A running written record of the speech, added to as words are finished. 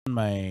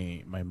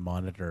my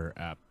monitor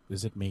app.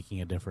 Is it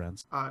making a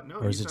difference, No,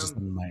 or is it just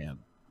on my end?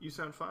 You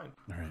sound fine.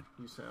 All right.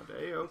 You sound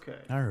A-okay.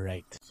 All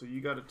right. So you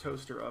got a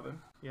toaster oven.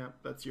 Yeah,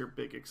 that's your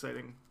big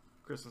exciting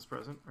Christmas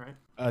present, right?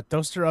 A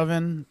toaster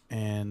oven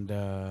and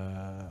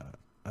a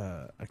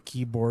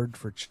keyboard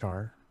for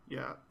Char.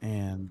 Yeah.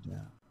 And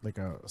like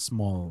a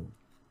small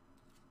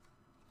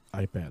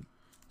iPad.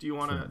 Do you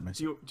want to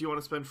do you want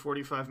to spend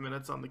 45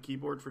 minutes on the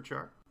keyboard for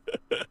Char?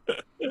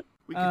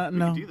 We no.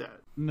 can do that.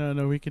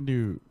 No, we can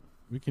do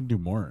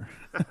more.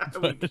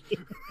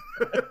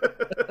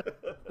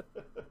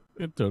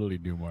 We could totally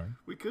do more.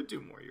 We could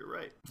do more. You're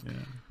right. Yeah.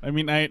 I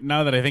mean,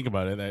 now that I think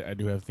about it, I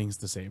do have things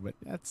to say, but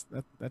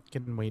that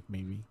can wait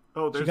maybe.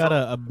 Oh, there's she got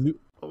a blue.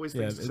 Always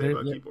things to say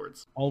about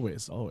keyboards.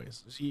 Always.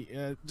 She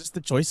just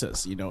the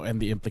choices, and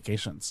the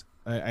implications.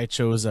 I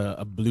chose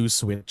a blue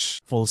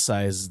switch full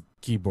size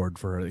keyboard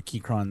for her, the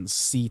Keychron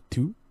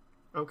C2.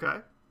 Okay.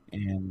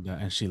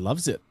 And she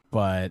loves it,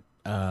 but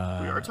we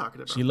are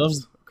talking about. She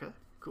loves. Okay.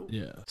 Cool.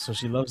 Yeah, so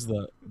she loves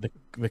the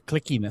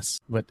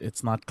clickiness, but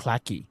it's not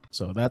clacky.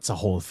 So that's a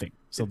whole thing.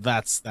 So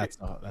that's a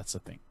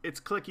thing. It's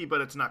clicky,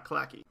 but it's not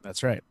clacky.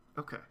 That's right.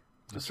 Okay,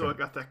 just so I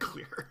got that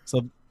clear.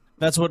 So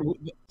that's what.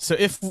 So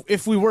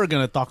if we were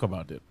gonna talk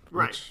about it,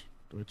 right?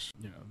 Which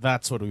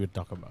that's what we would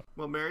talk about.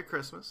 Well, Merry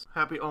Christmas,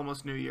 Happy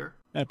almost New Year.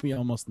 Happy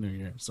almost New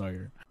Year,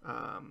 Sawyer.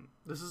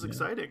 This is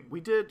exciting. We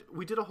did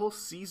a whole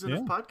season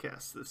of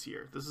podcasts this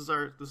year. This is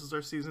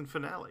our season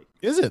finale.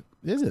 Is it?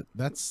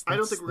 That's I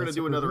don't think we're gonna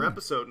do another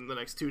episode in the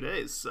next 2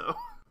 days. So.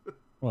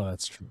 Well,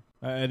 that's true.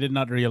 I did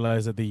not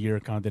realize that the year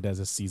counted as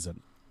a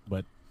season,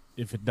 but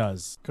if it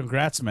does,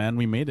 congrats, man!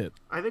 We made it.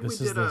 I think this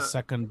is the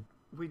second.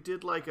 We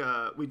did like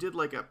a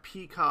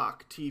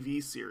Peacock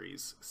TV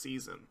series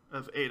season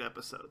of 8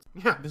 episodes.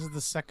 Yeah, this is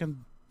the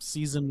second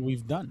season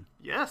we've done.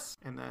 Yes,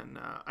 and then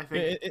I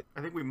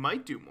think we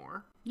might do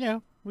more. Yeah,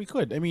 we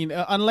could. I mean,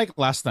 unlike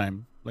last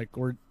time, like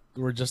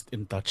we're just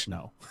in touch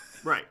now.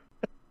 Right.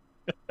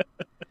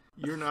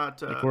 You're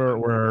not. Like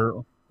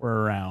we're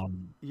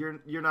around.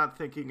 You're not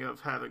thinking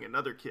of having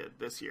another kid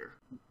this year.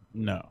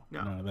 No,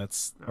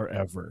 that's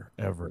forever,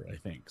 ever. I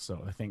think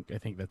so. I think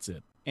that's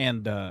it.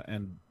 And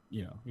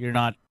you're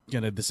not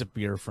gonna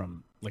disappear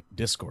from like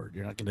Discord.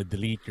 You're not gonna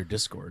delete your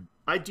Discord.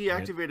 I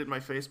deactivated my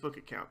Facebook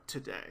account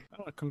today.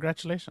 Oh,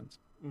 congratulations!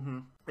 Mm-hmm.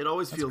 It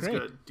always feels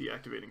good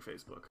deactivating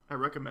Facebook. I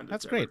recommend it.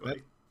 That's to great.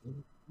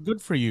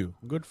 Good for you.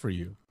 Good for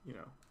you.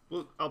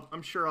 Well,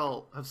 I'm sure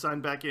I'll have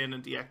signed back in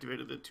and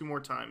deactivated it 2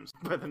 more times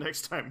by the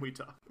next time we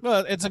talk.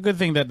 Well, it's a good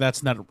thing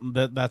that's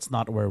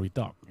not where we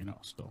talk.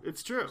 So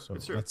it's true. So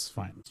it's true. That's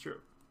fine. It's true.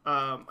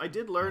 I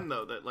did learn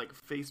though that like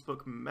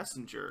Facebook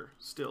Messenger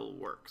still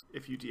works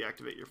if you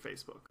deactivate your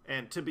Facebook.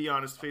 And to be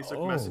honest,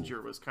 Facebook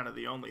Messenger was kind of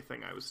the only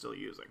thing I was still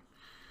using.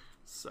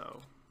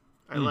 So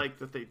I like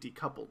that they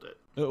decoupled it.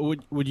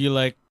 Would you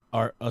like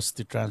us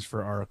to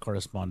transfer our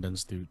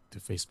correspondence to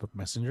Facebook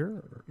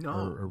Messenger? No,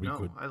 are we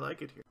good? I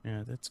like it here.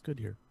 Yeah, that's good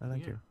here. I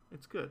like here.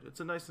 It's good. It's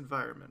a nice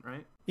environment,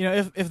 right?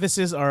 If this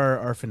is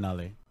our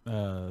finale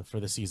for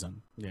the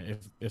season,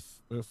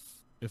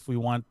 if we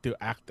want to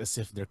act as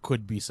if there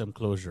could be some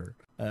closure,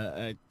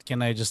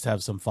 can I just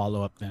have some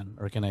follow-up then?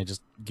 Or can I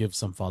just give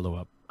some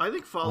follow-up? I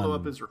think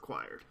follow-up is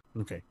required.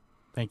 Okay.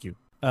 Thank you.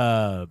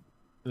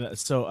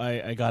 So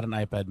I got an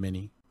iPad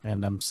mini,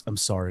 and I'm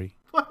sorry.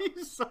 Why are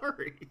you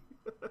sorry?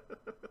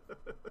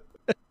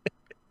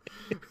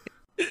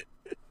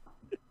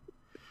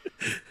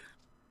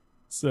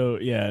 So,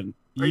 yeah.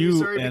 Are you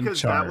sorry because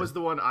Char, that was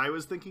the one I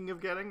was thinking of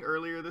getting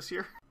earlier this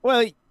year?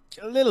 Well,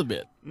 a little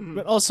bit. Mm-hmm.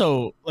 But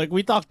also, like,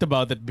 we talked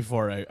about it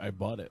before I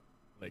bought it.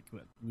 Like,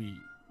 we...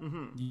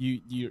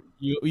 Mm-hmm.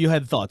 You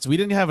had thoughts. We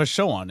didn't have a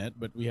show on it,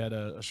 but we had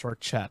a short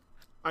chat.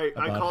 I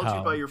called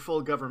you by your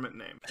full government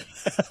name.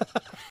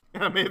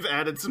 And I may have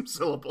added some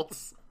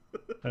syllables.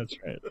 That's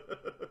right.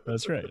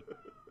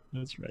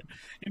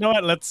 You know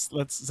what? Let's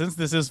since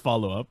this is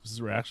follow up,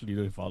 since we're actually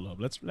doing follow up.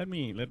 Let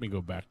me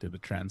go back to the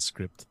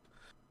transcript.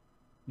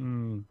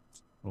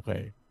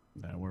 Okay.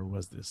 Now, where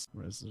was this?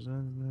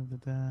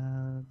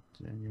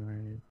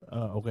 January.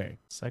 Okay.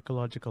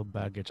 Psychological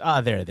baggage.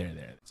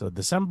 There. So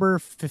December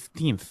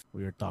 15th,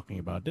 we were talking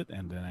about it,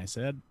 and then I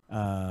said,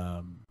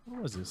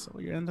 what was this?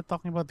 We ended up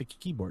talking about the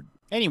keyboard.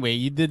 Anyway,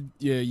 you did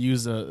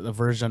use a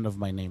version of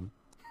my name.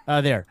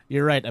 There.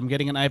 You're right. I'm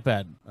getting an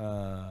iPad.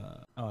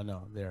 Oh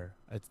no, there.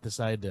 It's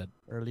decided.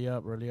 Early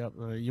up.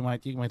 You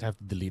might have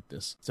to delete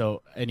this.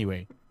 So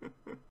anyway,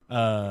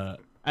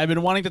 I've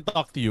been wanting to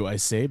talk to you, I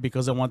say,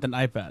 because I want an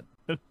iPad.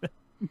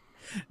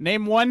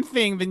 Name one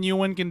thing the new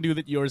one can do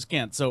that yours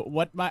can't. So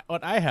what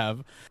I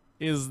have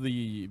is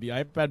the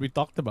iPad we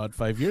talked about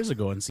 5 years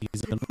ago in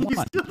season 1.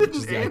 You still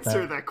didn't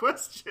answer that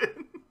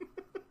question.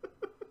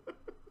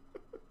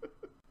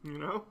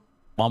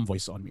 Mom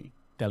voice on me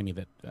telling me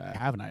that I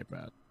have an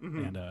iPad,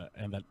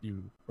 and that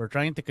you were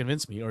trying to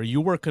convince me, or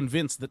you were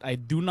convinced that I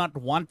do not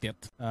want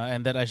it,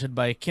 and that I should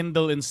buy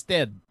Kindle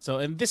instead. So,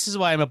 and this is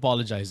why I'm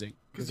apologizing.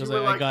 Because you were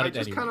like, I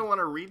just kind of want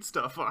to read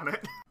stuff on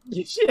it.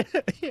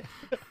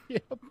 Yeah.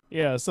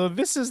 Yeah, so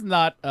this goes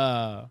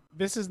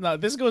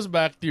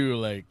back to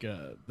like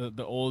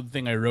the old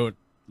thing I wrote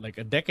like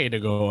a decade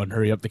ago on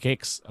Hurry Up the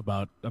Cakes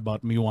about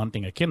me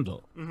wanting a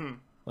Kindle. Mm-hmm.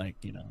 Like,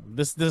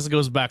 this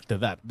goes back to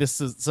that.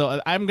 This is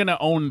so I'm gonna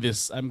own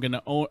this. I'm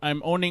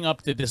owning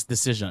up to this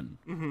decision.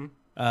 Mm-hmm.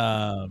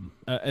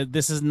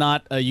 This is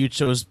not a you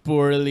chose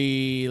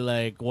poorly,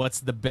 like what's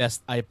the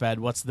best iPad,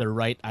 what's the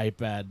right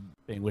iPad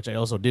thing, which I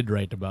also did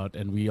write about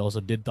and we also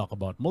did talk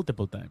about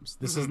multiple times.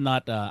 This is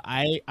not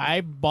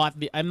I bought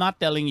the I'm not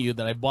telling you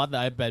that I bought the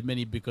iPad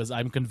mini because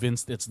I'm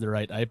convinced it's the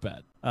right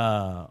iPad.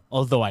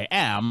 Although I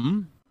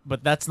am,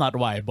 but that's not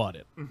why I bought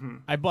it.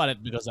 I bought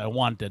it because I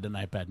wanted an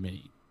iPad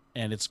mini.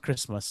 And it's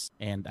Christmas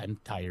and I'm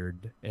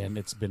tired and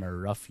it's been a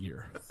rough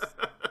year.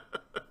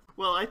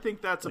 Well, I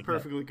think that's a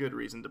perfectly good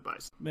reason to buy.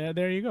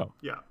 There you go.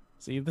 Yeah.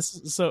 See, this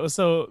is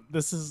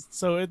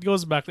so it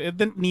goes back to, it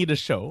didn't need a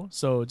show.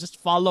 So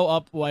just follow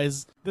up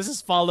wise, the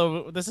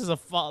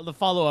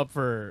follow up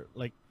for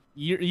like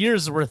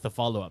years worth of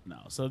follow up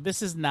now. So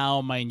this is now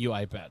my new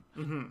iPad.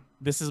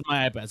 This is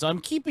my iPad. So I'm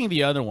keeping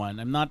the other one.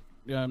 I'm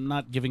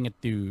not giving it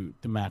to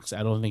Max.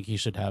 I don't think he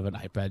should have an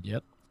iPad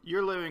yet.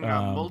 You're living a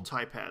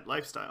multi-pad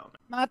lifestyle.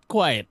 Not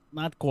quite.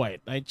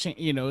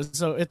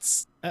 So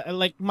it's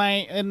like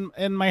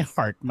in my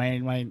heart,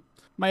 my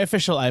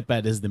official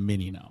iPad is the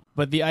mini now.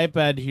 But the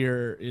iPad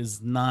here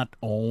is not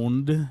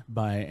owned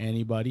by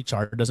anybody.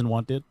 Char doesn't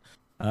want it.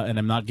 And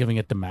I'm not giving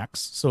it to Max.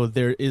 So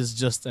there is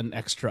just an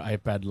extra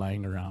iPad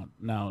lying around.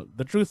 Now,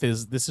 the truth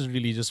is, this is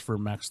really just for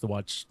Max to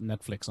watch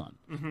Netflix on,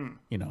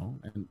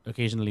 and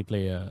occasionally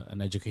play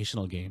an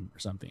educational game or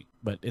something.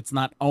 But it's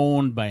not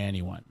owned by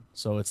anyone.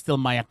 So it's still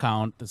my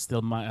account. It's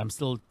still I'm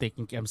still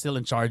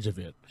in charge of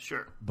it.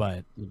 Sure.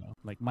 But,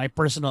 like my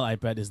personal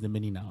iPad is the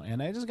mini now.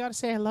 And I just got to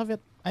say, I love it.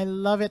 I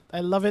love it. I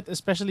love it,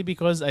 especially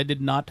because I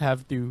did not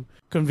have to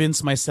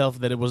convince myself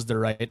that it was the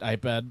right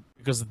iPad,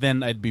 because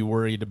then I'd be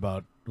worried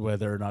about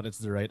whether or not it's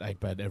the right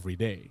iPad every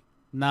day.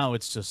 Now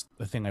it's just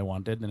a thing I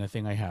wanted and a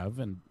thing I have,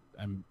 and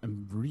I'm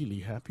really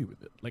happy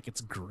with it. Like,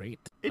 it's great.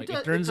 It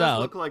turns does out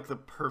look like the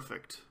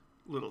perfect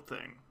little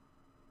thing.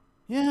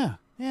 Yeah,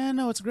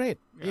 no, it's great.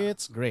 Yeah.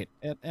 It's great,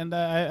 and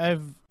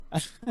I've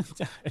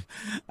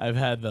I've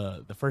had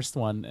the first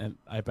one and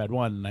iPad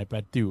 1 and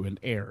iPad 2 and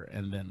Air,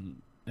 and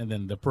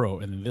then the Pro,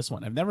 and then this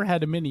one. I've never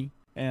had a mini.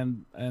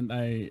 And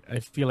I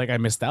feel like I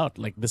missed out.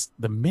 Like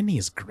the mini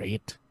is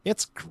great.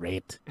 It's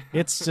great.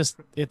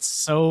 It's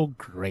so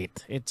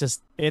great.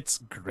 It's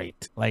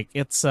great. Like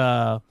it's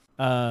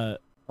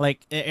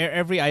like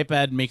every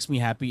iPad makes me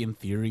happy in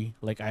theory.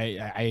 Like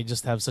I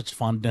just have such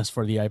fondness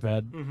for the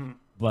iPad.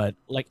 But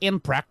like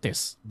in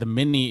practice, the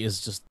mini is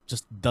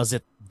just does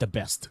it the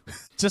best.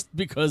 Just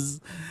because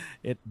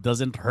it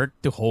doesn't hurt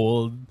to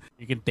hold.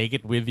 You can take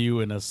it with you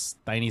in a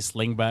tiny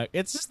sling bag.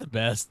 It's just the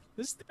best.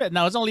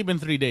 Now, it's only been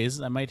 3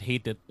 days. I might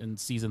hate it in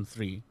season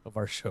 3 of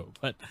our show,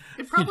 but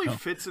it probably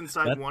fits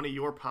inside one of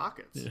your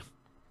pockets.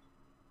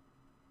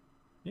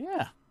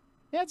 Yeah,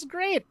 it's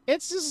great.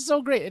 It's just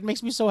so great. It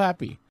makes me so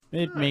happy.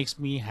 It makes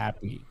me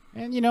happy.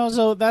 And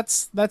so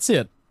that's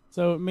it.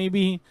 So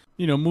maybe,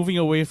 moving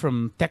away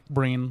from tech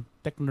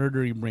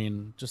nerdery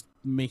brain just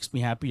makes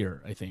me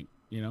happier, I think,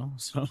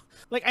 So,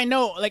 like, I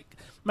know, like,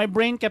 my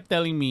brain kept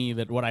telling me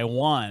that what I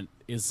want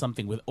is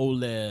something with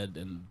OLED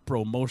and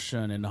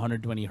ProMotion and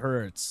 120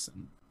 hertz,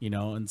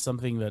 and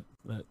something that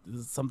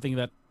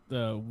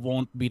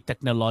won't be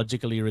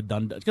technologically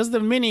redundant. Because the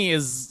mini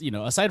is,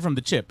 aside from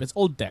the chip, it's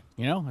old tech,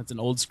 It's an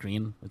old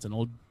screen. It's an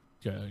old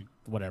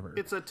whatever.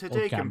 It's a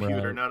today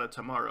computer, not a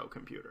tomorrow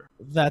computer.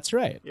 That's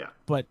right. Yeah.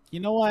 But you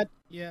know what?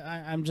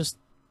 Yeah, I'm just,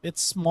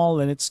 it's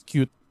small and it's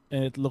cute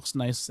and it looks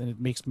nice and it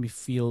makes me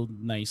feel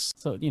nice.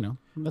 So,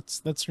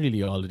 that's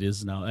really all it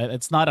is now.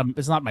 It's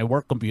not my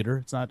work computer.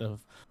 It's not a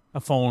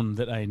phone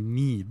that I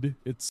need.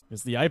 It's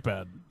the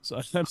iPad. So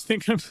I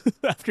think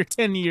after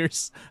 10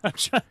 years,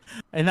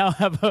 I now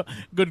have a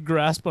good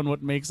grasp on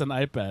what makes an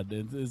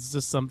iPad. It's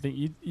just something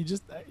you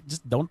just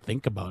don't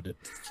think about it.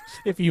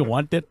 If you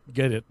want it,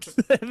 get it.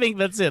 I think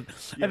that's it.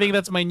 Yeah. I think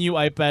that's my new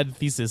iPad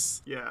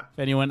thesis. Yeah. If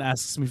anyone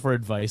asks me for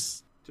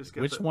advice,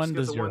 which one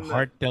does your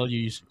heart tell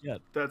you should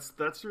get?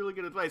 That's really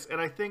good advice.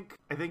 And I think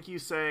you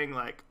saying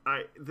like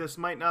this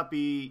might not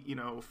be,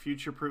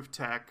 future-proof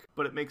tech,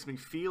 but it makes me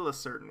feel a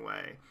certain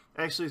way.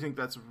 I actually think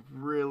that's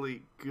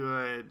really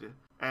good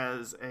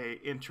as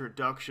a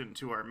introduction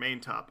to our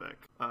main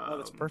topic.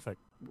 That's perfect.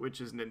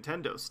 Which is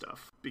Nintendo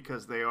stuff,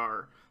 because they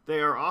are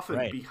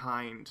often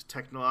behind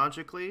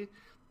technologically,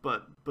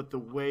 but the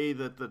way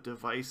that the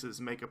devices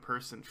make a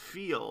person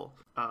feel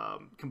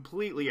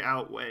completely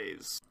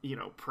outweighs,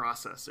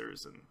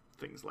 processors and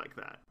things like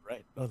that.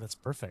 Right. Oh, that's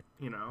perfect.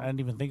 I didn't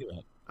even think of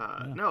that.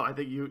 No, I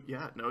think you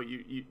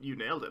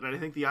nailed it. And I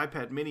think the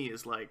iPad mini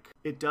is like,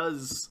 it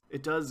does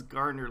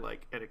garner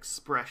like an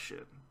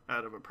expression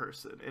out of a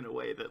person in a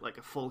way that like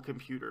a full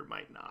computer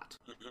might not.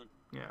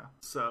 Yeah.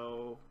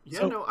 So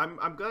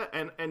I'm good.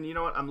 And you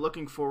know what? I'm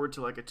looking forward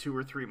to like a 2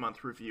 or 3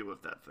 month review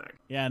of that thing.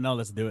 Yeah, no,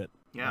 let's do it.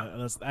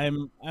 Yeah.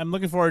 I'm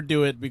looking forward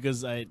to it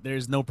because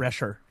there's no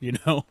pressure,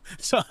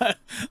 So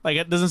like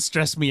it doesn't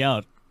stress me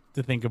out.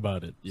 to think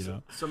about it. You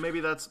know. So maybe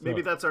that's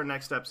our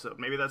next episode.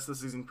 Maybe that's the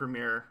season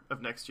premiere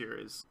of next year.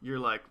 Is your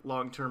like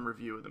long-term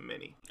review of the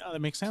Mini? Oh,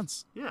 that makes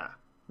sense. Yeah,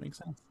 Makes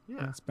sense.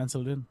 Yeah. It's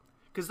penciled in.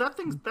 because that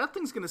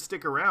thing's gonna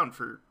stick around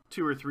for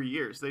 2 or 3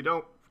 years. They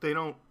don't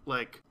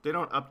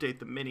update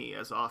the Mini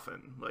as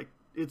often. Like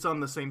it's on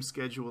the same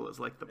schedule as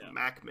like the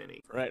Mac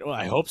Mini. Right. Well,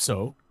 I hope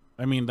so.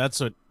 I mean, that's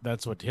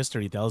what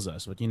history tells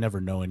us, but you never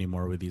know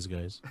anymore with these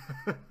guys.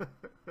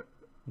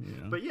 You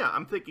know? But yeah,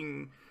 I'm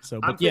thinking. So,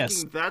 I'm but yes,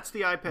 thinking that's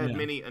the iPad Yeah.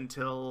 Mini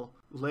until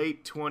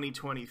late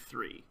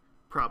 2023,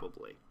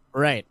 probably.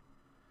 right.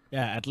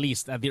 Yeah, at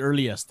least at the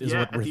earliest is Yeah,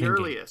 what we're at the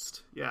thinking.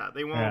 earliest. Yeah,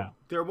 they won't. Yeah.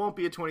 There won't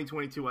be a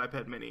 2022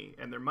 iPad Mini,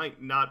 and there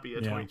might not be a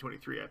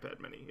 2023 iPad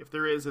Mini. If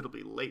there is, it'll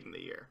be late in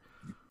the year.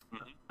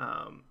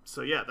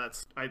 So yeah,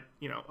 that's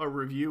a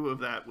review of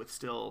that with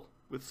still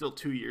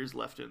 2 years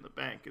left in the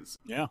bank is.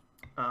 Yeah.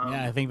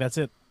 Yeah, I think that's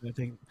it.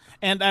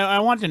 And I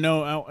want to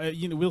know.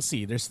 We'll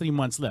see. There's 3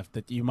 months left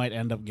that you might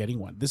end up getting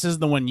one. This is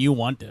the one you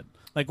wanted.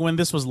 Like when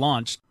this was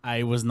launched,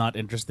 I was not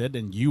interested,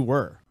 and you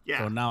were. Yeah.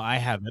 So now I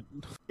have it.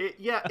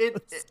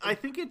 I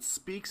think it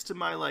speaks to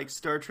my like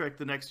Star Trek: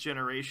 The Next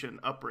Generation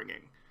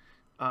upbringing.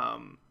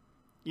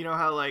 You know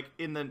how like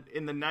in the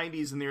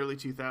 90s and the early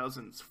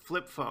 2000s,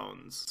 flip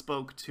phones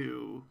spoke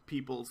to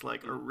people's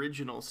like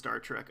original Star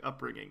Trek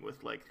upbringing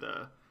with like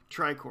the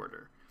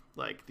tricorder.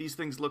 Like these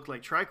things look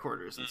like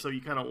tricorders, and so you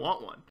kind of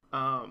want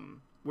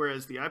one.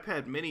 Whereas the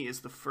iPad Mini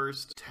is the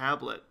first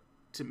tablet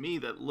to me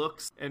that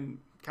looks and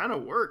kind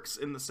of works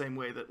in the same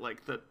way that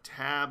like the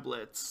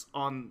tablets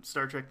on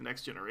Star Trek: The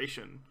Next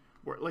Generation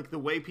were. Like the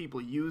way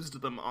people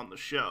used them on the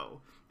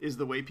show is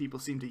the way people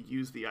seem to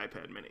use the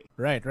iPad Mini.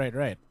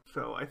 Right.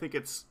 So I think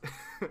it's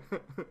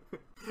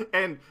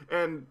and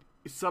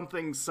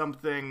something.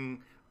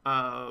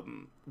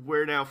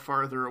 We're now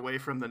farther away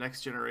from the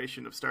next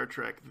generation of Star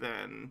Trek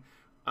than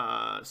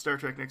Star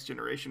Trek Next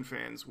Generation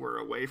fans were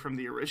away from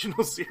the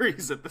original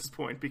series at this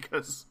point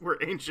because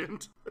we're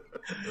ancient.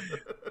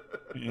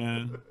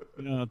 Yeah.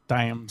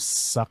 Time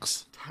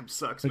sucks. Time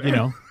sucks, But,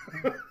 man.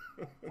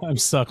 Time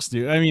sucks,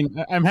 dude. I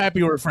mean, I'm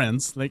happy we're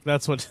friends. Like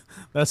that's what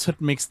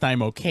makes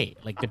time okay.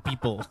 Like the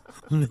people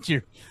that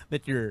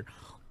you're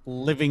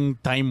living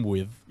time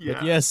with. Yeah.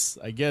 But yes,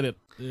 I get it.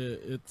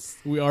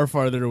 We are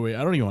farther away.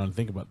 I don't even want to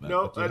think about that.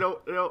 No, but yeah. I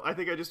don't. No, I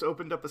think I just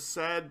opened up a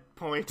sad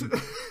point.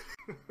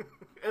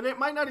 And it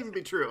might not even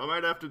be true. I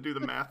might have to do the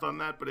math on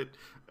that, but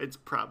it's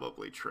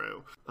probably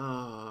true.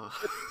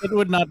 It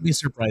would not be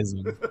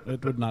surprising.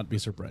 It would not be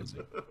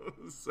surprising.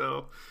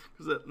 So,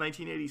 was it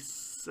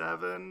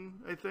 1987,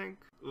 I think?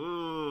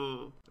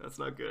 Ooh, that's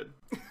not good.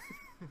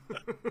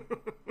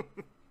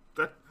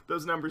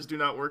 Those numbers do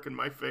not work in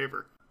my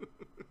favor.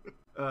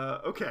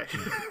 Okay.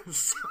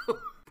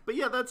 But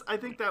yeah, I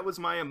think that was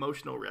my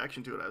emotional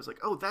reaction to it. I was like,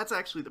 oh, that's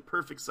actually the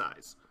perfect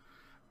size.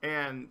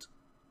 And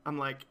I'm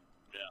like,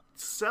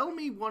 sell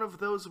me one of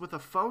those with a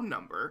phone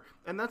number,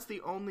 and that's the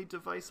only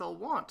device I'll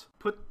want.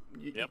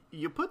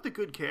 You put the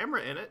good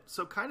camera in it,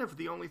 so kind of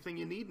the only thing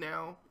you need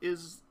now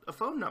is a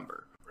phone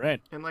number. Right.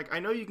 And like I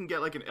know you can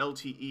get like an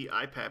LTE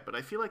iPad, but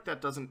I feel like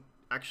that doesn't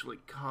actually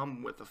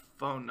come with a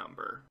phone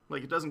number.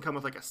 Like it doesn't come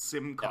with like a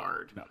SIM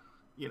card. No.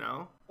 You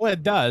know? Well,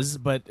 it does,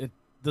 but it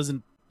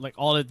doesn't. Like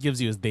all it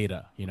gives you is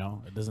data.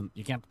 It doesn't.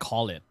 You can't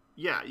call it.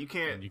 Yeah, you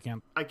can't. And you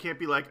can't. I can't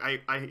be like,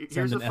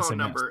 here's a phone SMS.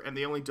 number, and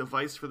the only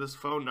device for this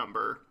phone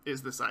number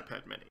is this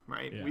iPad Mini,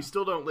 right? Yeah. We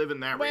still don't live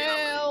in that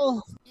reality.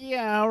 Well,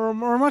 yeah,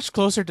 we're much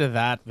closer to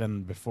that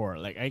than before.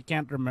 Like I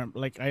can't remember.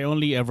 Like I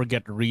only ever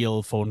get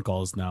real phone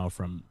calls now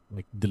from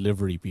like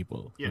delivery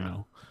people.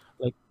 Yeah.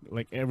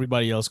 Like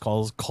everybody else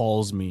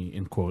calls me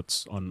in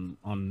quotes on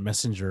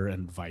Messenger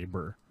and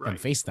Viber and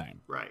FaceTime.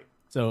 Right.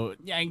 So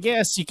yeah, I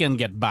guess you can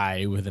get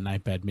by with an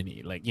iPad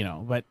Mini,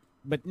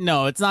 but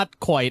no, it's not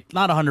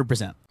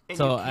 100%. And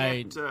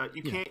So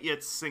you can't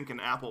yet sync an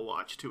Apple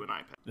Watch to an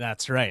iPad.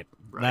 that's right.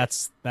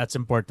 Right. That's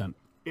important.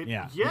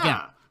 Yeah.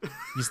 Yeah.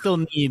 You still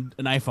need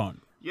an iPhone.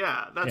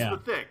 Yeah, that's Yeah. the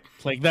thing.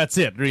 Like that's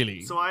it,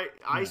 really. So I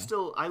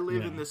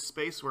live in Yeah. this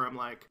space where I'm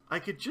like, I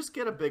could just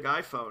get a big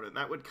iPhone and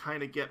that would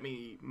kind of get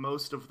me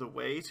most of the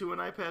way to an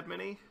iPad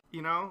Mini,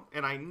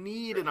 and I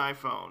need an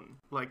iPhone.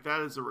 Like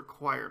that is a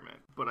requirement,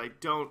 but I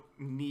don't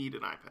need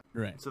an iPad.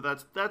 Right. So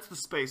that's the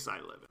space I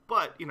live in.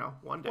 But,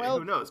 one day, Well,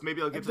 who knows?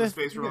 Maybe I'll get to the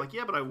space where I'm like,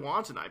 yeah, but I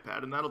want an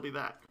iPad and that'll be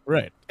that.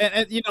 Right.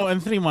 And in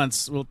 3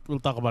 months we'll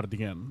talk about it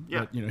again.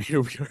 Yeah. But, here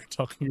we are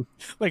talking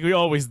like we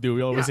always do.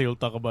 We always Yeah. say we'll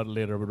talk about it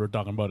later, but we're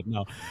talking about it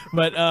now.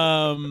 But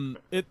our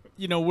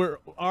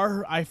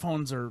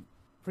iPhones are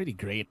pretty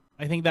great.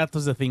 I think that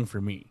was the thing for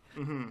me.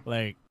 Mm-hmm.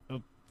 Like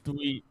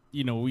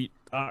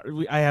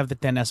I have the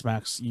 10s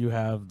Max. You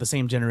have the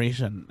same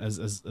generation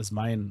as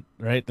mine,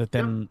 right? The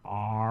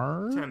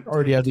 10R, 10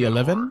 or do you have the 10R.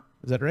 11?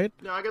 Is that right?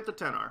 No, I got the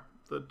 10R.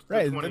 The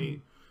Right,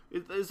 20.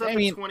 Is that I the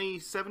mean-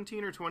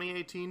 2017 or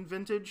 2018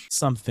 vintage?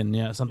 Something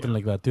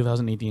like that.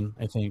 2018,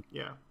 I think.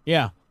 Yeah.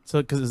 Yeah.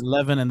 So because it's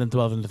 11 and then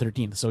 12 and the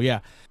 13th. So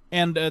yeah,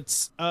 and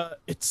it's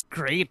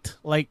great.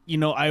 Like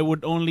I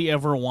would only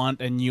ever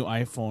want a new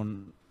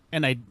iPhone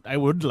and I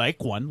would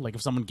like one. Like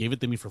if someone gave it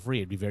to me for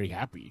free, I'd be very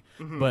happy.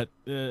 But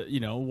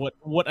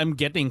what I'm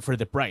getting for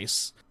the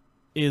price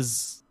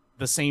is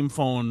the same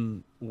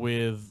phone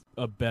with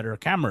a better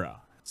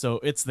camera. So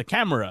it's the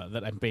camera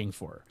that I'm paying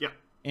for. Yeah.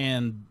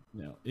 And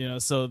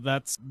so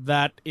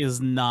that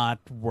is not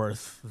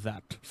worth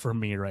that for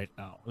me right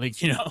now. Like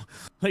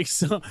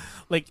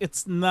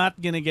it's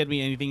not gonna get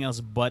me anything else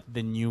but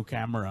the new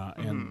camera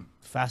and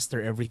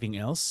faster everything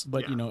else.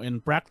 But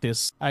in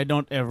practice, I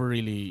don't ever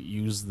really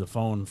use the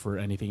phone for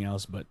anything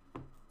else but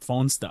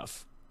phone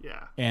stuff.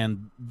 Yeah.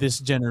 And this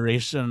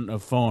generation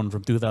of phone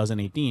from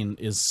 2018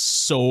 is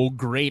so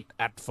great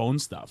at phone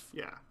stuff.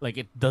 Yeah. Like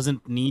it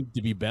doesn't need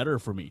to be better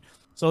for me.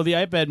 So the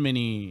iPad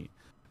Mini,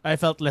 I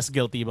felt less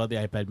guilty about the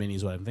iPad Mini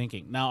is what I'm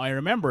thinking. Now I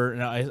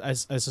remember, I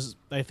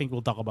think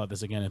we'll talk about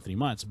this again in 3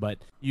 months, but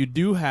you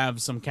do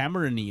have some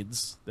camera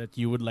needs that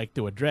you would like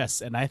to address,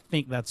 and I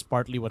think that's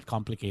partly what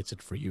complicates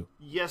it for you.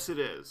 Yes, it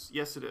is.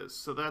 Yes, it is.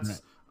 So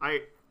that's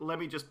let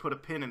me just put a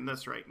pin in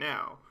this right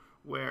now,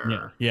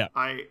 where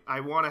I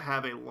want to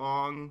have a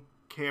long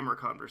camera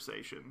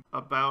conversation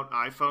about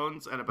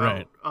iPhones and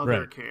about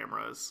other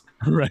cameras.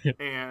 Right.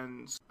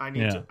 And I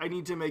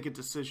need to make a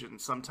decision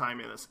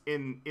sometime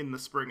in the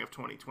spring of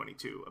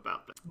 2022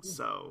 about that.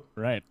 So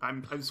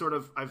I've sort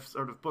of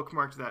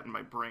bookmarked that in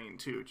my brain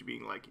too, to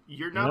being like,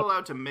 you're not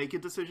allowed to make a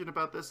decision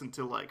about this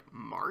until like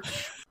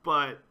March,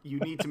 but you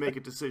need to make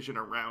a decision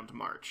around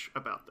March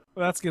about that.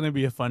 Well, that's gonna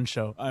be a fun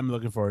show. I'm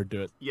looking forward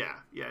to it. Yeah.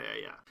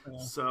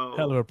 So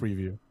hell of a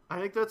preview. I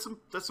think that's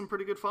some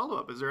pretty good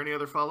follow-up. Is there any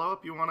other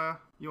follow-up you wanna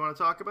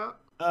talk about?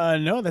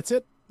 No, that's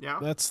it. Yeah,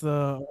 that's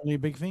the only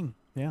big thing.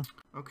 Yeah.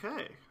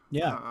 Okay.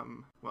 Yeah.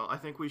 Well, I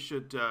think we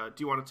should. Do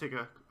you want to take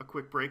a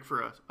quick break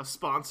for a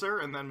sponsor,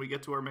 and then we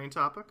get to our main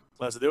topic?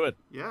 Let's do it.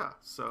 Yeah.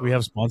 So we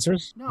have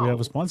sponsors. No. We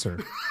have a sponsor.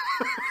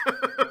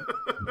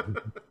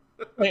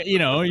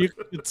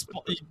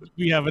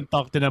 We haven't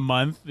talked in a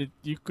month.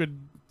 You could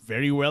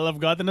very well have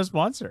gotten a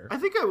sponsor. I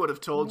think I would have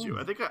told you.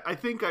 I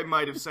think I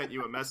might have sent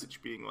you a message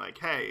being like,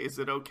 "Hey, is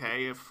it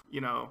okay if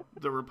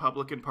the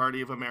Republican Party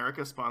of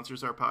America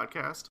sponsors our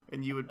podcast?"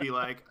 And you would be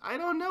like, "I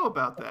don't know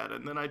about that,"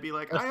 and then I'd be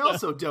like, "I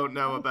also don't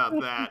know about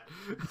that."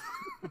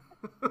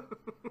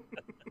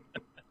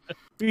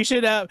 We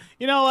should have.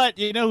 You know what?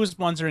 You know who's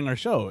sponsoring our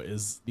show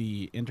is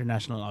the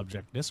International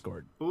Object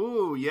Discord.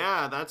 Ooh,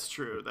 yeah, that's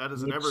true. That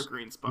is an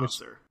evergreen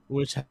sponsor,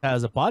 which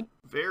has a pod.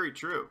 Very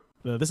true.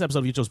 This episode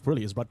of You Chose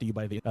Poorly is brought to you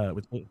by the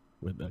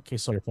with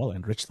Case Sawyer Paul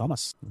and Rich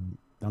Thomas.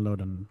 Download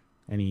on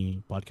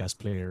any podcast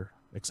player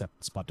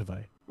except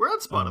Spotify. We're on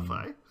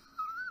Spotify.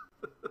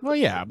 Well,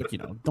 yeah, but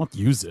don't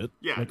use it.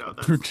 Yeah, like, no,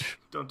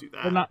 don't do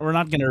that. We're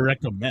not going to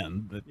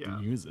recommend that you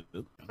use it.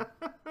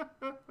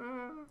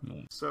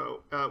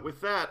 So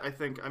with that, I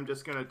think I'm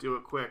just going to do a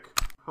quick.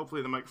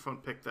 Hopefully the microphone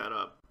picked that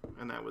up,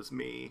 and that was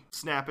me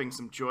snapping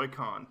some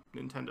Joy-Con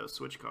Nintendo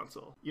Switch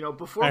console.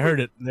 Before I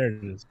heard it. There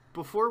it is.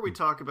 Before we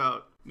talk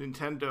about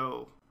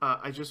Nintendo,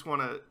 I just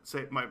want to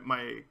say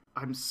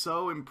I'm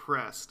so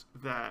impressed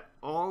that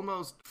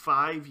almost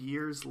 5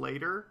 years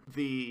later,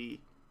 the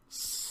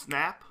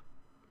snap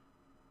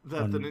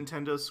that the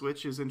Nintendo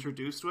Switch is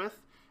introduced with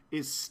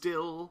is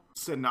still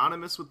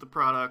synonymous with the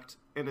product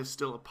and is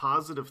still a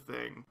positive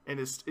thing, and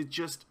it's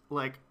just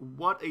like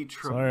what a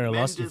tremendous Sorry, I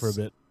lost you for a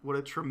bit. What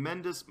a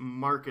tremendous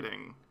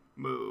marketing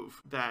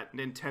move that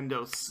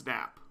Nintendo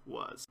Snap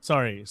was.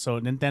 Sorry, so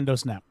Nintendo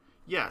Snap.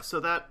 Yeah, so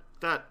that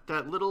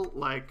little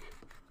like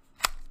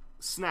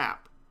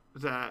snap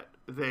that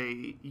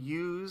they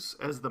use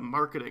as the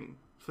marketing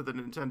for the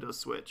Nintendo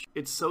Switch.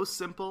 It's so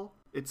simple,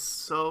 it's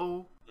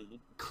so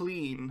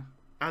clean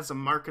as a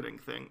marketing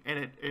thing,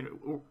 and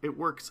it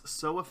works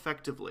so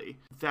effectively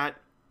that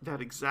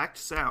exact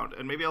sound,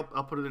 and maybe I'll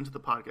put it into the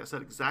podcast,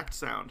 that exact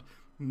sound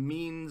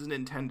means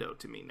Nintendo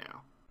to me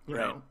now. You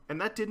know? And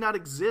that did not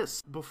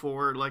exist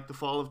before like the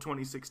fall of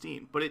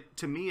 2016, but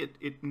to me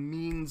it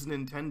means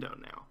Nintendo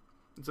now.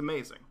 It's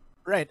amazing.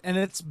 Right, and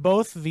it's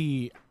both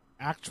the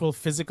actual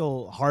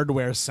physical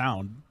hardware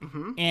sound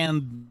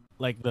and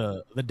like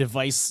the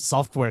device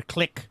software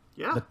click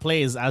that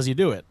plays as you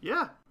do it.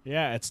 Yeah.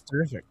 Yeah, it's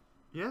terrific.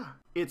 Yeah.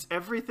 It's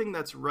everything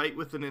that's right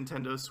with the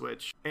Nintendo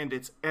Switch, and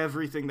it's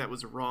everything that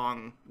was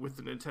wrong with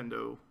the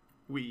Nintendo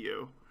Wii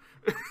U.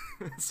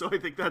 So I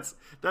think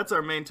that's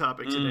our main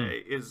topic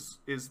today is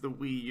the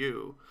Wii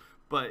U.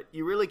 But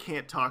you really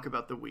can't talk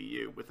about the Wii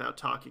U without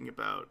talking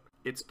about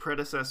its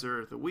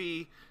predecessor, the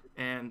Wii,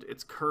 and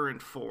its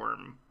current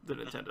form, the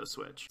Nintendo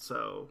Switch.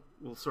 So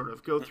we'll sort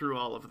of go through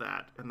all of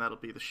that, and that'll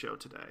be the show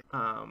today.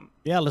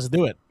 Yeah, let's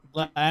do it.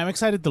 I'm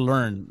excited to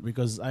learn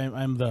because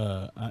I'm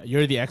the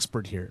you're the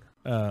expert here.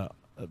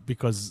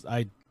 Because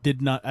I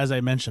did not, as I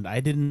mentioned,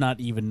 I did not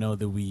even know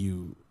the Wii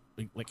U.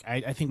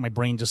 I think my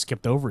brain just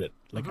skipped over it.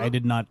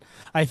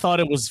 I thought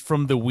it was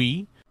from the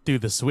Wii to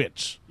the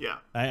Switch. Yeah.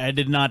 I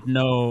did not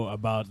know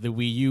about the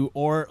Wii U,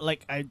 or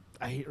I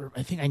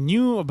think I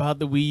knew about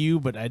the Wii U,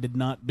 but I did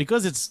not,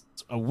 because it's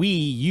a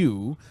Wii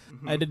U,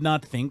 I did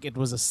not think it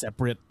was a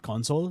separate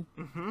console.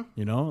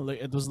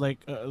 It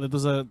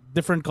was a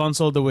different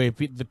console the way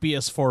the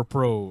PS4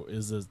 Pro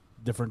is a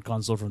different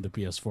console from the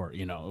PS4,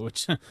 you know,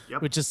 which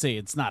Yep. which is say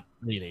it's not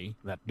really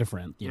that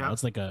different, you know. Yeah.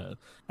 It's like an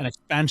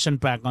expansion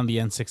pack on the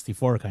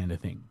N64 kind of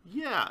thing.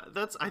 Yeah,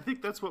 I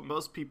think that's what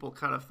most people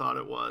kind of thought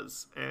it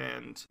was,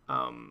 and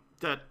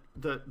that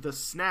the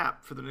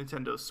snap for the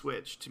Nintendo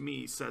Switch to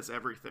me says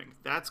everything.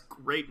 That's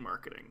great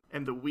marketing,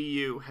 and the Wii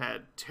U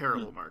had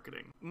terrible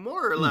marketing.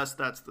 More or less,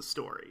 that's the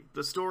story.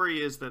 The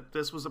story is that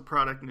this was a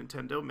product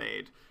Nintendo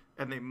made,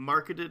 and they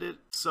marketed it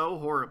so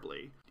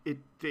horribly.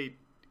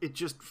 It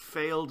just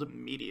failed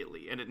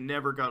immediately, and it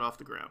never got off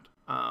the ground.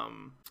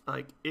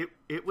 Like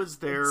it was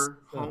their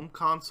home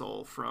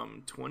console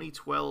from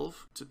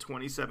 2012 to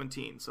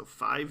 2017, so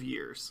 5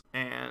 years,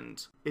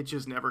 and it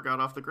just never got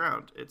off the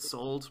ground. It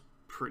sold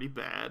pretty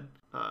bad,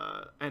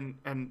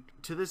 and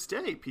to this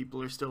day,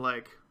 people are still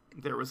like,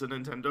 there was a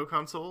Nintendo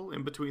console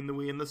in between the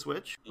Wii and the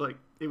Switch. Like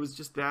it was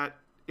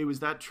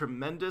that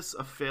tremendous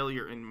a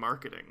failure in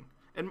marketing.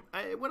 And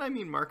when I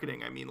mean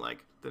marketing, I mean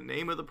like the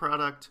name of the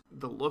product,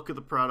 the look of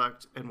the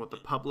product, and what the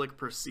public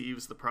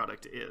perceives the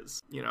product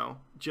is. You know,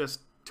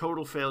 just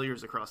total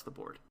failures across the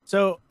board.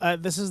 So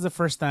this is the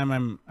first time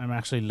I'm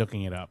actually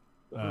looking it up,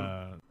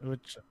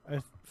 which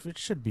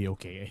should be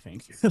okay, I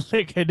think.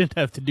 Like I didn't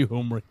have to do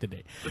homework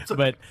today, Okay.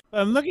 but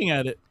I'm looking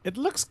at it. It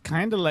looks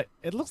kind of like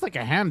a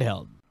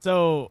handheld.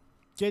 So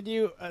can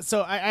you?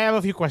 So I have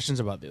a few questions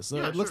about this. So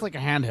Yeah, it looks sure. like a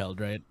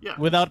handheld, right? Yeah.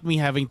 Without me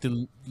having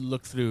to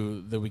look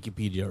through the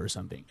Wikipedia or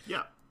something.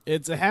 Yeah.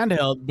 It's a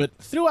handheld, but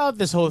throughout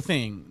this whole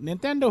thing,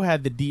 Nintendo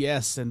had the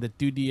DS and the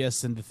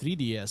 2DS and the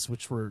 3DS,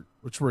 which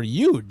were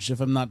huge,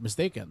 if I'm not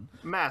mistaken.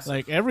 Massive.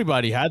 Like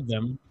everybody had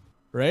them,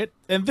 right?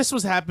 And this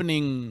was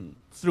happening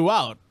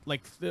throughout,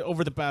 like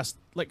over the past,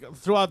 like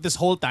throughout this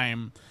whole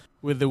time,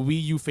 with the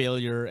Wii U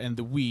failure and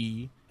the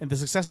Wii, and the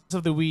success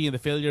of the Wii and the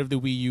failure of the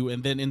Wii U,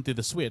 and then into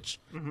the Switch.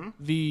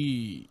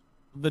 The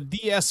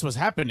DS was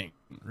happening,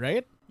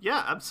 right?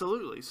 Yeah,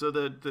 absolutely. So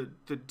the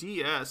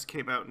DS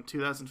came out in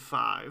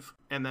 2005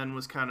 and then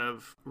was kind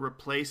of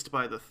replaced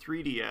by the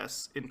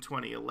 3DS in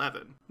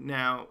 2011.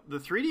 Now, the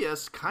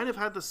 3DS kind of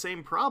had the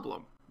same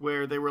problem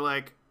where they were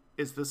like,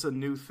 is this a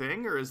new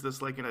thing or is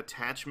this like an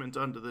attachment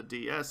onto the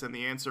DS? And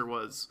the answer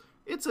was,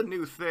 it's a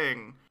new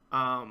thing.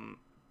 And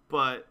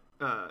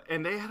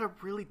they had a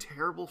really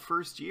terrible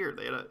first year.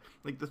 They had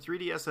the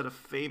 3DS had a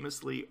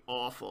famously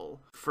awful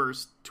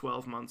first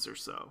 12 months or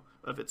so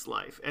of its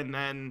life. And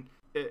then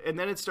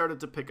it started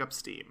to pick up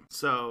steam.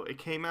 So it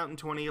came out in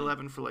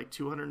 2011 for like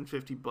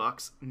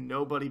 $250.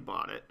 Nobody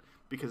bought it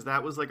because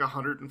that was like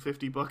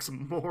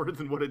 $150 more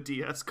than what a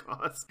DS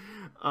cost.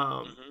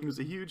 It was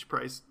a huge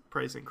price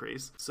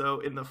increase. So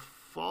in the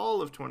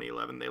fall of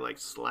 2011, they like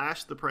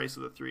slashed the price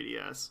of the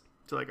 3DS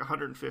to like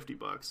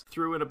 $150,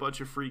 threw in a bunch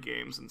of free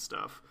games and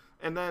stuff,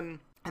 and then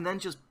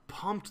just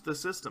pumped the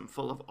system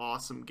full of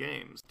awesome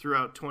games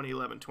throughout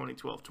 2011,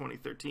 2012,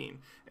 2013.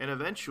 And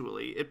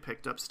eventually it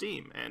picked up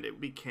steam and it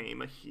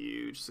became a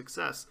huge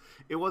success.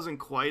 It wasn't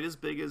quite as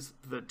big as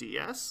the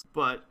DS,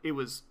 but it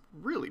was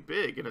really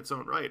big in its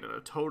own right and a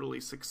totally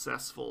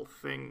successful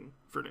thing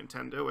for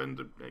Nintendo and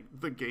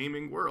the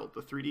gaming world.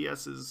 The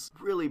 3DS is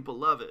really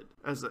beloved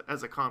as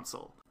a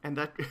console, and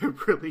that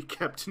really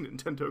kept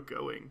Nintendo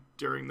going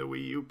during the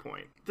Wii U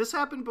point. This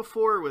happened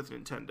before with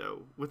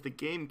Nintendo with the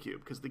GameCube,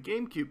 because the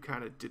GameCube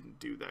kind of didn't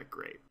do that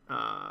great.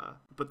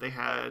 But they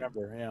had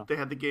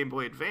the Game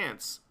Boy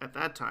Advance at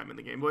that time, and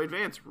the Game Boy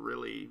Advance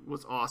really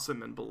was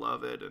awesome and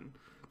beloved, and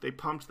they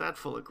pumped that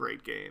full of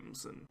great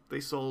games, and they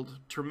sold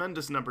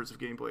tremendous numbers of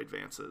Game Boy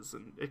Advances,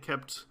 and it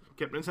kept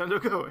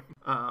Nintendo going.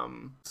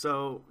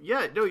 So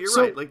yeah, no, you're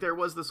right. Like there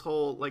was this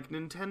whole like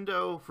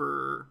Nintendo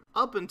for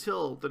up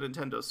until the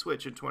Nintendo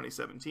Switch in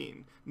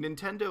 2017.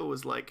 Nintendo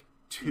was like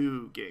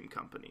two game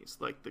companies,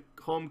 like the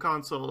home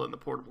console and the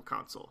portable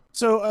console.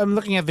 So I'm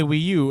looking at the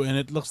Wii U, and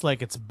it looks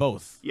like it's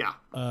both. Yeah.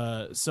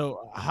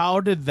 So how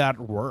did that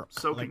work?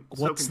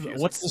 Confusing.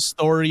 What's the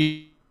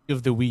story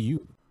of the Wii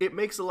U? It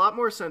makes a lot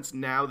more sense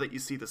now that you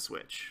see the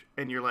Switch,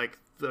 and you're like,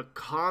 the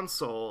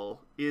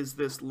console is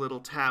this little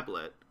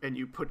tablet, and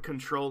you put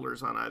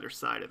controllers on either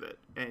side of it,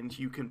 and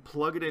you can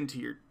plug it into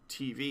your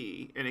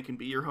TV, and it can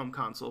be your home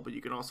console, but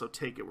you can also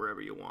take it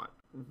wherever you want.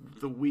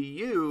 The Wii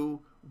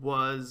U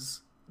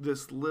was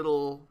this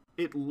little,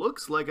 it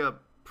looks like a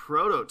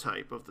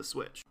prototype of the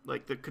Switch.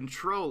 Like the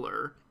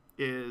controller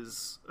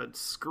is a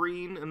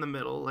screen in the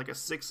middle, like a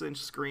 6-inch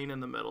screen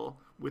in the middle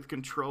with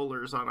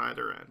controllers on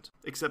either end,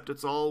 except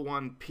it's all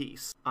one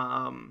piece.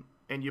 And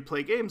you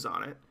play games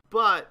on it,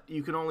 but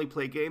you can only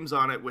play games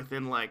on it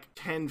within like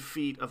 10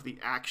 feet of the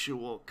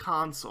actual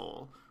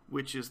console,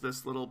 which is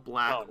this little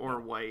black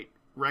or white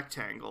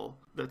rectangle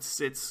that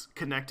sits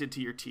connected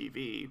to your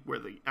TV, where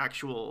the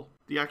actual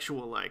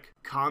like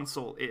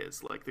console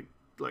is, like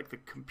the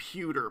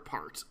computer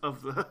part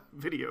of the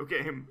video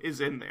game is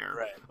in there,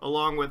 right,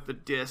 along with the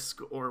disc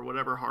or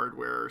whatever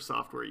hardware or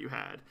software you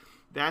had.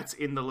 That's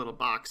in the little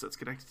box that's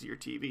connected to your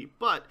TV,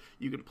 but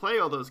you can play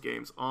all those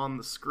games on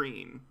the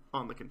screen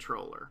on the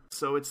controller.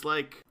 So it's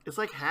like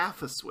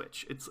half a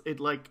Switch.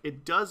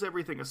 It does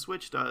everything a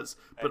Switch does,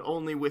 but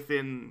only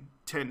within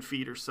 10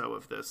 feet or so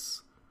of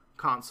this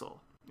console.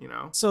 You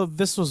know? So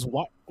this was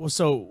what?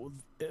 So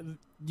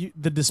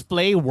the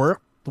display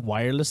worked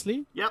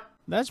wirelessly. Yep.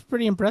 That's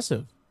pretty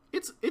impressive.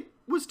 It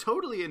was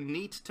totally a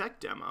neat tech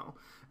demo,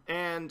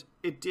 and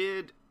it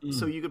did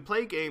so you could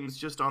play games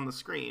just on the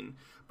screen,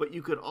 but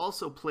you could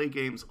also play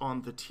games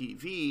on the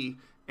TV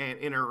and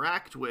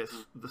interact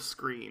with the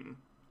screen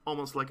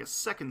almost like a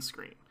second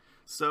screen.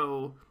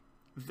 So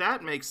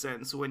that makes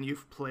sense when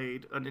you've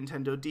played a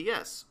Nintendo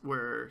DS,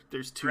 where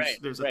there's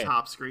a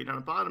top screen and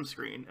a bottom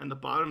screen, and the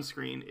bottom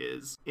screen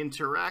is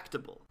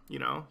interactable. You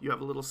know, you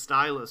have a little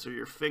stylus or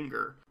your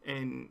finger,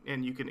 and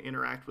you can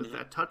interact with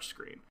that touch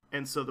screen.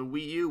 And so the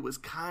Wii U was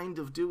kind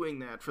of doing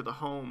that for the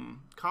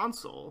home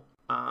console.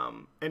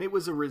 And it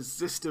was a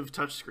resistive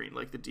touchscreen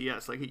like the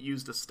DS. Like, it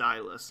used a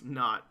stylus,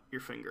 not your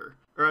finger.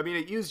 Or, I mean,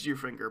 it used your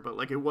finger, but,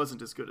 like, it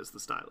wasn't as good as the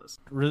stylus.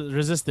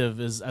 Resistive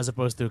is as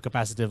opposed to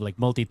capacitive, like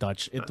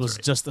multi-touch. It was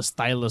just a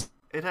stylus.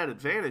 It had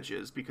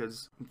advantages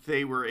because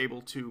they were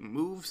able to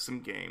move some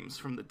games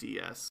from the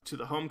DS to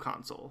the home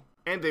console.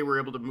 And they were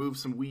able to move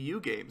some Wii U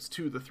games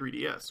to the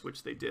 3DS,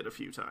 which they did a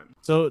few times.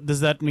 So does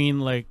that mean,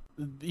 like,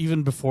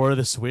 even before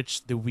the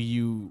Switch, the Wii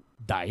U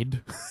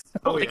died?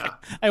 Oh, like, yeah.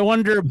 I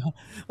wonder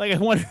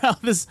how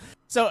this.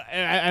 So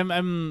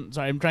I'm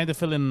sorry. I'm trying to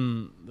fill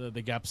in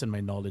the gaps in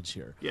my knowledge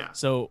here. Yeah.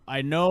 So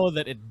I know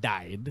that it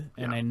died,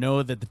 and I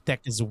know that the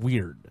tech is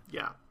weird.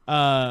 Yeah.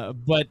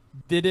 But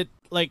did it,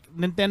 like,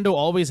 Nintendo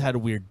always had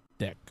weird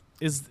tech?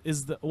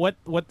 What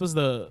was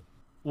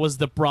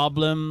the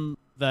problem?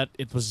 That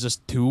it was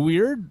just too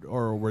weird,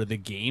 or were the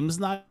games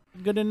not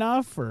good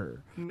enough,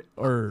 or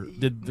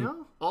did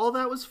no, all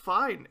that was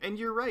fine. And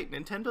you're right,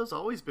 Nintendo's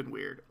always been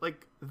weird.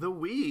 Like, the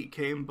Wii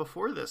came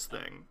before this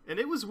thing, and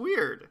it was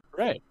weird.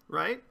 Right?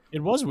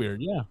 It was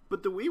weird, yeah.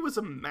 But the Wii was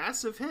a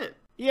massive hit.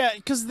 Yeah,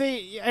 because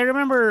I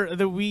remember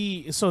the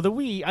Wii. So the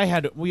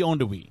Wii, we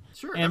owned a Wii.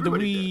 Sure, and the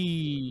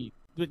Wii.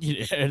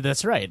 Did.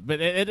 That's right, but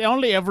it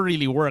only ever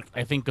really worked,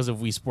 I think, because of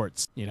Wii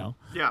Sports. You know,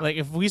 yeah. Like,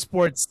 if Wii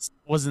Sports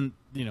wasn't,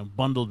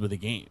 bundled with a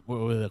game,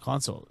 with a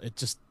console,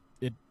 it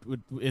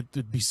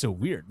would be so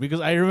weird. Because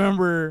I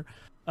remember,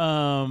 we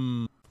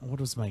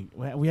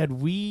had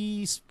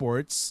Wii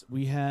Sports,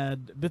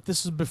 but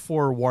this was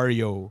before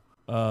Wario.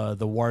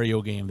 The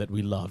Wario game that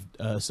we loved.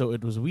 So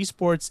it was Wii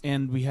Sports,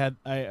 and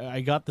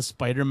I got the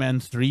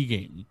Spider-Man 3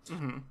 game,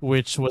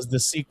 which was the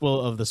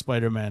sequel of the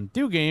Spider-Man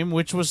 2 game,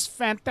 which was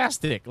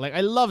fantastic. Like,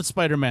 I loved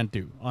Spider-Man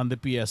 2 on the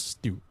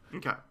PS2.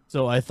 Okay.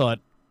 So I thought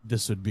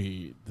this would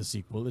be the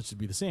sequel. It should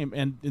be the same.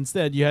 And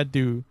instead, you had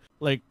to,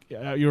 like,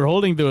 you were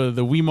holding the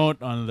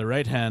Wiimote on the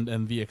right hand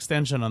and the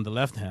extension on the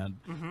left hand.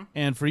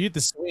 And for you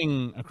to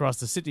swing across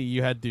the city,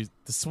 you had to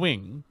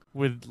swing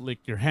with,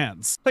 like, your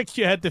hands. Like,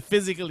 you had to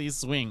physically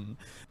swing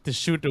to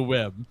shoot a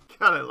web.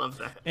 God, I love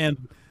that.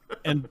 And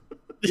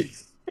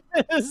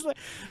it's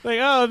like,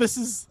 oh, this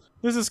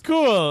is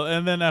cool.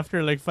 And then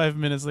after like 5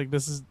 minutes, like,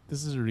 this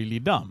is really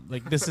dumb.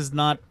 Like, this is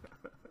not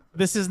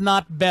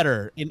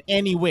better in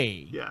any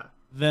way. Yeah.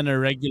 Than a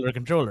regular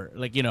controller,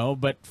 like,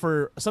 but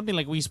for something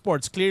like Wii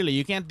Sports, clearly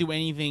you can't do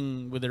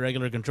anything with a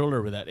regular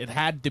controller with that. It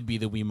had to be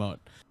the Wiimote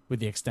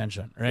with the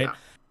extension, right? Yeah.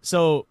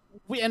 So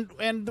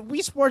and the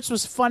Wii Sports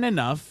was fun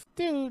enough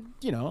to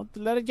to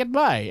let it get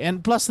by,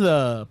 and plus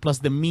the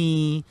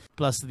Mii,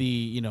 plus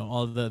the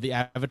all the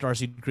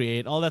avatars you'd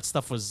create, all that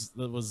stuff was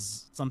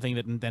something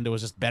that Nintendo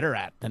was just better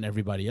at than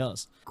everybody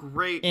else.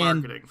 Great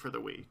marketing for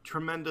the Wii,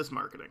 tremendous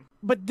marketing.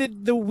 But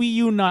did the Wii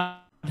U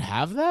not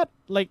have that?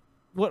 Like,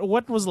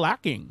 what was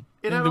lacking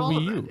in the all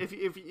Wii U? of it.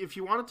 If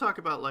you want to talk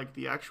about, like,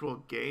 the actual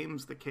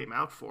games that came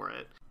out for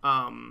it,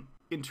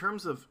 in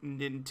terms of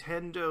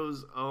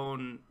Nintendo's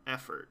own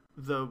effort,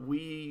 the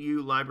Wii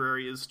U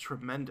library is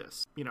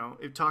tremendous.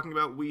 If talking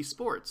about Wii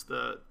Sports,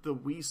 the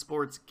Wii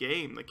Sports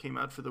game that came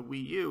out for the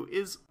Wii U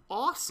is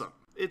awesome.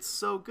 It's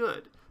so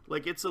good.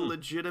 Like, it's a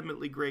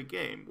legitimately great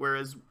game,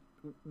 whereas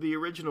the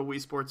original Wii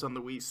Sports on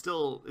the Wii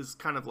still is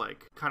kind of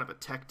a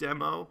tech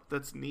demo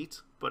that's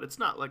neat, but it's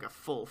not like a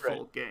full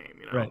game,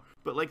 Right.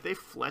 But, like, they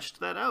fleshed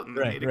that out and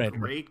they made a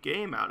great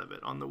game out of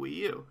it on the Wii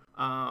U.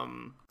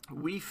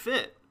 Wii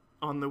Fit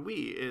on the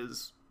Wii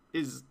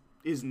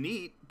is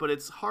neat, but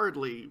it's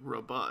hardly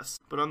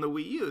robust. But on the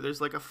Wii U,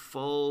 there's like a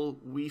full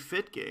Wii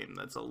Fit game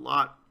that's a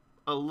lot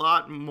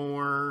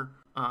more,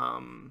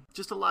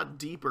 just a lot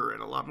deeper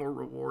and a lot more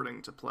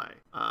rewarding to play.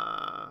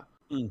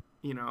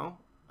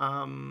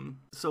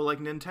 So, like,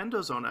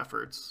 Nintendo's own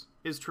efforts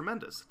is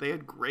tremendous. They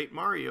had great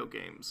Mario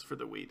games for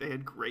the Wii. They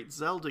had great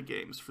Zelda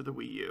games for the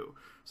Wii U.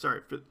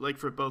 Sorry,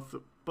 for both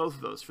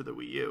of those for the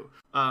Wii U.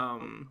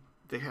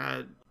 They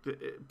had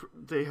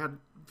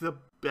the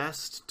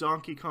best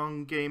Donkey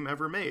Kong game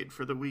ever made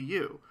for the Wii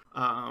U.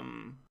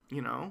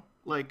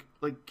 Like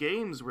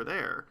games were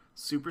there.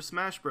 Super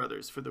Smash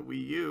Brothers for the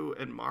Wii U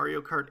and Mario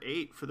Kart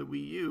 8 for the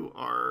Wii U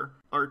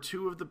are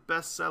two of the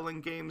best-selling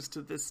games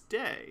to this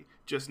day,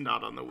 just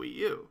not on the Wii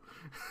U.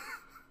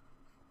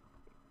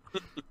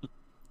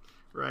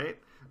 Right?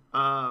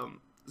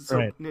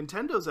 So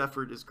Nintendo's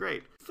effort is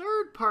great.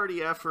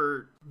 Third-party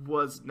effort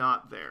was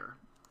not there.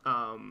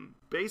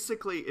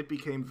 Basically, it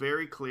became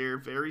very clear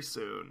very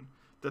soon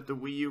that the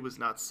Wii U was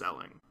not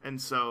selling. And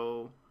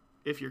so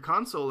if your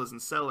console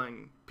isn't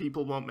selling,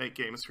 people won't make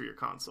games for your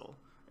console.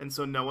 And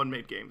so no one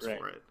made games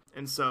for it.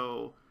 And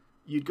so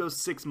you'd go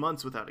 6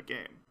 months without a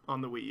game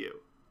on the Wii U.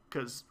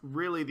 Because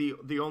really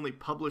the only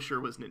publisher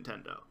was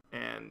Nintendo.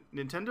 And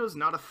Nintendo's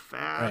not a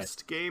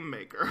fast game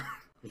maker.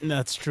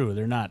 That's true.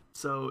 They're not.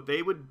 So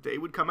they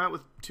would come out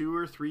with 2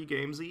 or 3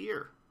 games a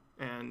year.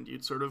 And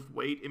you'd sort of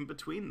wait in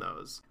between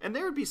those. And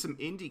there would be some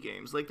indie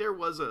games. Like there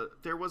was an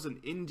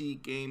indie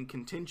game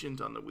contingent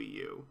on the Wii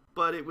U,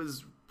 but it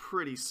was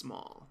pretty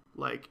small.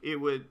 Like it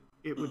would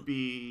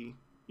be,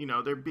 you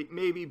know,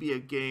 maybe be a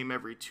game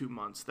every 2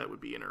 months that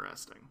would be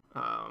interesting.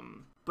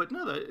 But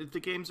no, the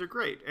games are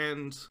great.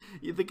 And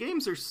the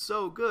games are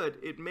so good,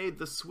 it made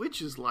the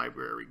Switch's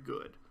library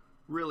good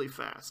really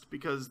fast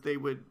because they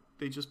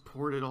just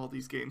ported all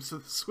these games to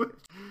the Switch.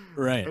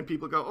 Right. And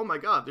people go, oh my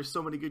god, there's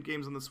so many good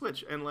games on the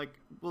Switch. And like,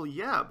 well,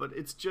 yeah, but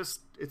it's just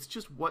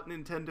what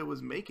Nintendo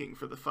was making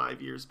for the 5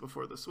 years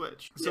before the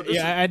Switch. So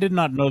I did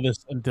not know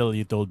this until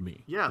you told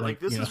me. Yeah, like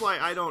this is why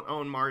I don't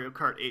own Mario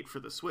Kart 8 for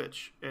the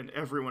Switch, and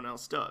everyone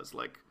else does.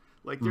 Like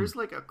there's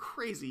like a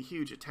crazy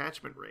huge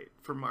attachment rate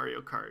for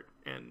Mario Kart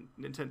and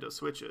Nintendo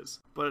Switches.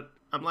 But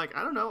I'm like,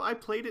 I don't know, I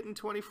played it in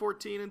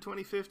 2014 and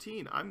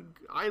 2015.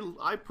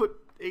 I put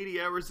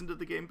 80 hours into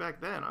the game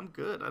back then. I'm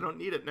good. I don't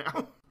need it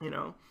now, you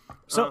know?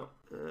 So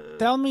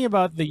tell me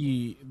about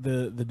the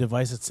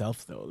device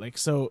itself though. Like,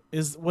 so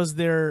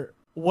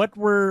what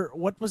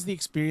was the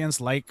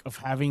experience like of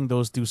having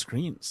those 2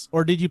 screens?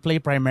 Or did you play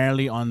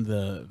primarily on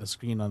the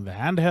screen on the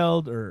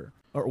handheld, or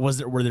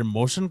were there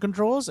motion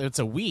controls? It's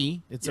a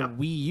Wii. It's a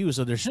Wii U,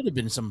 so there should have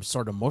been some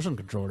sort of motion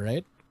control,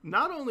 right?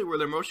 Not only were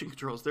there motion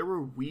controls, there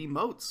were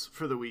Wiimotes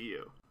for the Wii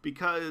U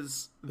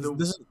because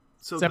this is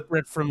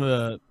separate from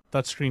the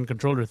touchscreen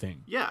controller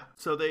thing. Yeah,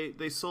 so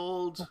they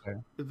sold. Okay.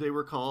 They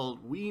were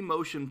called Wii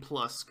Motion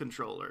Plus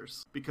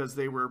controllers because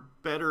they were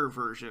better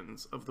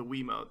versions of the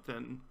Wiimote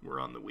than were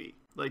on the Wii.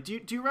 Like, do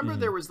you remember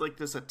there was like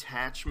this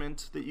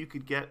attachment that you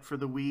could get for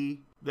the Wii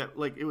that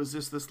like it was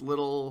just this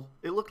little.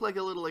 It looked like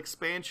a little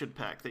expansion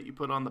pack that you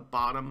put on the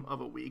bottom of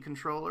a Wii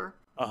controller.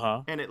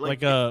 And it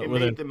it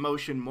made the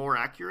motion more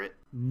accurate.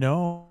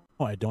 No,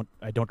 I don't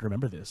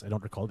remember this. I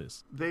don't recall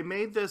this. They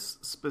made this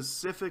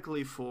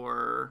specifically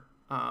for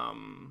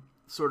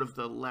sort of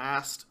the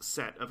last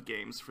set of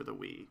games for the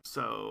Wii.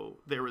 So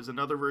there was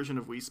another version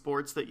of Wii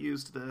Sports that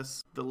used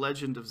this. The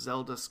Legend of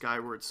Zelda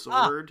Skyward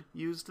Sword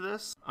used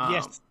this.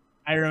 Yes,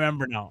 I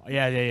remember now.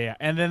 Yeah.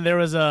 And then there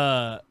was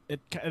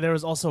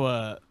also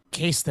a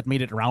case that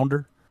made it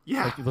rounder.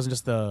 Yeah, like it wasn't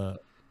just the.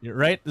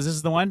 Right? Is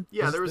this the one?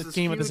 Yeah, there was this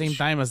came at the same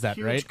time as that,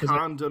 huge right?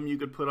 Condom you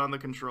could put on the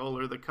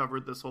controller that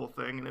covered this whole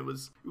thing, and it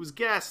was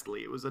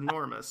ghastly. It was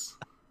enormous,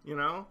 you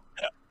know.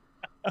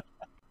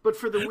 But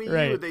for the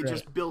Wii U, they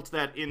just built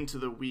that into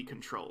the Wii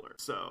controller,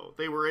 so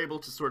they were able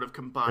to sort of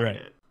combine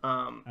it.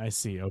 I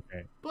see.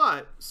 Okay.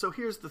 But so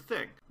here's the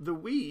thing: the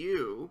Wii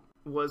U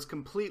was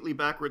completely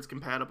backwards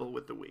compatible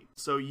with the Wii,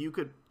 so you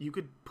could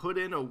put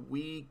in a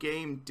Wii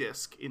game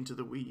disc into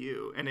the Wii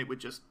U, and it would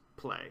just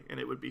play and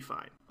it would be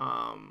fine.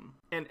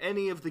 And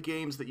any of the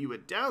games that you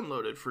had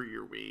downloaded for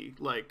your Wii,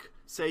 like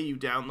say you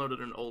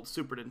downloaded an old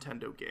Super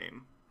Nintendo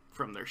game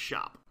from their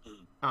shop,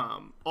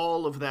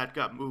 all of that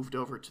got moved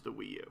over to the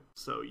Wii U.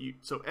 So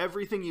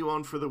everything you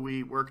owned for the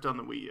Wii worked on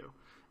the Wii U.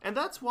 And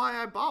that's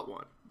why I bought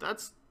one.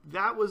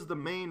 That was the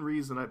main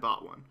reason I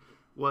bought one,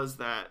 was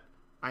that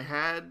I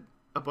had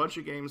a bunch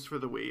of games for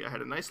the Wii. I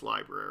had a nice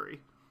library.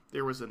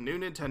 There was a new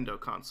Nintendo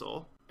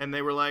console. And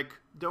they were like,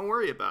 don't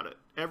worry about it.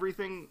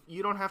 Everything,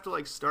 you don't have to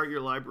like start your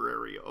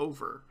library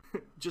over.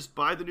 Just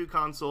buy the new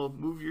console,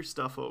 move your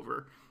stuff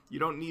over. You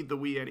don't need the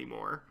Wii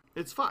anymore.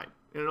 It's fine.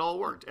 And it all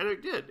worked. And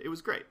it did. It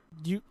was great.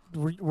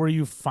 Were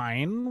you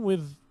fine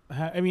with,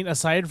 I mean,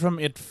 aside from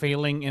it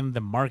failing in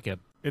the market,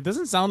 it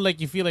doesn't sound like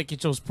you feel like you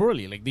chose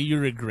poorly. Like, do you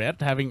regret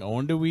having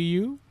owned a Wii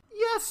U?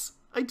 Yes,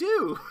 I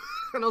do.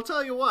 And I'll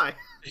tell you why.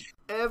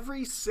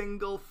 Every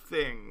single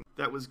thing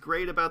that was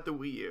great about the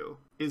Wii U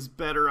is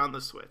better on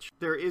the Switch.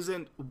 There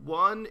isn't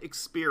one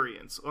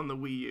experience on the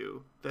Wii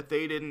U that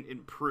they didn't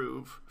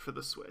improve for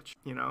the Switch,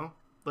 you know?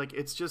 Like,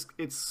 it's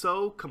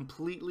so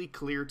completely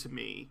clear to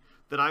me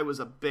that I was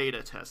a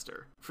beta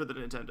tester for the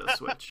Nintendo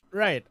Switch.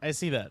 Right, I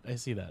see that.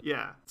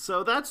 Yeah,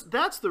 so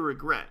that's the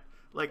regret.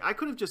 Like, I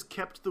could have just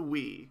kept the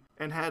Wii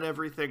and had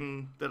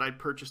everything that I'd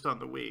purchased on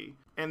the Wii,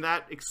 and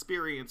that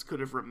experience could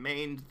have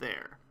remained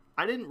there.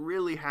 I didn't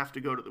really have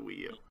to go to the Wii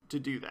U to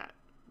do that,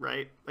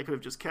 right? I could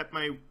have just kept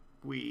my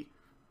Wii,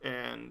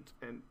 and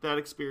that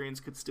experience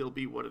could still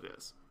be what it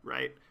is,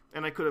 right?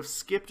 And I could have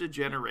skipped a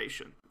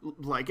generation,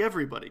 like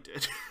everybody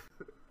did.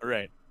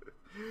 Right.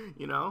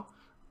 You know?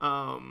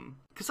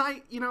 Because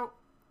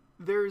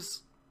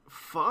there's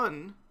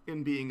fun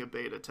in being a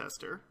beta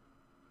tester,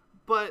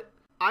 but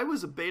I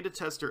was a beta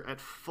tester at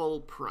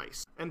full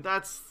price, and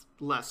that's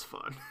less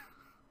fun.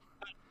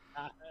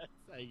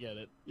 I get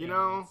it. You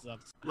know,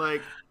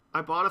 like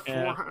I bought a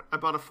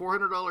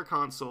 $400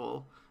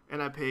 console,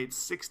 and I paid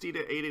 $60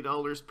 to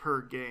 $80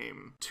 per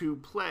game to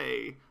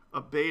play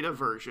a beta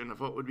version of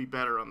what would be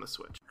better on the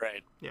Switch.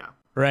 Right. Yeah.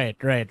 Right.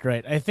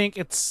 I think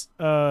it's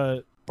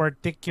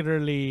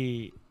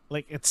particularly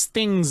like it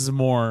stings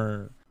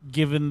more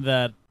given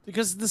that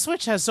because the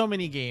Switch has so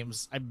many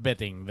games, I'm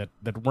betting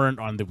that weren't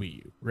on the Wii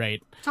U,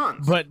 right?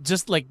 Tons. But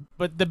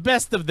the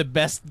best of the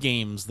best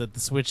games that the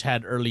Switch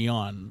had early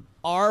on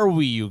are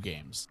Wii U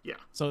games. Yeah.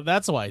 So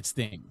that's why it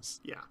stings.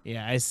 Yeah.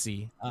 Yeah, I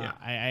see. Yeah.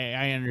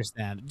 I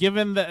understand.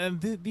 Given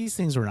that these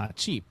things were not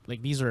cheap.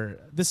 Like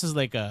this is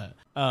like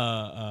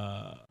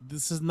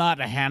this is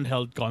not a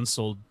handheld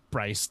console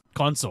priced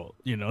console.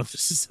 You know,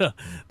 this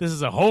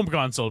is a home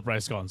console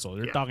priced console.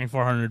 You're talking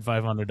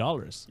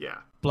 $400-$500. Yeah.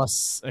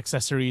 Plus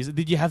accessories.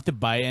 Did you have to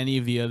buy any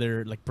of the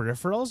other like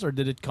peripherals, or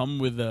did it come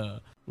with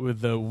the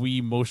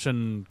Wii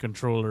Motion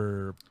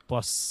Controller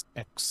Plus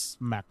X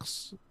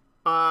Max?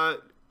 I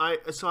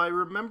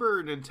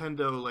remember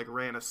Nintendo like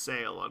ran a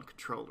sale on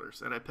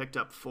controllers, and I picked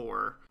up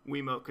 4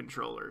 Wiimote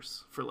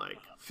controllers for like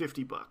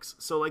 $50.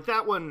 So like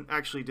that one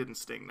actually didn't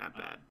sting that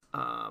bad.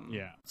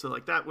 Yeah. So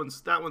like that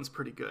one's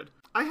pretty good.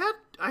 I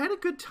had a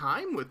good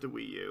time with the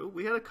Wii U.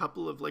 We had a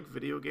couple of like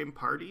video game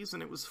parties,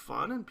 and it was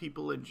fun, and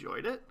people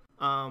enjoyed it.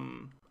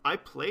 I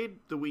played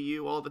the Wii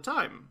U all the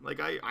time. Like,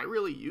 I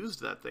really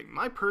used that thing.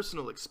 My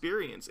personal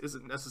experience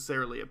isn't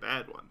necessarily a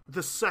bad one.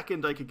 The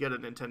second I could get a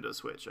Nintendo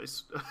Switch,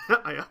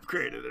 I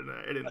upgraded, and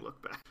I didn't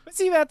look back. But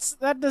see,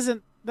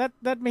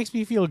 that makes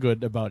me feel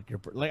good about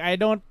like I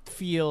don't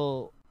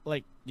feel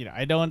like, you know,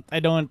 I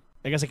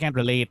guess I can't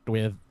relate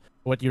with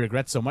what you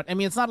regret so much. I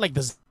mean, it's not like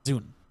the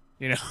Zune,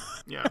 you know.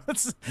 Yeah.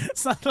 it's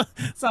not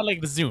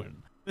like the Zune.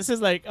 This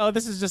is like, oh,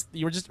 this is just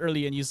you were just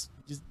early and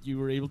you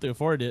were able to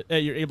afford it.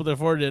 You're able to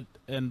afford it,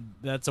 and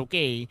that's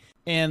okay.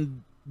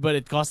 But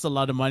it costs a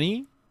lot of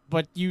money.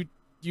 But you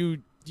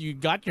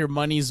got your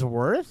money's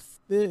worth.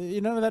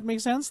 You know, that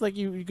makes sense. Like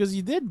because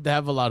you did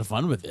have a lot of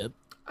fun with it.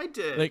 I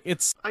did. Like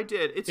I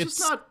did. It's just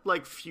not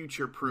like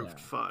future-proofed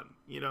fun,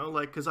 you know.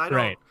 Like because I don't.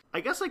 Right. I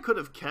guess I could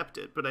have kept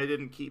it, but I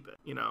didn't keep it.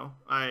 You know,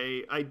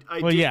 I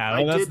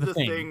that's did the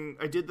thing.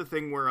 I did the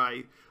thing where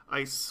I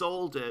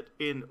sold it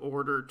in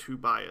order to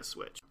buy a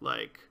Switch.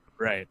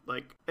 Right.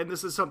 Like, and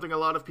this is something a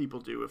lot of people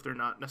do if they're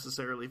not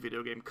necessarily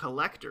video game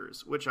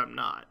collectors, which I'm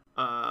not.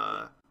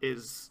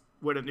 Is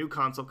when a new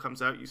console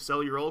comes out, you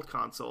sell your old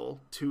console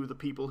to the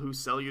people who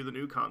sell you the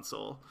new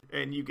console,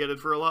 and you get it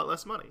for a lot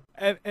less money.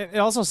 And it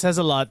also says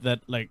a lot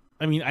that, like,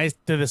 I mean,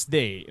 to this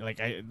day,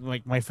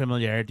 like my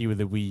familiarity with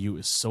the Wii U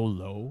is so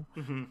low,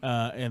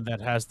 and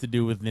that has to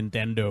do with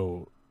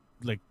Nintendo,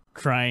 like,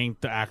 trying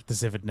to act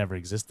as if it never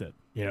existed.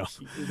 You know,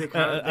 they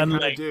kind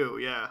of do,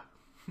 yeah.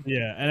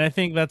 Yeah, and I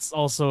think that's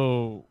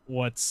also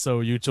what's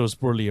so you chose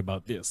poorly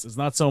about this. It's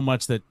not so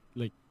much that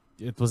like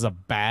it was a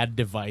bad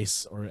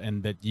device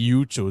and that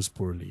you chose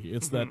poorly.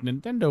 It's that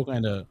Nintendo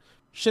kind of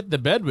shit the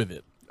bed with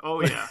it.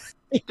 Oh yeah,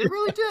 they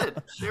really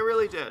did. They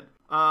really did.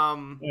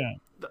 Yeah.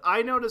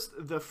 I noticed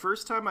the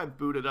first time I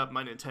booted up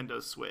my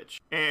Nintendo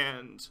Switch,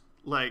 and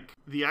like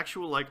the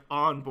actual like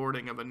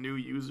onboarding of a new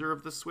user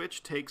of the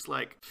Switch takes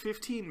like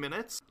 15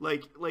 minutes.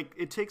 Like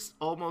it takes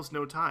almost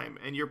no time,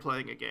 and you're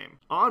playing a game.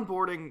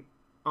 Onboarding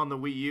on the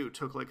Wii U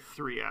took like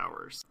 3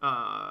 hours.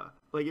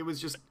 Like it was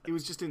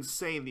just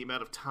insane the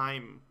amount of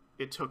time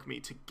it took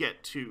me to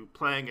get to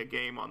playing a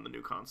game on the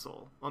new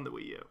console on the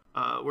Wii U.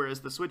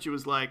 Whereas the Switch, it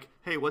was like,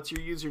 hey, what's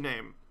your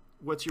username?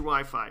 What's your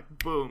Wi-Fi?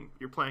 Boom,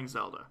 you're playing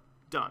Zelda.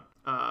 Done.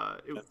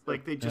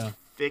 They just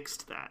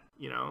fixed that,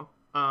 you know?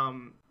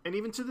 And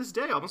even to this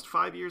day, almost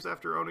 5 years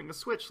after owning a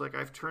Switch, like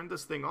I've turned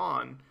this thing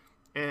on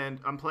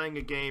and I'm playing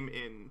a game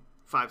in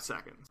 5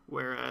 seconds.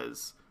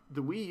 Whereas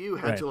the Wii U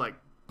had to like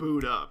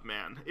boot up,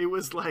 man. It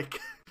was like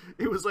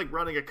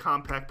running a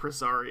compact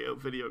Presario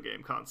video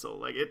game console.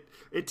 Like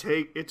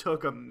it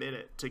took a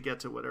minute to get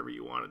to whatever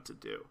you wanted to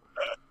do.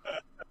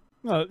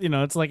 Well, you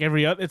know, it's like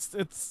every other.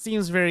 It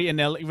seems very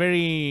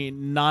very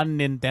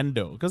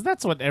non-Nintendo because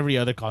that's what every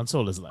other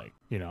console is like.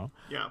 You know.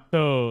 Yeah.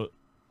 So,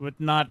 but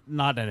not a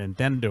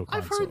Nintendo console.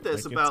 I've heard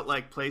this about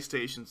like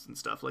PlayStations and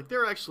stuff. Like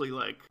they're actually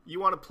like, you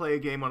want to play a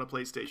game on a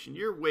PlayStation,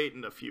 you're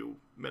waiting a few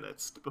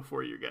minutes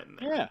before you're getting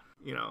there. Yeah.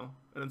 You know,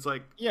 and it's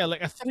like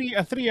like a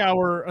three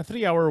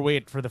hour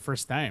wait for the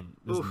first time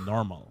is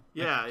normal.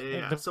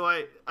 Yeah. So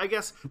I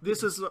guess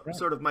this is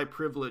sort of my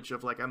privilege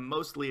of like I'm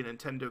mostly a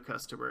Nintendo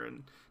customer,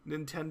 and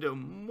Nintendo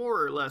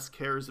more or less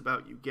cares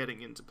about you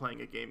getting into playing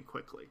a game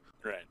quickly.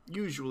 Right.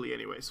 Usually,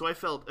 anyway. So I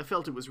felt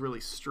it was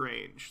really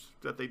strange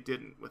that they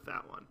didn't with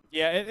that one.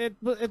 Yeah, it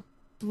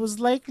was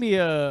likely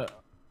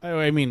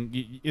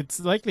it's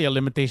likely a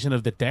limitation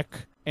of the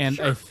tech, and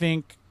Sure. I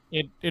think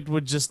it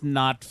would just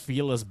not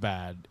feel as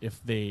bad if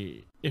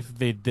they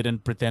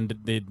didn't pretend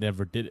that they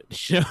never did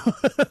it. You know?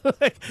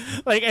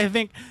 like I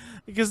think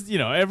because you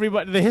know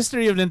the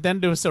history of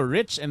Nintendo is so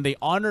rich and they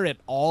honor it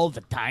all the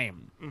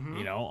time.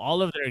 You know,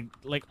 all of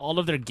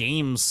their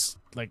games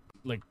like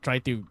try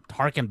to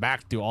harken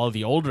back to all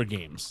the older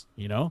games.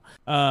 You know,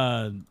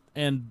 and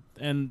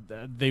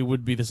they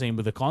would be the same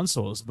with the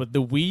consoles. But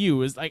the Wii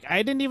U is like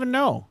I didn't even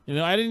know. You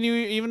know, I didn't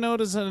even know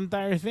it was an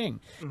entire thing,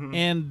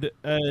 and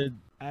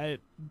I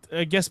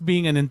guess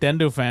being a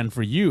Nintendo fan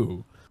for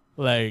you,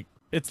 like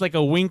it's like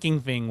a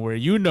winking thing where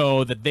you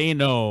know that they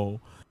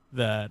know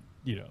that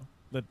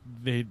that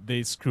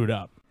they screwed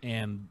up,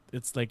 and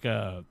it's like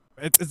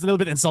it's a little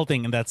bit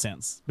insulting in that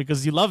sense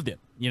because you loved it,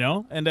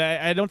 and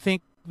I don't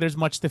think there's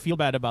much to feel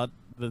bad about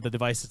the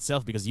device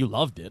itself because you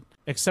loved it,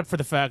 except for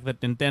the fact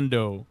that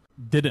Nintendo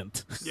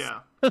didn't. Yeah.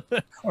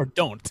 Or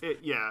don't.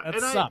 Yeah. That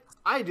and sucks.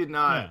 I did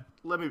not. Yeah.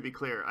 Let me be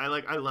clear. I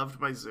loved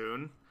my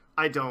Zune.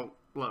 I don't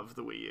love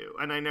the Wii U,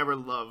 and I never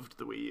loved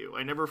the Wii U.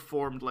 I never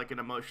formed like an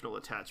emotional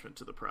attachment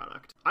to the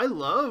product. I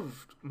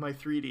loved my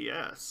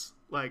 3DS.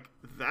 Like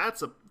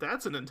that's a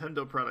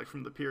Nintendo product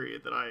from the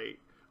period that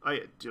I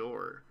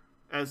adore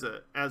as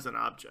an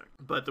object.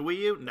 But the Wii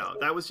U, no,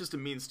 that was just a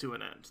means to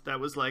an end. That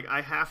was like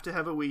I have to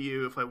have a Wii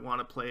U if I want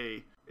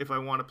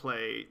to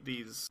play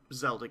these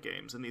Zelda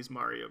games and these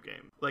Mario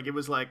games. Like it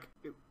was like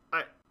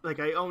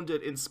I owned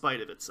it in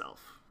spite of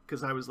itself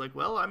because I was like,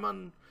 well,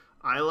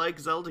 I like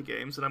Zelda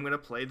games and I'm going to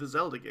play the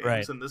Zelda games,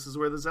 right. And this is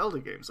where the Zelda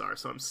games are,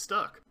 so I'm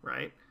stuck,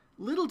 right?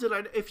 Little did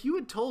I, if you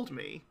had told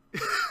me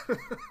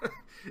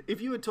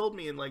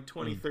in like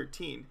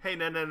 2013, hey,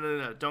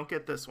 no, don't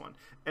get this one.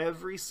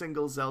 Every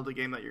single Zelda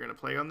game that you're going to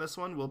play on this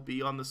one will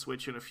be on the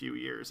Switch in a few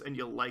years and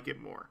you'll like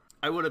it more.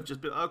 I would have just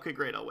been, okay,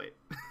 great, I'll wait.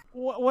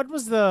 What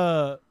was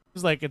the... It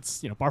was like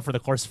it's par for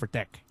the course for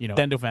tech,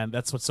 Nintendo fan.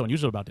 That's what's so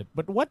unusual about it.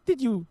 But what did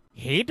you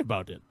hate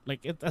about it?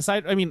 Like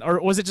aside, or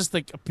was it just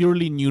like a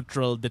purely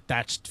neutral,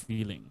 detached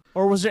feeling,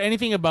 or was there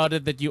anything about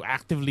it that you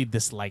actively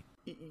disliked?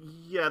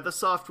 Yeah, the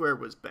software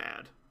was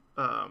bad.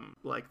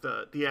 Like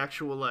the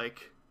actual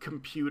like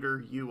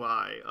computer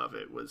UI of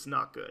it was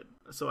not good.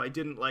 So I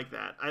didn't like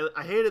that.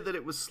 I hated that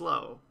it was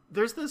slow.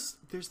 There's this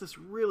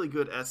really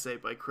good essay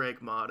by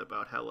Craig Maude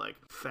about how like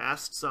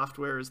fast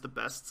software is the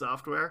best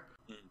software.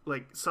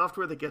 Like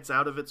software that gets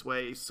out of its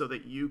way so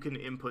that you can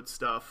input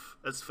stuff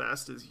as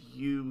fast as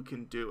you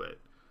can do it.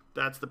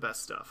 That's the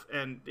best stuff.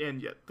 And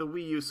yet the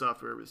Wii U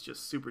software was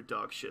just super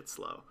dog shit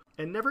slow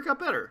and never got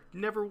better.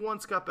 Never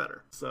once got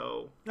better.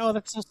 So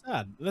that's so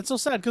sad. That's so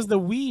sad because the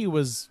Wii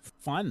was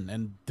fun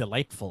and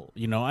delightful.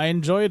 I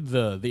enjoyed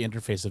the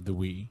interface of the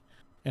Wii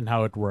and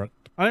how it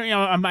worked.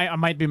 I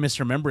might be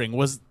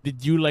misremembering.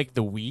 Did you like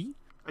the Wii?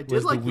 I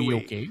did like the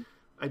Wii. Okay?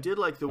 I did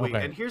like the Wii,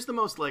 Okay. and here's the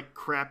most like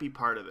crappy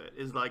part of it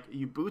is like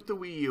you boot the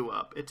Wii U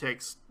up. It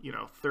takes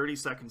 30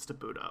 seconds to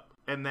boot up,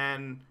 and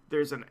then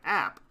there's an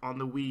app on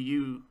the Wii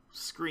U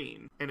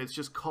screen, and it's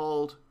just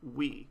called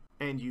Wii.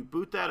 And you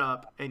boot that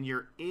up, and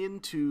you're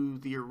into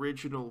the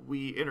original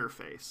Wii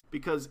interface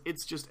because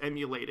it's just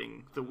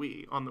emulating the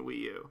Wii on the Wii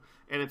U,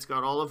 and it's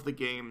got all of the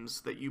games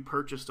that you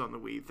purchased on the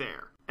Wii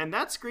there. And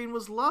that screen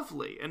was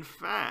lovely and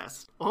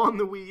fast on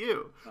the Wii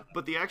U,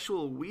 but the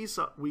actual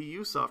Wii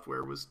U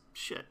software was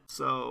shit.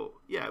 So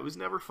yeah, it was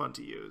never fun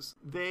to use.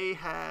 They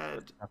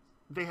had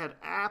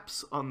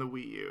apps on the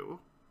Wii U,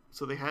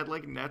 so they had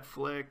like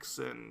Netflix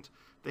and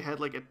they had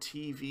like a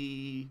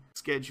TV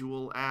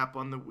schedule app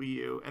on the Wii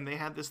U, and they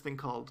had this thing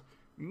called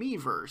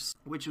Miiverse,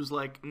 which was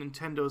like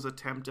Nintendo's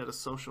attempt at a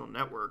social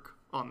network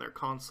on their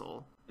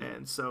console.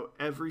 And so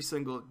every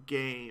single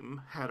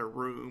game had a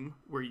room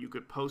where you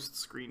could post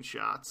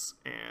screenshots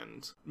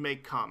and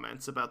make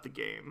comments about the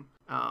game.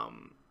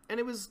 And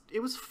it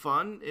was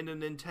fun in a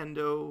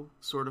Nintendo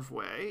sort of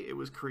way. It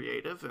was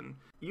creative, and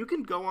you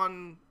can go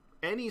on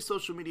any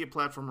social media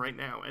platform right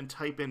now and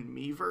type in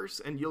Miiverse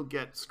and you'll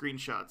get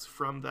screenshots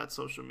from that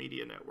social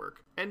media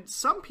network. And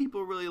some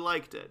people really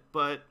liked it,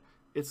 but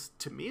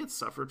to me it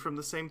suffered from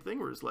the same thing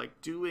where it's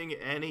like doing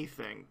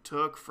anything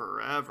took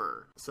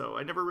forever. So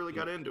I never really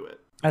got into it.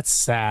 That's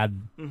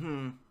sad.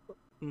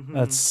 Mm-hmm.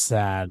 That's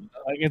sad.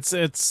 Like it's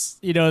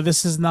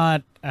this is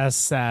not as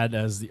sad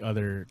as the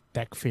other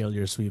tech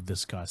failures we've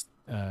discussed.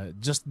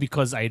 Just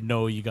because I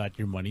know you got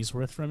your money's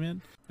worth from it,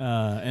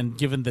 and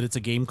given that it's a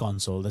game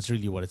console, that's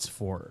really what it's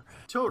for.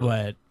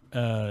 Totally.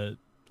 But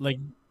like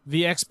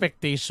the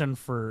expectation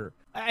for,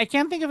 I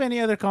can't think of any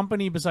other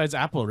company besides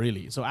Apple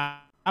really. So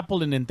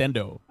Apple and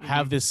Nintendo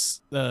have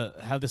this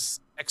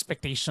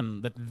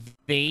expectation that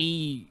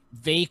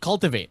they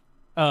cultivate.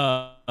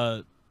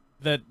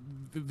 That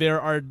there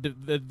are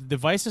the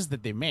devices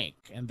that they make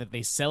and that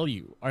they sell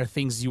you are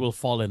things you will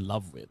fall in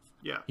love with.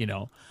 Yeah.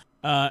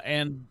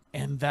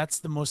 And that's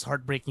the most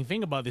heartbreaking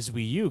thing about this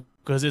Wii U,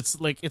 because it's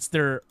like it's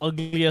their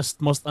ugliest,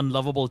 most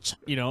unlovable.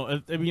 Yeah.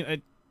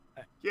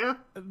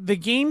 The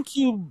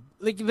GameCube,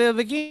 like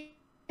the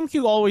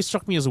GameCube, always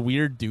struck me as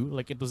weird too.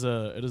 Like it was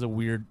a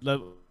weird.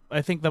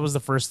 I think that was the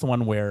first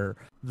one where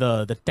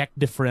the tech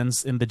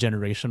difference in the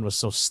generation was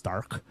so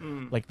stark.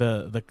 Like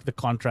the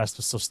contrast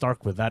was so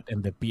stark with that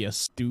and the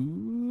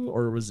PS2,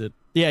 or was it?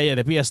 Yeah,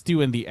 the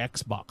PS2 and the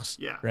Xbox.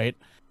 Yeah. Right.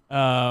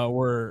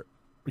 Where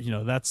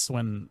that's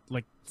when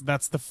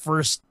that's the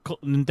first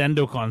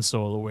Nintendo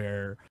console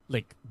where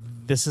like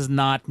this is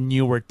not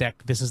newer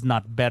tech, this is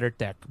not better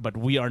tech, but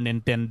we are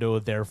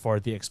Nintendo, therefore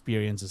the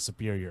experience is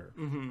superior.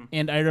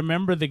 And I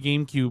remember the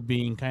GameCube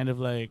being kind of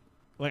like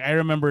I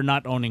remember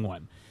not owning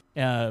one.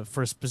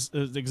 for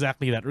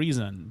exactly that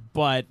reason.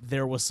 But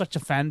there was such a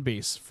fan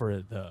base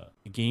for the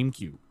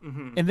GameCube,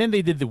 and then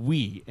they did the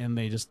Wii, and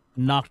they just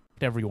knocked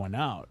everyone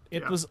out.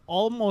 It was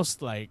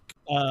almost like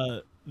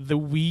the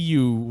Wii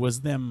U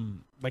was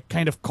them like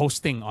kind of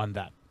coasting on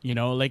that. You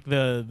know, like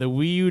the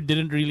Wii U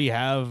didn't really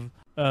have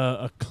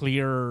a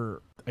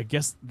clear. I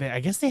guess they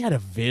had a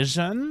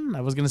vision.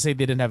 I was gonna say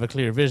they didn't have a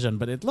clear vision,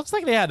 but it looks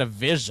like they had a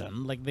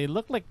vision. Like they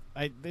looked like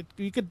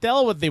you could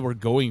tell what they were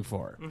going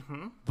for.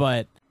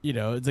 But you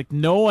know, it's like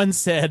no one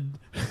said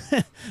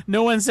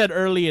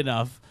early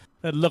enough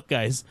that, look,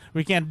 guys,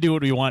 we can't do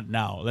what we want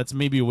now. Let's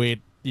maybe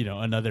wait, you know,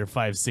 another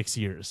 5-6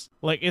 years.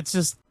 Like it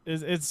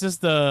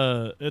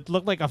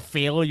looked like a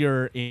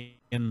failure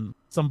in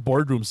some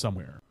boardroom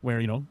somewhere where,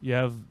 you know, you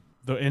have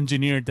the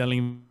engineer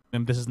telling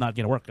them this is not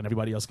gonna work, and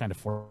everybody else kind of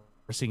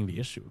forcing the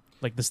issue,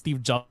 like the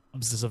Steve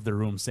Jobs of the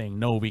room saying,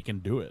 no, we can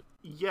do it.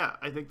 Yeah,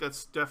 I think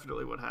that's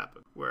definitely what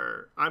happened,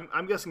 where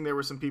I'm guessing there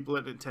were some people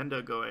at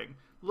Nintendo going,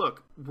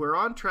 look, we're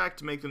on track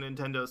to make the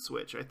Nintendo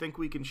Switch. I think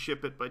we can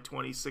ship it by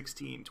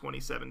 2016,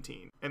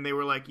 2017. And they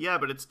were like, yeah,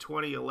 but it's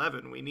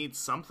 2011. We need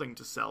something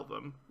to sell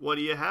them. What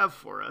do you have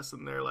for us?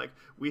 And they're like,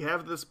 we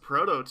have this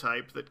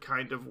prototype that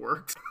kind of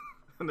worked.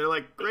 And they're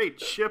like,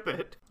 great, ship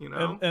it, you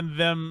know? And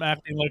them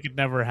acting like it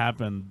never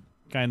happened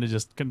kind of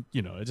just,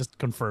 it just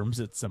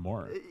confirms it some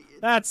more.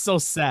 That's so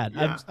sad.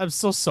 Yeah. I'm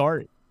so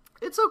sorry.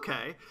 It's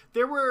okay.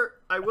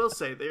 I will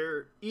say,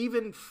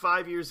 even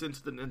 5 years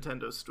into the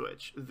Nintendo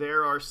Switch,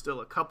 there are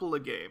still a couple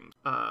of games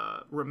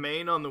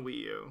remain on the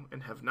Wii U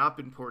and have not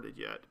been ported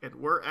yet, and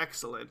were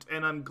excellent,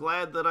 and I'm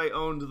glad that I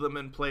owned them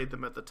and played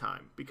them at the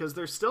time, because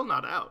they're still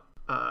not out.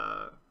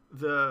 I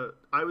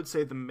would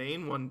say the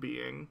main one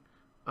being,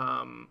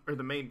 or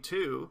the main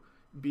two,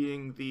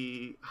 being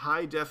the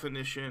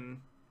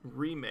high-definition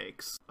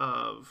remakes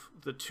of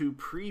the two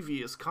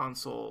previous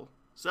console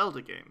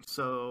Zelda games.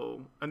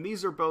 So, and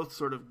these are both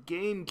sort of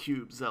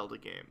GameCube Zelda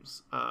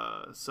games.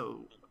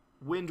 So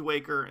Wind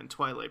Waker and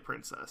Twilight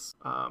Princess.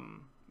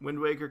 Wind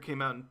Waker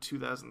came out in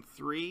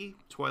 2003.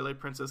 Twilight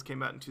Princess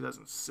came out in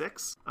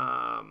 2006.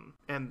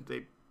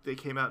 And they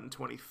came out in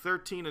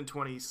 2013 and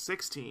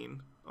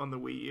 2016 on the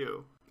Wii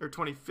U. Or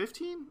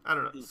 2015? I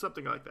don't know,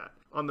 something like that.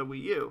 On the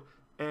Wii U.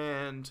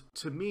 And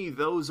to me,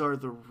 those are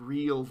the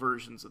real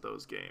versions of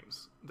those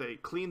games. They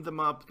cleaned them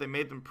up, they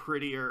made them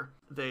prettier,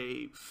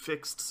 they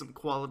fixed some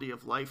quality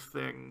of life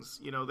things.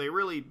 You know, they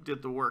really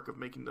did the work of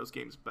making those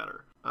games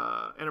better.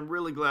 And I'm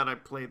really glad I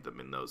played them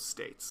in those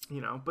states,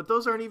 you know. But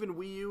those aren't even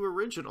Wii U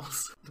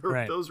originals.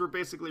 Right. Those were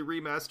basically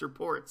remaster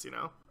ports, you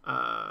know.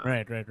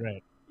 Right.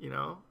 You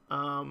know,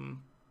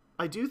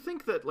 I do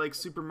think that, like,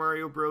 Super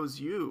Mario Bros.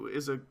 U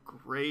is a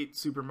great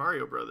Super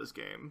Mario Brothers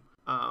game.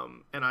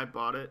 And I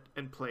bought it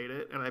and played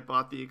it, and I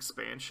bought the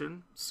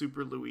expansion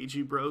Super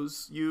Luigi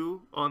Bros.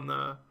 U on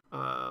the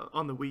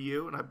Wii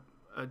U, and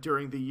I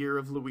during the year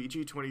of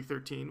Luigi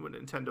 2013 when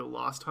Nintendo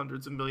lost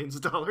hundreds of millions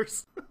of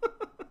dollars.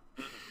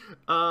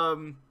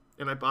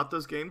 And I bought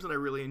those games and I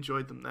really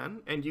enjoyed them then,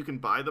 and you can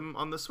buy them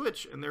on the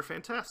Switch and they're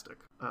fantastic.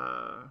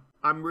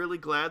 I'm really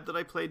glad that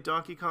I played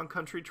Donkey Kong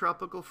Country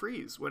Tropical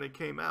Freeze when it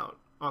came out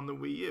on the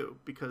Wii U,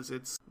 because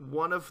it's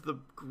one of the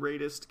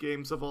greatest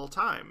games of all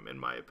time, in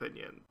my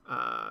opinion.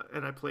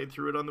 And I played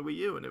through it on the Wii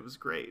U, and it was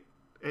great.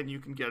 And you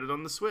can get it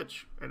on the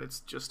Switch, and it's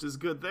just as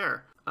good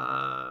there.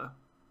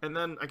 And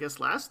then, I guess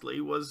lastly,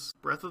 was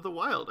Breath of the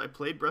Wild. I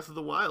played Breath of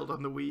the Wild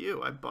on the Wii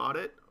U. I bought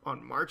it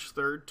on March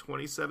 3rd,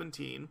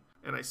 2017,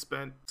 and I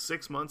spent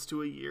 6 months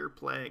to a year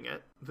playing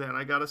it. Then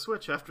I got a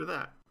Switch after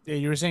that. Yeah,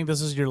 you were saying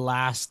this is your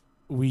last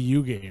Wii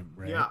U game,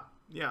 right?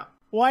 Yeah.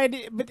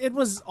 But it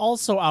was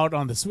also out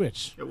on the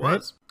Switch. It right?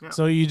 was. Yeah.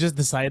 So you just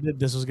decided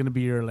this was gonna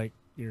be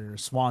your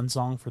swan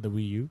song for the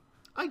Wii U?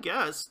 I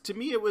guess. To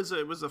me, it was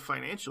a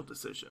financial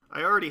decision.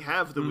 I already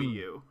have the Wii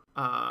U,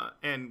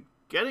 and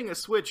getting a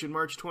Switch in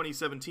March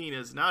 2017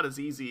 is not as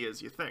easy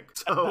as you think.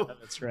 So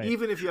That's right.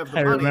 even if you have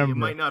the money, you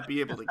might not be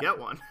able to get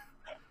one.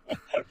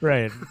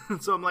 Right.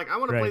 So I'm like, I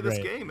want to play this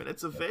game, and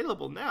it's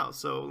available now.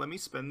 So let me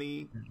spend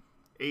the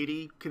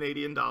 80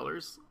 Canadian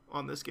dollars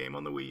on this game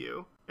on the Wii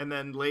U. And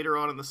then later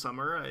on in the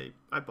summer,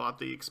 I bought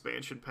the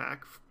expansion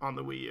pack on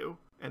the Wii U,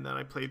 and then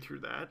I played through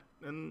that,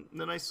 and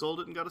then I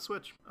sold it and got a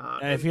Switch.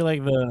 I feel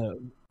like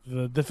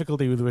the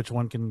difficulty with which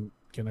one can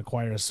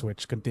acquire a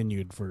Switch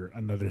continued for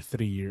another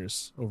 3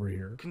 years over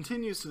here.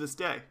 Continues to this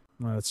day.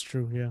 Well, that's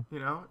true, yeah. You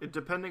know,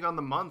 depending on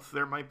the month,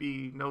 there might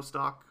be no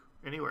stock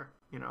anywhere.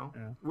 You know,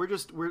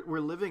 we're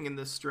living in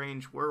this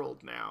strange world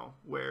now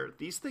where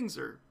these things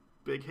are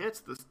big hits.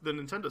 The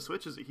Nintendo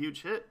Switch is a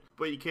huge hit,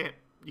 but you can't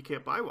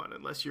buy one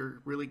unless you're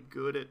really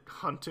good at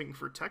hunting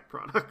for tech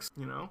products,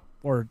 you know?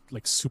 Or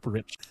like super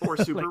rich. Or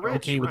super like, rich,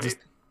 okay, right? with just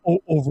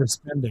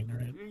overspending,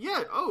 right?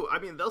 Yeah, I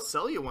mean, they'll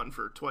sell you one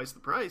for twice the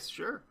price,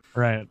 sure.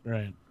 Right.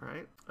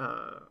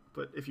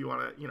 But if you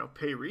want to,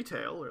 pay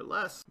retail or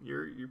less,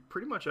 you're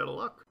pretty much out of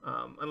luck,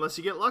 unless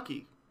you get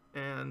lucky.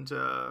 And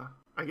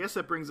I guess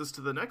that brings us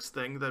to the next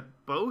thing, that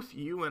both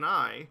you and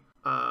I,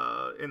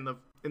 in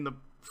the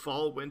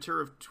fall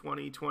winter of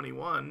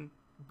 2021,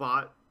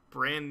 bought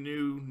brand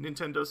new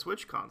Nintendo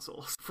Switch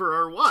consoles for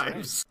our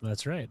wives.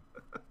 That's right.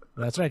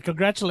 That's right.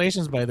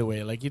 Congratulations, by the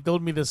way. Like, you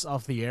told me this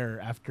off the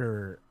air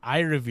after I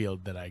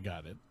revealed that I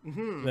got it.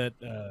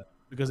 That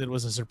because it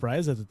was a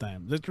surprise at the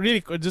time. That's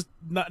really just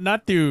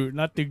not to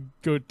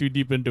go too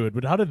deep into it.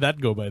 But how did that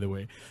go, by the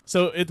way?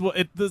 So it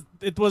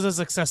was a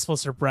successful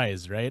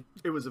surprise, right?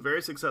 It was a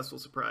very successful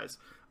surprise.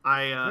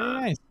 Very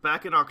nice.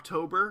 Back in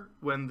October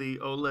when the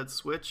OLED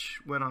Switch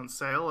went on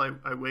sale,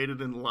 I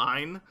waited in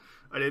line.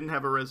 I didn't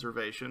have a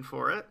reservation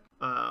for it.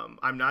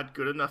 I'm not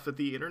good enough at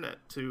the internet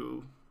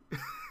to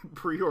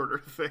pre-order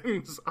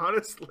things,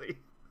 honestly.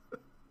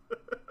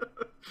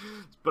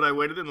 But I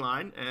waited in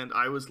line and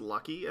I was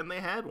lucky and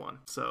they had one.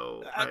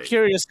 So I'm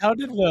curious, how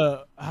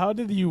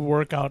did you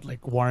work out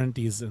like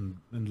warranties and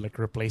like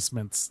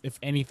replacements if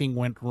anything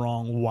went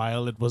wrong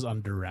while it was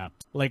under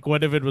wraps? Like,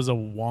 what if it was a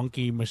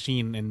wonky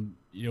machine and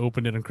you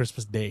opened it on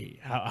Christmas Day?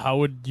 How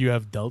would you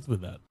have dealt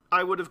with that?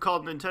 I would have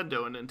called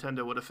Nintendo, and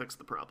Nintendo would have fixed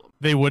the problem.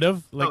 They would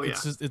have? Like,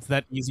 yeah. It's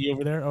that easy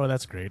over there? Oh,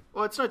 that's great.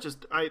 Well, it's not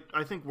just... I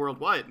think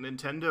worldwide,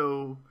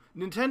 Nintendo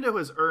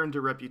has earned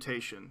a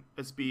reputation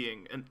as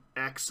being an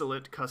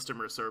excellent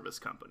customer service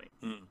company.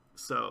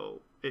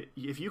 So,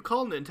 if you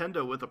call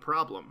Nintendo with a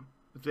problem,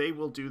 they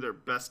will do their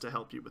best to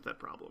help you with that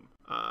problem.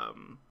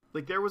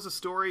 Like, there was a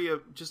story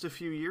of just a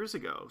few years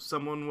ago.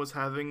 Someone was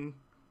having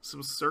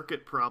some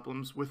circuit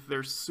problems with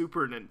their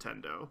Super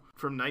Nintendo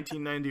from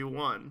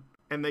 1991.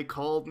 And they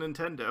called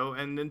Nintendo,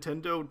 and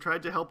Nintendo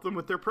tried to help them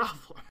with their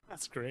problem.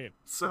 That's great.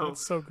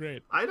 That's so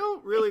great. I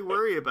don't really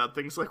worry about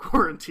things like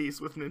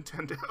warranties with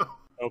Nintendo.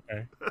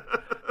 Okay.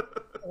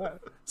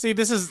 See,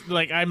 this is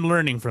like I'm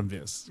learning from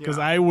this because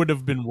Yeah. I would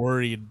have been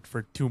worried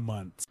for 2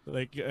 months.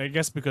 Like, I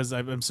guess because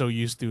I'm so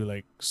used to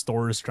like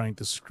stores trying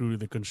to screw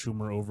the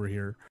consumer over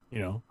here, you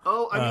know.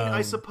 Oh, I mean,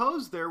 I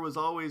suppose there was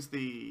always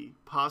the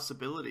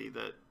possibility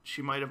that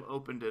she might have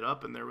opened it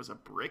up and there was a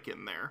brick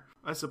in there.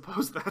 I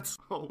suppose that's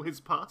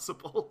always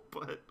possible,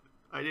 but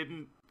I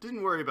didn't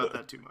worry about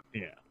that too much.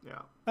 Yeah.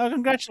 Yeah. Oh,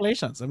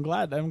 congratulations! I'm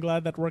glad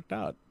that worked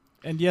out.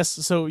 And yes,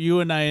 so you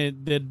and I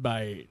did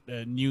buy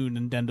new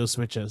Nintendo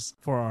Switches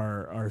for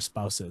our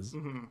spouses,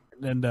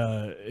 and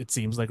it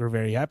seems like we're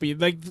very happy.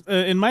 Like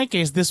in my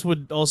case, this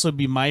would also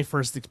be my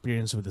first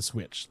experience with a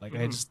Switch. Like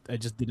I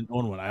just didn't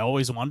own one. I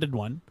always wanted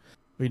one.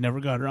 We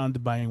never got around to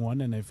buying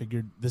one, and I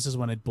figured this is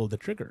when I'd pull the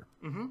trigger.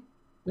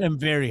 I'm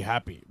very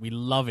happy. We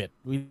love it.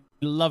 We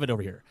love it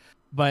over here.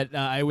 But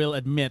I will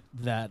admit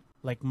that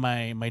like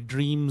my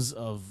dreams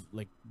of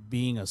like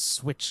being a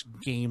Switch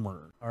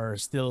gamer are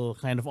still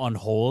kind of on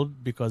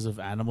hold because of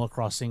Animal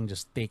Crossing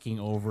just taking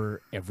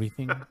over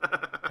everything.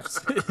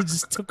 It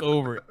just took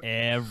over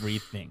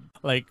everything.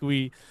 Like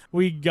we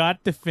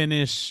got to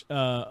finish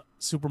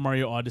Super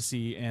Mario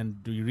Odyssey, and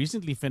we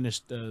recently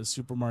finished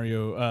Super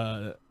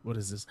Mario what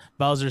is this,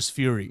 Bowser's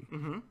Fury.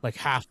 Like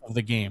half of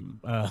the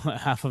game,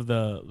 half of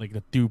the like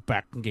the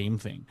 2-pack game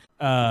thing.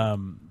 So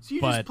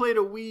you just played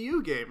a Wii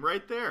U game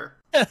right there.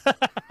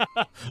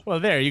 Well,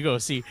 there you go.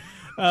 See,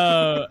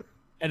 and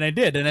I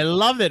did, and I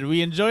loved it.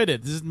 We enjoyed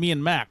it. This is me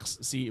and Max.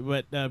 See,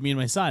 but me and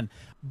my son.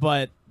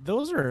 But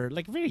those are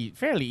like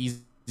fairly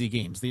easy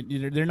games.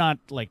 They're not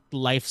like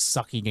life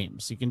sucky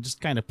games. You can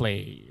just kind of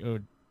play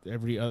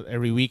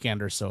every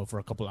weekend or so for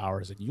a couple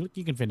hours, and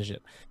you can finish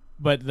it.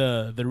 But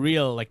the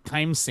real like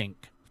time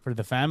sink for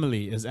the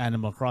family is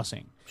Animal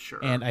Crossing. Sure.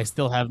 And I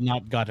still have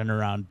not gotten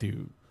around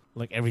to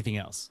like everything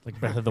else, like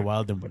Breath of the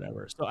Wild and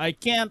whatever. So I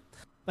can't.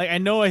 Like, I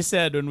know I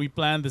said when we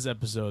planned this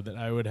episode that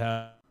I would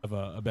have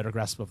a better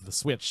grasp of the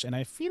Switch, and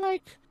I feel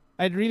like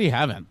I really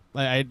haven't.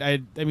 Like, I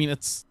mean,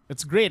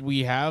 it's great.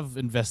 We have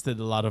invested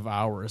a lot of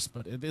hours,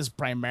 but it is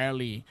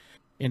primarily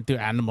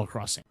into Animal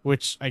Crossing,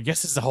 which I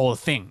guess is the whole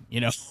thing, you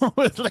know?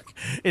 Like,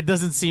 it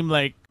doesn't seem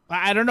like,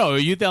 I don't know.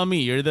 You tell me.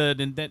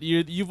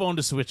 You've owned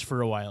a Switch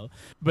for a while,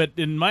 but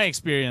in my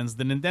experience,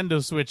 the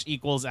Nintendo Switch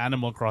equals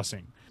Animal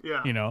Crossing.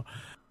 Yeah. You know,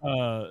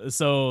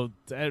 so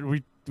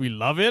we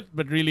love it,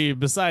 but really,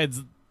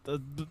 besides,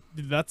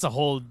 that's a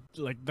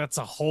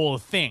whole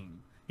thing.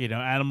 You know,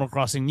 Animal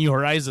Crossing New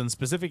Horizons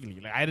specifically.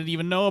 Like, I didn't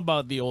even know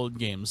about the old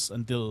games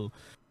until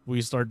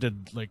we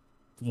started like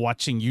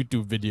watching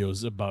YouTube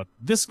videos about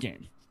this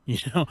game. You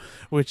know,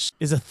 which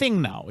is a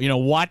thing now. You know,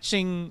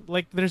 watching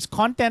like there's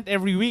content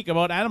every week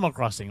about Animal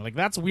Crossing. Like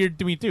that's weird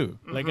to me too.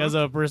 Like as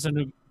a person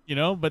who, you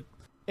know, but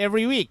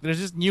every week there's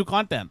just new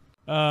content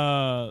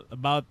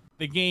about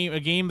a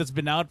game that's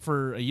been out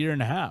for over a year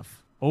and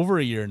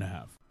a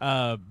half.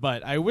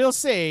 But I will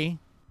say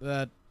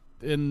that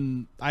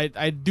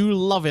I do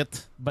love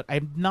it, but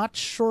I'm not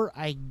sure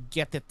I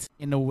get it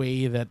in a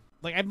way that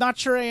like I'm not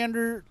sure I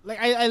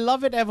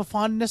love it. I have a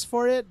fondness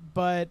for it,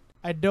 but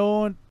I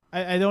don't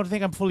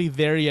think I'm fully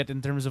there yet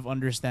in terms of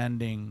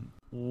understanding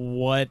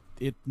what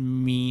it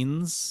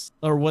means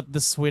or what the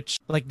Switch,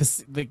 like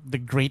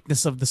the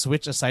greatness of the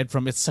Switch, aside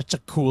from it's such a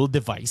cool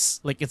device.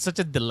 Like it's such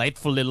a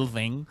delightful little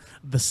thing.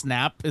 The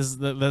snap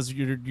is as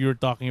you're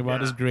talking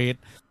about is great.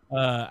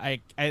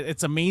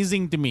 It's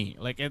amazing to me.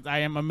 Like I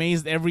am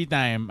amazed every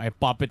time I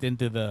pop it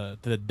into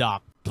the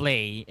dock,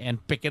 play,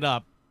 and pick it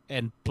up,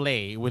 and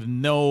play with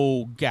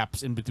no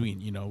gaps in between,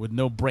 with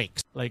no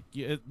breaks. Like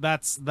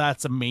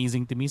that's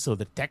amazing to me. So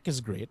the tech is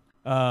great.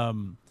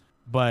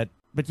 But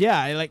yeah,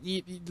 I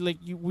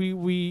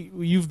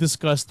you've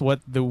discussed what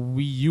the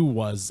Wii U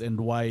was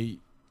and why.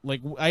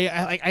 Like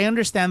I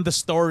understand the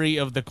story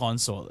of the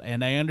console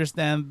and I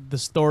understand the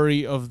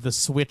story of the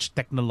Switch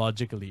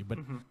technologically, but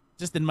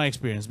just in my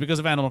experience, because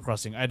of Animal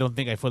Crossing, I don't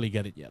think I fully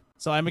get it yet.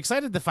 So I'm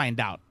excited to find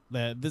out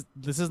that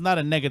this is not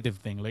a negative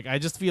thing. Like I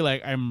just feel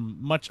like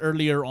I'm much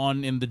earlier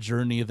on in the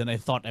journey than I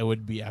thought I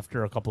would be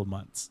after a couple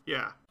months.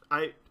 Yeah.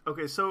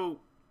 Okay, so,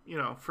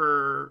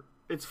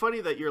 it's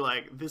funny that you're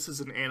like, this is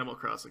an Animal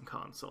Crossing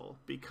console,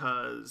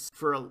 because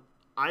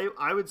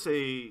I would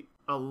say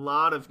a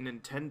lot of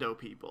Nintendo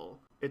people,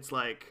 it's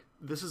like,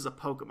 this is a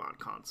Pokemon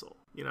console,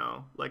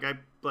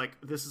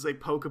 this is a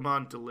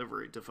Pokemon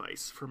delivery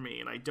device for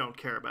me, and I don't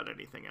care about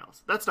anything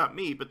else. That's not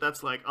me, but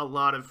that's like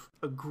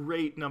a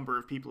great number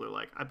of people are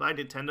like, I buy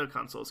Nintendo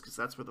consoles because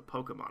that's where the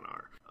Pokemon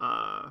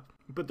are.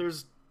 But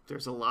there's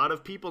a lot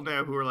of people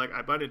now who are like,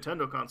 I buy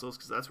Nintendo consoles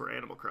because that's where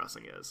Animal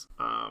Crossing is.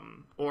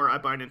 Or I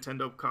buy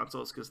Nintendo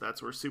consoles because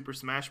that's where Super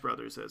Smash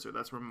Brothers is, or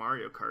that's where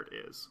Mario Kart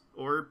is.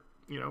 Or,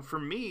 for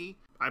me,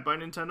 I buy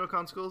Nintendo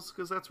consoles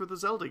because that's where the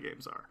Zelda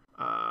games are.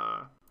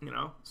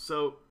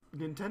 So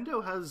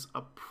Nintendo has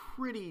a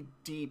pretty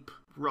deep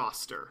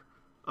roster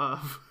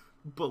of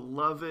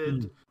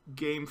beloved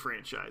game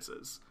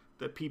franchises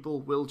that people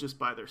will just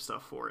buy their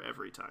stuff for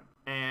every time.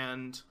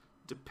 And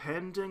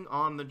depending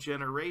on the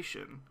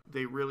generation,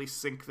 they really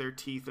sink their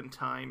teeth and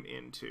time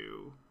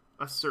into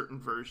a certain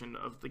version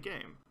of the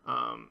game.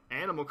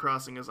 Animal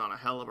Crossing is on a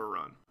hell of a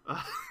run.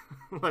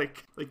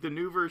 Like the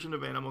new version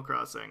of Animal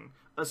Crossing,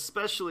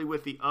 especially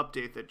with the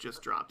update that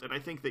just dropped. And I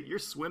think that you're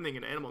swimming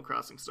in Animal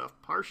Crossing stuff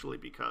partially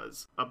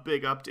because a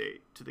big update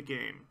to the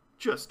game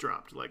just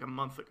dropped like a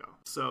month ago.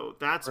 So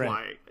that's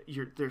why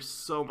there's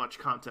so much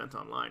content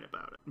online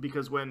about it.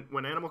 Because when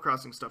Animal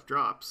Crossing stuff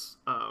drops,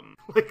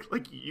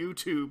 like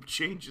YouTube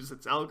changes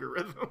its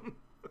algorithm.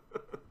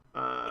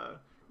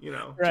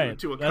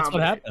 To accommodate. That's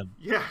what happened.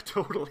 Yeah,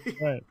 totally.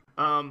 Right.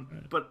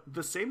 But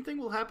the same thing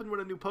will happen when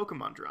a new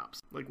Pokemon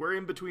drops. Like, we're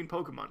in between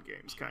Pokemon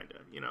games, kind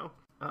of,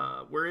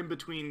 we're in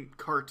between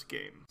kart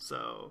games.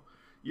 So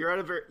you're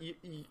at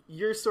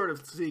you're sort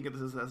of seeing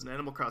this as an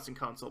Animal Crossing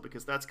console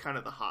because that's kind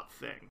of the hot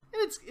thing.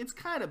 And it's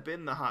kind of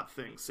been the hot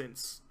thing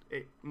since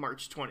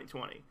March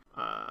 2020.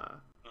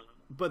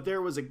 But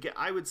there was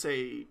I would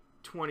say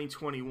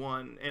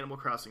 2021 Animal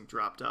Crossing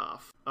dropped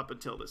off up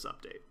until this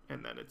update,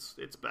 and then it's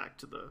back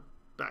to the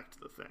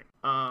thing.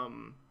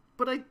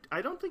 But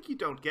I don't think you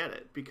don't get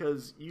it,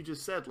 because you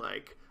just said,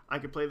 like, I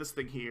could play this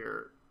thing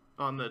here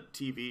on the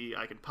TV,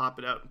 I can pop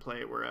it out and play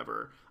it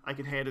wherever, I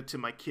can hand it to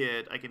my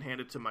kid, I can hand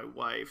it to my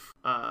wife,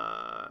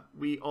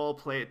 we all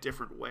play it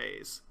different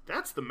ways.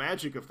 That's the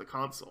magic of the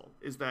console,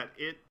 is that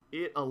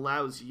it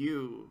allows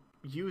you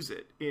use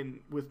it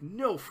with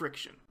no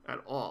friction at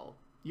all.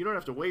 You don't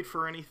have to wait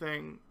for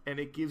anything, and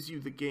it gives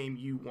you the game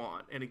you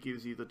want, and it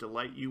gives you the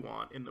delight you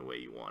want in the way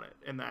you want it.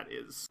 And that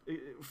is,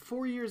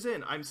 4 years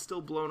in, I'm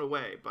still blown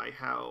away by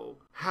how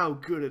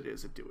good it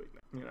is at doing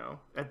that,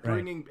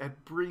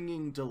 at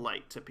bringing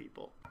delight to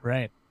people.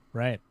 Right.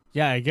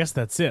 Yeah, I guess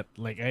that's it.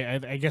 Like,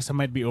 I guess I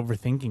might be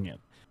overthinking it,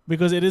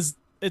 because it's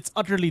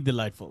utterly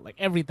delightful, like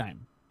every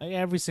time, like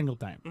every single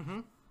time.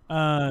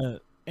 Mm-hmm.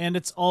 And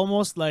it's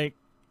almost like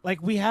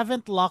we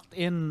haven't locked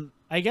in,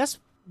 I guess.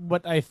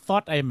 What I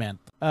thought I meant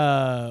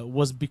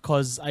was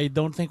because I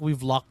don't think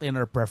we've locked in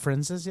our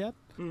preferences yet.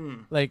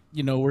 Like,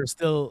 we're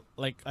still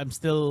like I'm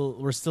still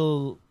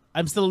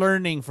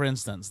learning, for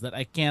instance, that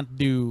I can't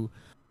do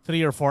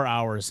 3 or 4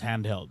 hours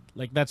handheld.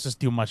 Like, that's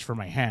just too much for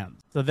my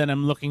hands. So then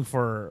I'm looking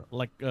for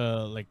like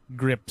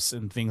grips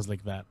and things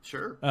like that.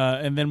 Sure.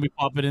 And then we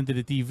pop it into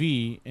the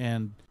TV,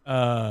 and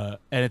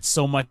it's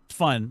so much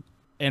fun,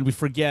 and we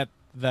forget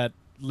that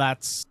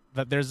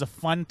there's a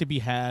fun to be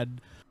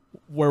had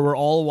where we're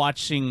all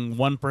watching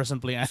one person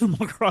play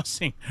Animal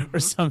Crossing or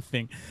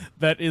something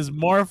that is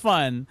more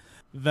fun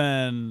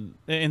than,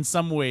 in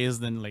some ways,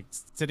 than like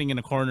sitting in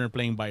a corner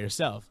playing by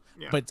yourself.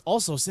 Yeah. But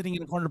also sitting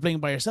in a corner playing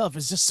by yourself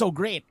is just so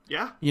great.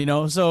 Yeah.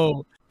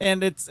 So,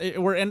 and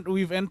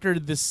we've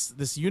entered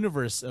this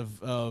universe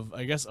of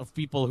I guess of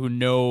people who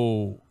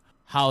know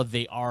how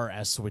they are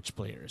as Switch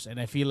players, and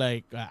I feel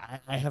like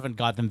I haven't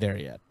gotten there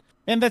yet.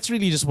 And that's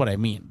really just what I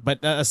mean.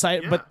 But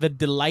but the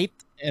delight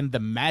and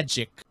the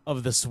magic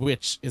of the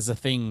Switch is a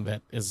thing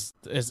that is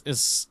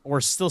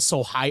we're still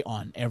so high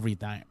on every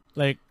time.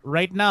 Like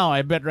right now,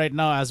 I bet right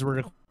now as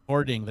we're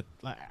recording that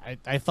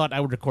I thought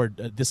I would record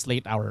this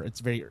late hour.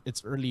 It's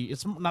early.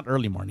 It's not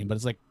early morning, but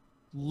it's like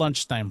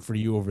lunchtime for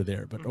you over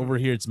there. But over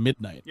here it's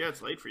midnight. Yeah,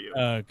 it's late for you.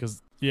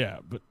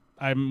 But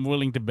I'm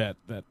willing to bet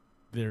that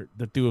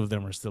the two of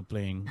them are still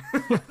playing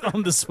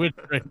on the Switch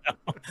right now.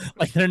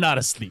 Like, they're not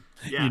asleep.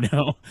 Yeah.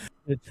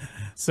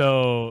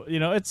 So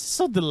it's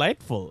so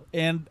delightful.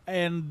 And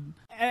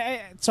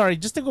I sorry,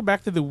 just to go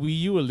back to the Wii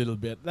U a little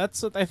bit.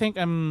 That's what I think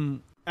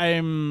I'm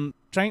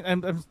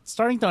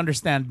starting to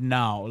understand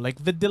now.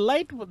 Like, the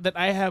delight that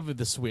I have with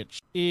the Switch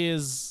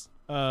is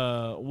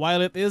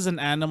while it is an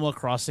Animal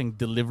Crossing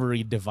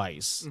delivery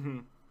device, Mm-hmm.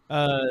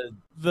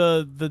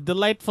 the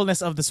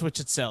delightfulness of the Switch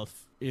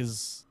itself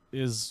is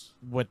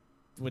what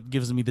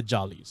gives me the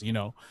jollies, you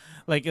know.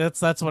 Like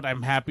that's what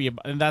I'm happy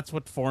about, and that's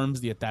what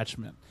forms the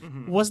attachment.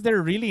 Mm-hmm. Was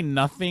there really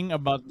nothing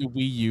about the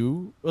Wii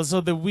U? Well,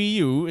 so the Wii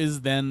U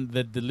is then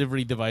the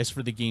delivery device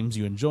for the games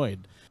you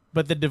enjoyed,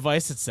 but the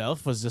device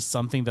itself was just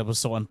something that was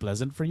so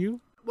unpleasant for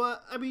you.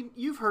 Well, I mean,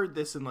 you've heard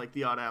this in like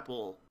the Odd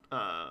Apple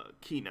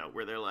keynote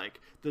where they're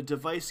like, the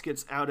device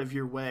gets out of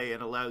your way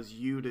and allows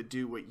you to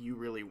do what you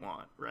really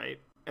want, right?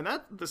 And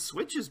that the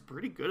Switch is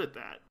pretty good at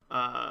that.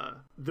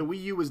 The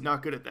Wii U was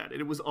not good at that.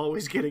 It was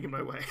always getting in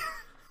my way.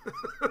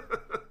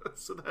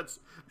 So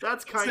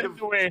that's kind of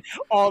the way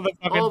all the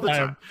fucking all the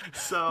time. time.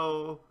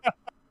 So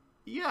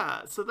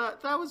yeah, so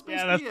that was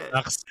Yeah, basically that it.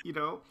 sucks. You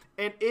know,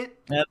 and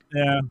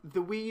Yeah.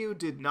 the Wii U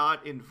did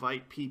not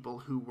invite people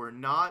who were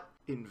not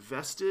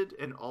invested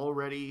and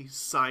already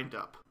signed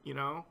up, you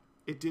know?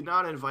 It did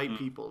not invite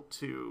people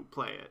to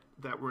play it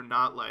that were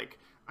not like,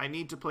 I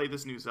need to play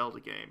this new Zelda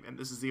game and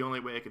this is the only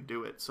way I can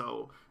do it.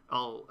 So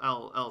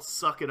I'll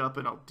suck it up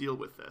and I'll deal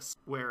with this.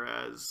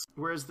 Whereas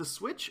the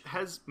Switch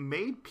has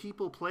made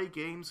people play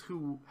games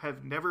who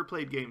have never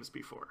played games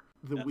before.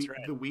 The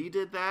Wii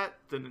did that.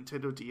 The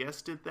Nintendo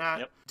DS did that.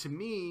 Yep. To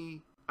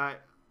me,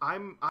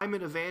 I'm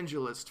an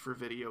evangelist for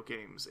video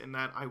games in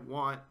that I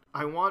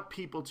want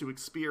people to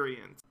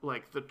experience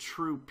like the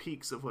true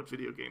peaks of what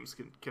video games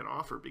can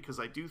offer, because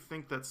I do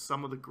think that's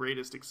some of the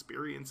greatest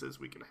experiences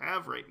we can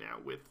have right now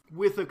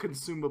with a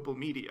consumable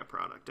media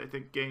product. I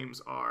think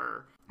games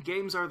are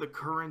the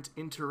current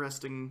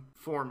interesting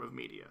form of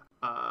media.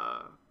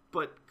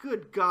 But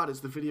good God,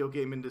 is the video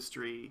game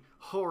industry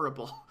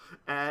horrible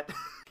at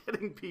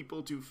getting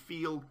people to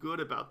feel good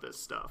about this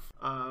stuff.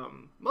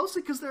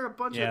 Mostly because they're a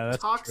bunch of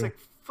toxic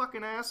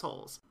fucking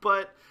assholes.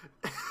 But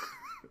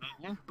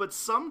but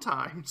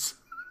sometimes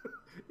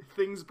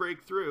things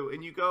break through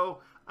and you go,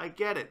 I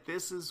get it.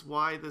 This is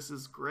why this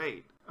is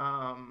great.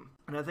 And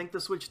I think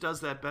the Switch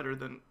does that better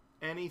than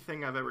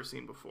anything I've ever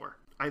seen before.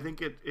 I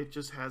think it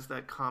just has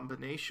that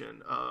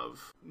combination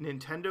of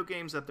Nintendo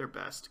games at their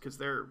best, because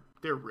they're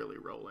really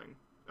rolling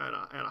at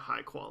a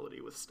high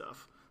quality with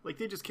stuff. Like,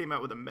 they just came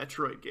out with a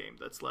Metroid game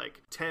that's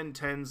like 10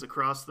 10s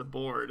across the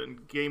board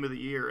and game of the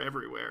year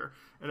everywhere.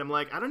 And I'm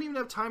like, I don't even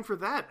have time for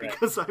that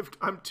because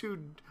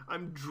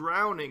I'm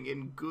drowning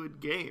in good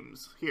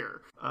games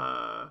here.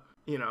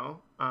 You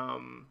know,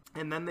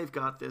 and then they've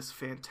got this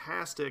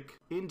fantastic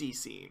indie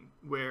scene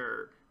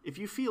where if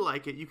you feel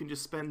like it, you can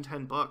just spend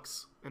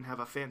 $10 and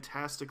have a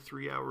fantastic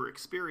 3-hour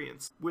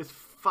experience with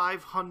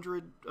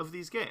 500 of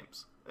these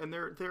games. And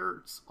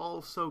they're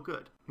all so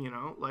good, you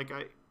know? Like,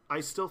 I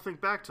still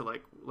think back to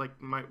like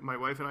my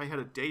wife and I had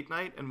a date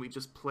night and we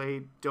just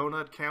played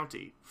Donut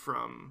County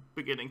from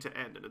beginning to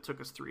end, and it took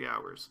us 3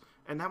 hours.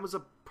 And that was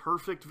a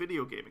perfect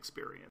video game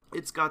experience.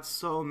 It's got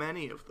so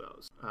many of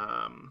those.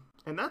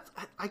 And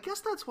I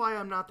guess that's why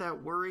I'm not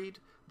that worried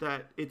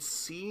that it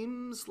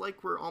seems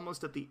like we're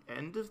almost at the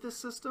end of this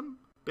system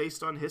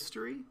based on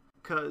history,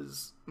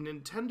 because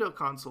Nintendo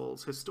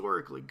consoles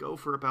historically go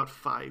for about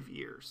 5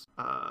 years.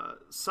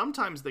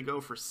 Sometimes they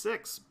go for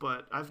 6,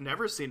 but I've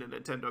never seen a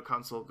Nintendo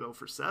console go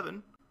for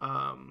 7.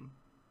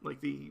 Like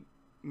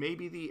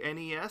maybe the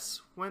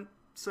NES went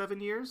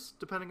 7 years,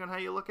 depending on how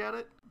you look at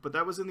it. But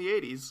that was in the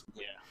 80s.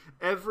 Yeah.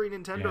 Every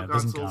Nintendo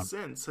console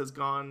since has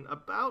gone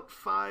about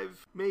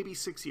 5, maybe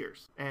 6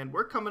 years. And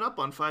we're coming up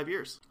on 5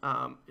 years.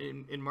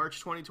 In March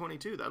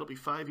 2022, that'll be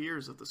 5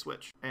 years of the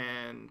Switch.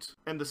 And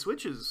the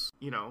Switch is,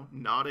 you know,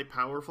 not a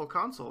powerful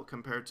console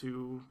compared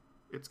to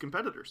its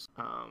competitors.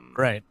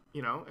 Right.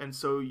 You know, and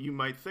so you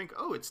might think,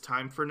 oh, it's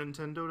time for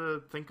Nintendo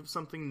to think of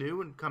something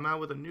new and come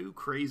out with a new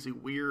crazy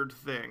weird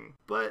thing.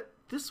 But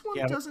this one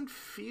doesn't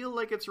feel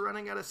like it's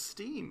running out of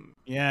steam.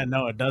 Yeah,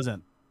 no, it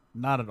doesn't.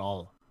 Not at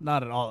all.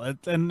 Not at all.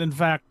 And in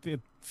fact, it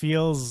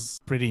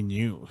feels pretty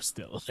new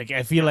still. Like,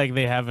 I feel like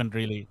they haven't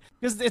really,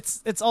 because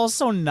it's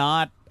also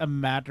not a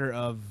matter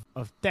of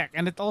tech,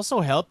 and it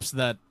also helps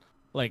that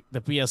like the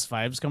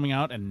PS5's coming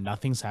out and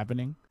nothing's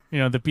happening. You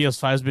know, the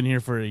PS5's been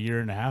here for a year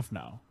and a half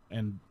now,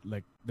 and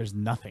like there's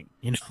nothing.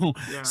 You know,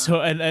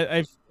 so and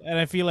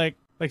I feel like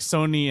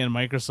Sony and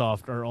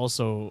Microsoft are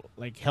also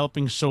like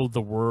helping show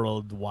the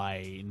world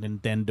why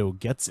Nintendo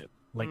gets it.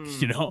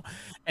 Like, you know,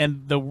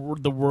 and the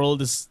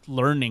world is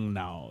learning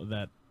now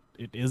that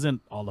it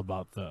isn't all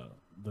about the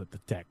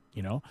tech,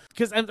 you know,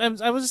 because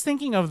I was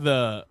thinking of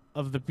the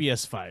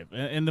PS5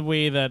 in the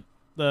way that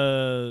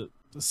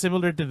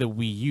similar to the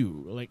Wii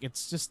U, like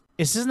it's just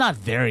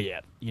not there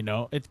yet, you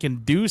know. It can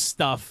do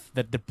stuff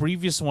that the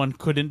previous one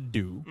couldn't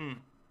do,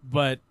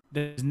 but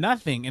there's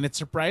nothing, and it's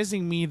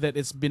surprising me that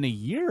it's been a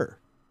year.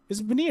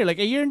 It's been a year, like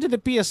a year into the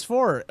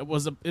PS4,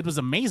 it was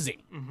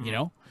amazing, you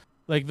know.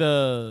 Like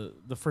the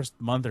first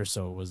month or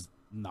so was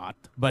not,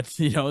 but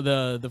you know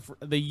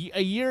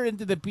a year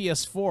into the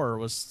PS4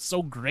 was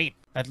so great,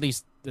 at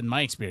least in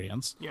my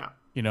experience. Yeah.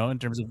 You know, in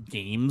terms of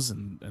games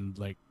and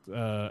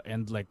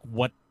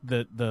what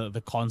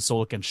the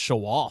console can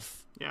show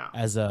off. Yeah.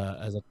 as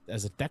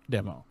a tech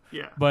demo.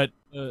 Yeah. But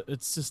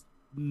it's just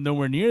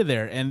nowhere near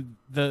there. And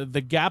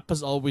the gap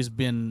has always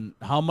been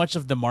how much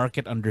of the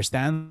market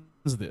understands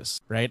this,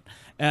 right?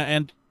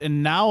 And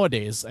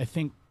nowadays, I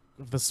think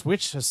the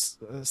Switch has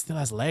still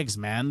has legs,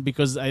 man,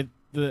 because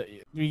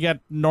we got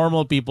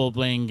normal people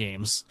playing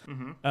games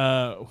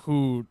Mm-hmm.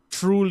 who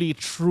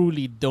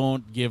truly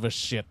don't give a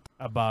shit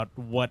about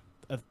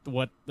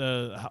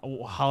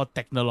how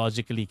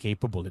technologically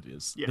capable it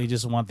is. Yeah. They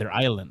just want their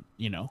island,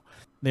 you know.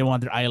 They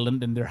want their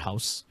island and their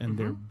house and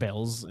their Mm-hmm.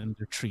 bells and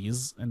their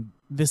trees, and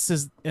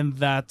that's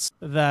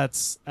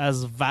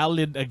as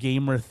valid a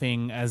gamer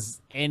thing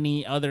as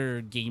any other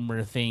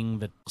gamer thing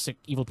that sick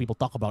evil people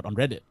talk about on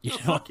Reddit. You Oh,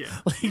 know, fuck yeah.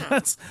 like Yeah.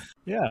 that's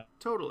yeah.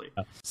 Totally.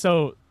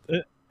 So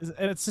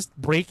it's just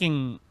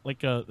breaking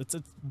it's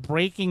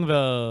breaking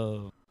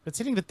it's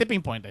hitting the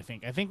tipping point. I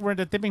think we're at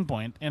the tipping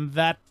point, and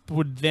that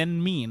would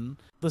then mean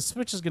the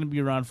Switch is going to be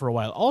around for a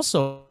while.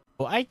 Also,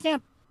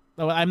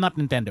 I'm not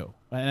Nintendo.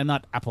 I'm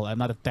not Apple. I'm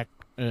not a tech.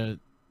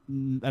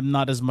 I'm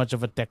not as much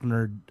of a tech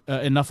nerd,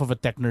 enough of a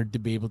tech nerd to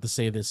be able to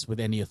say this with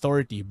any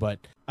authority. But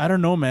I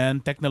don't know, man.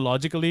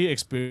 Technologically,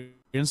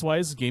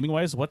 experience-wise,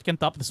 gaming-wise, what can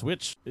top the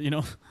Switch? You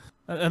know,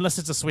 unless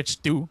it's a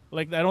Switch 2.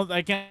 Like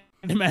I can't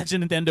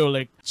imagine Nintendo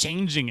like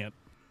changing it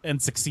and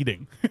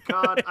succeeding.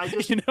 God, I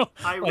just, You know,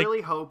 I like-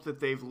 really hope that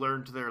they've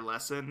learned their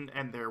lesson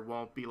and there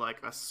won't be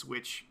like a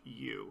Switch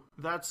U.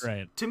 That's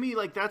Right. to me,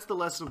 like that's the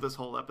lesson of this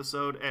whole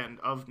episode and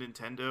of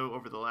Nintendo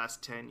over the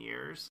last 10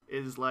 years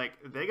is like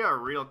they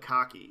got real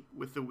cocky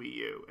with the Wii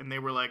U and they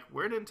were like,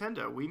 "We're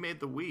Nintendo. We made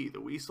the Wii. The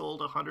Wii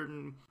sold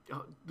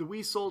the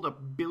Wii sold 1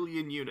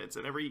 billion units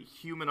and every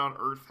human on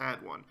Earth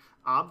had one.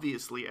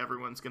 Obviously,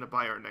 everyone's going to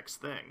buy our next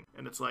thing."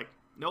 And it's like,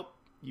 "Nope,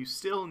 you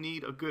still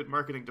need a good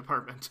marketing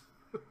department."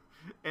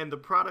 And the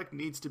product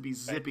needs to be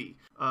zippy.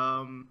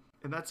 And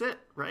that's it,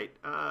 right?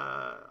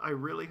 I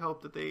really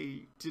hope that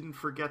they didn't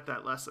forget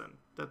that lesson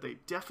that they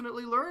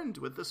definitely learned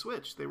with the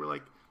Switch. They were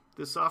like,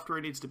 this software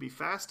needs to be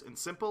fast and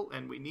simple,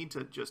 and we need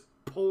to just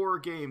pour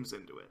games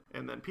into it,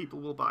 and then people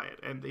will buy it.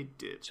 And they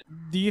did.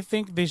 Do you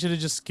think they should have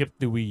just skipped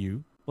the Wii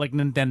U, like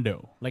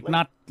Nintendo, like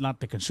not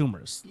the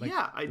consumers? Like,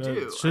 Yeah, I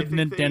do. Should I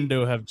think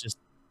Nintendo have just?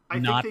 I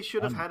think not they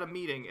should have done had a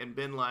meeting and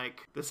been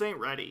like, this ain't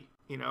ready.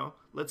 You know,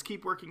 let's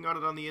keep working on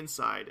it on the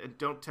inside and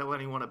don't tell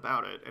anyone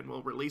about it, and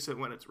we'll release it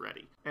when it's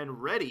ready.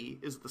 And ready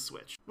is the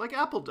Switch, like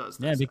Apple does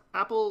this. Yeah,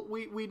 Apple,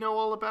 we know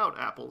all about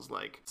Apple's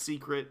like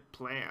secret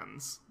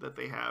plans that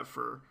they have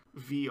for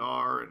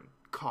VR and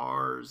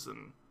cars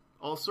and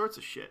all sorts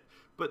of shit,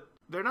 but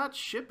they're not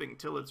shipping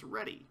till it's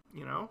ready.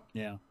 You know,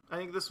 Yeah. I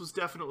think this was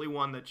definitely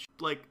one that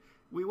like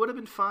we would have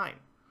been fine.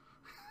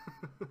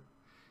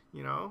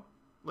 You know,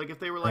 like if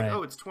they were like, Right.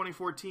 "Oh, it's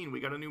 2014, we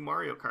got a new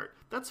Mario Kart."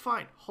 That's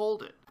fine.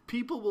 Hold it.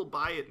 People will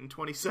buy it in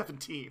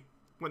 2017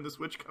 when the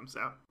Switch comes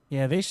out.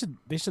 Yeah, they should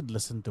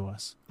listen to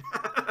us.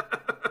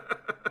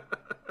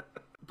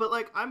 But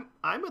like I'm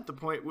at the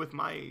point with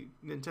my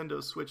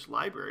Nintendo Switch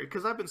library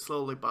because I've been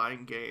slowly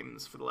buying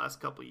games for the last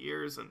couple of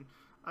years, and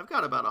I've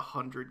got about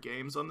 100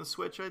 games on the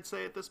Switch. I'd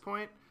say at this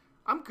point,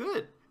 I'm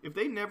good. If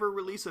they never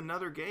release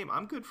another game,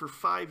 I'm good for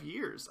 5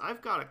 years.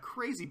 I've got a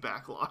crazy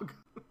backlog.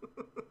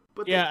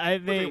 But Yeah,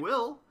 they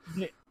will.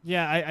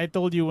 Yeah, I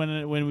told you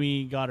when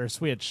we got our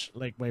Switch,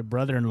 like my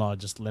brother-in-law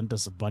just lent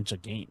us a bunch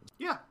of games.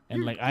 Yeah, And,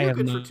 you're, like, you're I have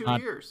good for not-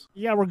 2 years.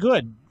 Yeah, we're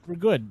good. We're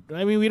good.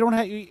 I mean, we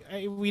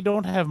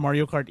don't have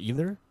Mario Kart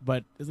either,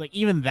 but it's like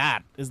even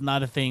that is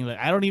not a thing. Like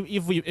I don't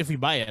even if we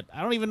buy it,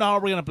 I don't even know how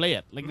we're gonna play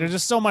it. Like there's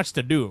just so much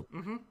to do.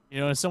 Mm-hmm. You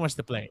know, there's so much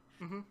to play.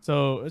 Mhm.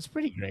 So it's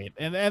pretty great,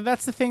 and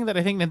that's the thing that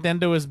I think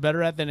Nintendo is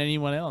better at than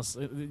anyone else.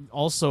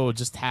 Also,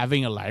 just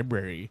having a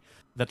library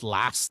that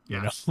lasts.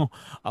 Yes. You know,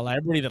 a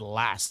library that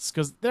lasts,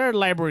 because there are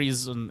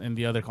libraries in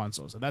the other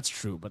consoles, and that's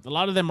true. But a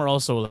lot of them are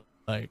also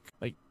like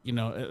you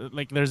know,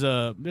 like there's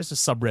a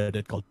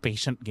subreddit called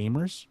Patient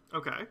Gamers,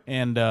 Okay.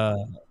 and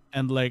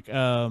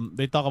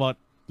they talk about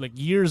like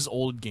years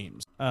old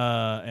games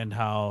and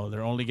how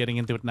they're only getting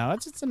into it now.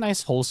 It's a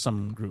nice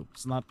wholesome group.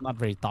 It's not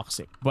very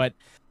toxic, but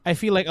I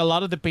feel like a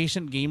lot of the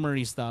patient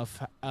gamery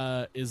stuff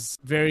is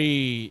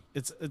very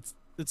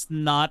it's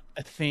not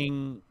a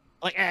thing.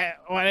 Like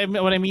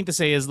what I mean to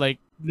say is like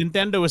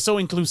Nintendo is so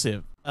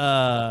inclusive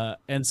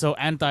and so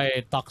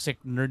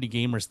anti-toxic nerdy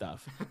gamer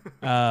stuff.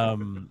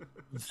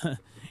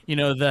 You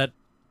know that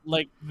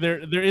like there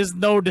is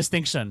no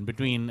distinction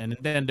between a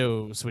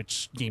Nintendo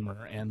Switch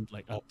gamer and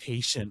like a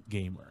patient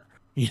gamer.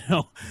 You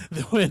know,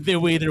 the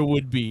way there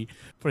would be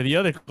for the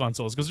other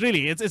consoles, because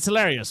really it's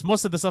hilarious.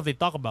 Most of the stuff they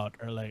talk about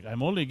are like,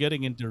 I'm only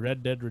getting into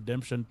Red Dead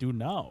Redemption 2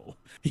 now.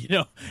 You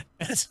know,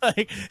 it's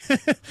like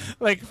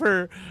like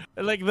for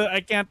like I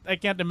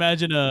can't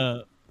imagine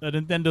a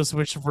Nintendo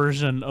Switch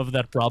version of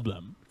that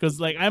problem, because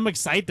like I'm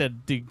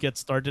excited to get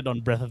started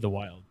on Breath of the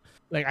Wild.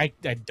 Like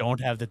I don't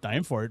have the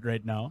time for it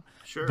right now,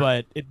 Sure.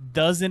 but it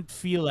doesn't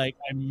feel like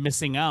I'm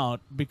missing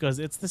out because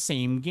it's the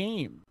same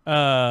game.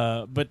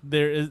 But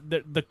there is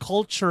the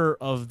culture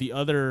of the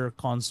other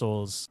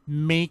consoles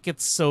make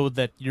it so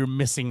that you're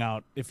missing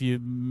out if you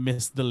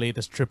miss the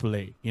latest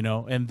AAA, you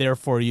know, and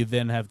therefore you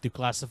then have to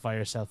classify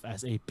yourself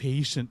as a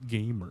patient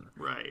gamer,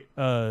 Right.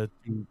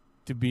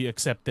 to be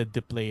accepted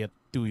to play it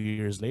 2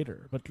 years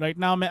later. But right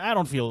now, man, I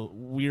don't feel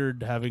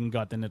weird having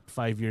gotten it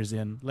 5 years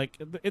in. Like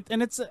it,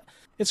 and it's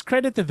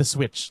credit to the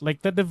Switch.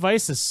 Like the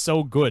device is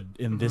so good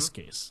in this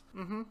case.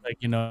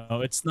 Like you know,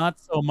 it's not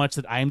so much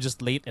that I'm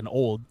just late and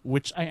old,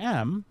 which I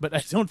am, but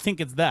I don't think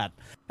it's that.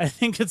 I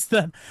think it's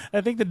that. I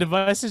think the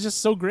device is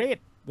just so great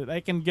that I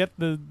can get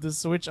the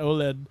Switch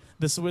OLED,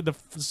 the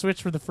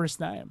Switch for the first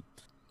time,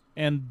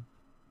 and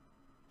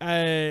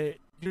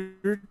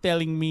you're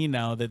telling me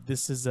now that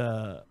this is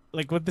a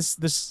like what this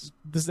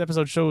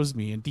episode shows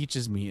me and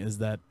teaches me is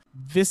that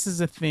this is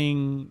a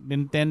thing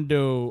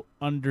Nintendo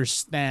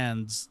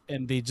understands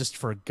and they just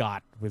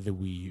forgot with the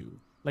Wii U.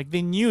 Like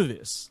they knew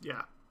this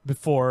Yeah.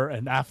 before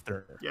and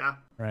after, Yeah.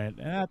 right?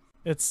 And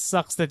it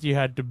sucks that you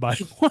had to buy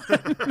one.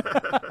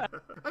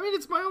 I mean,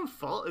 it's my own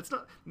fault. It's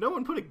not. No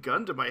one put a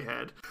gun to my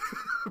head,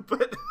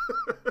 but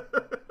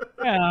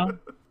Yeah.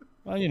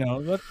 Well, you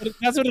know,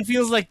 that's what it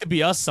feels like to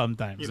be us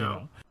sometimes, you you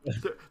know.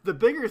 know. The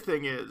bigger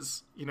thing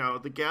is, you know,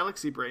 the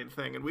Galaxy Brain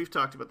thing, and we've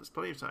talked about this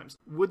plenty of times.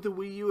 Would the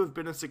Wii U have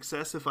been a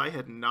success if I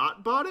had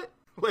not bought it?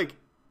 Like,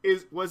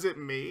 was it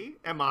me?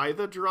 Am I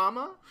the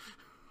drama?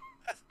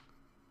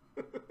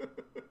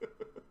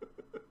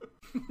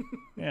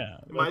 Yeah.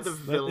 Am I the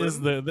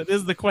villain? That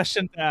is the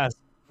question to ask,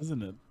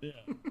 isn't it? Yeah.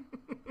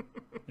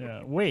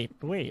 Yeah. Wait.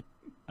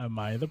 Am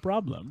I the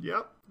problem?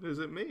 Yep. Is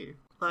it me?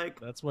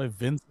 Like, That's why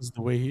Vince is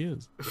the way he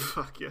is.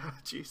 fuck yeah,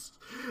 jeez.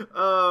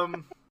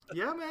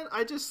 Yeah, man.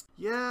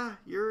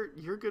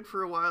 You're good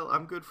for a while.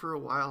 I'm good for a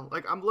while.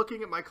 Like, I'm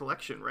looking at my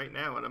collection right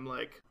now, and I'm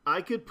like,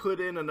 I could put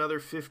in another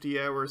 50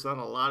 hours on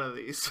a lot of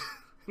these,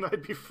 and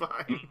I'd be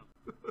fine.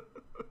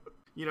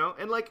 You know,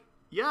 and like,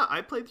 yeah,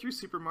 I played through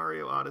Super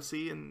Mario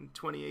Odyssey in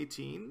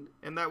 2018,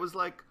 and that was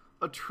like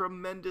a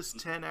tremendous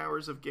 10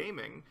 hours of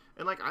gaming.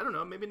 And like, I don't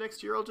know, maybe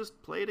next year I'll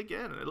just play it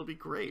again, and it'll be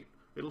great.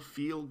 It'll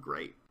feel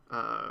great.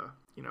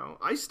 You know,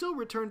 I still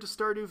return to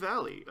Stardew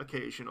Valley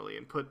occasionally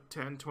and put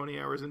 10, 20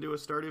 hours into a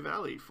Stardew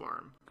Valley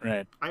farm.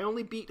 Right. I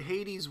only beat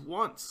Hades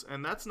once,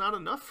 and that's not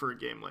enough for a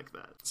game like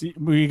that. See,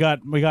 we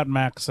got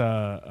Max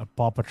a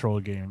Paw Patrol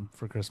game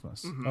for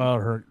Christmas.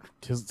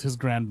 His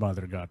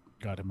grandmother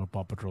got him a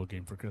Paw Patrol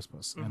game for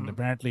Christmas, and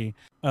apparently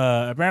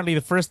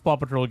the first Paw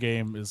Patrol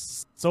game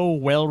is so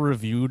well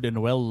reviewed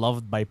and well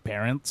loved by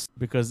parents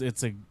because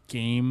it's a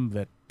game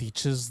that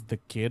teaches the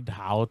kid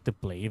how to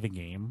play the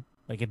game.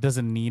 Like it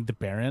doesn't need the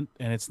parent,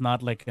 and it's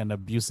not like an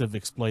abusive,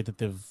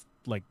 exploitative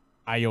like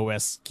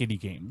iOS kiddie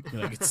game.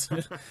 Like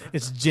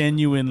it's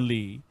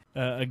genuinely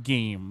a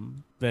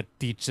game that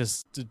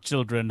teaches the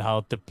children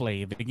how to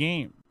play the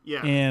game.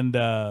 Yeah. And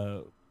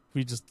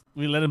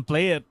we let him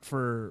play it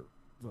for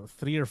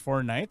 3 or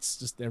 4 nights,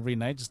 just every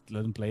night, just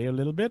let him play a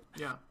little bit.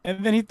 Yeah.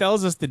 And then he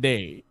tells us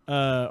today,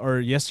 or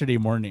yesterday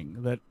morning,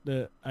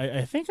 that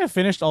I think I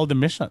finished all the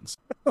missions.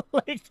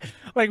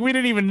 like we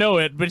didn't even know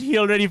it, but he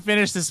already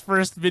finished his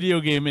first video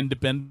game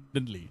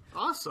independently.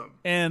 Awesome.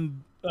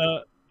 And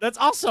that's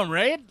awesome,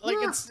 right? Like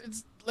Yeah.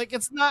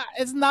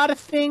 it's not a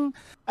thing.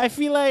 I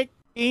feel like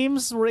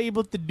games were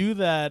able to do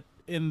that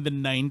in the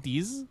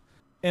 90s,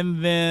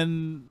 and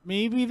then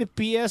maybe the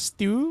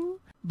PS2.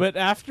 But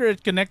after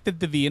it connected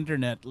to the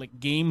internet, like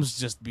games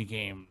just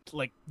became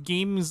like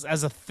games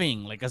as a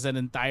thing, like as an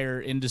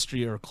entire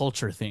industry or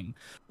culture thing,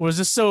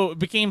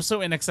 became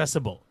so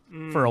inaccessible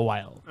for a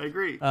while. I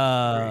agree.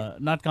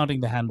 Not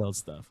counting the handheld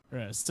stuff.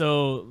 Right.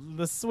 So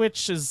the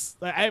Switch is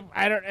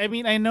I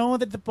mean I know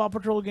that the Paw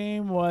Patrol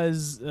game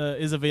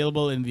is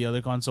available in the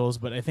other consoles,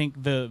 but I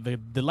think the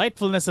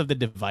delightfulness of the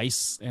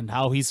device and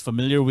how he's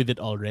familiar with it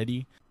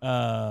already,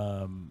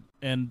 and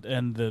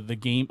the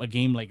game, a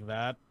game like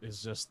that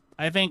is just,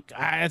 I think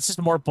it's just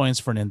more points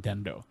for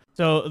Nintendo.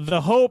 So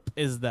the hope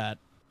is that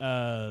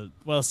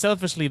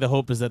selfishly the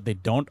hope is that they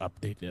don't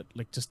update it.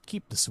 Like just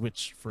keep the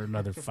Switch for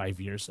another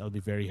 5 years. I'll be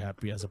very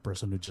happy as a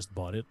person who just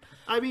bought it.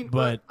 I mean,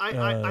 but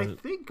I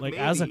think like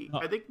maybe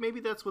I think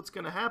maybe that's what's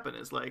going to happen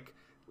is like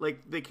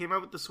they came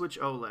out with the Switch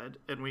OLED,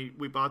 and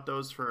we bought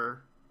those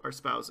for our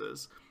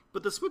spouses.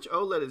 But the Switch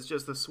OLED is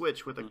just the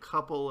Switch with a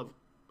couple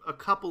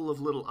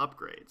of little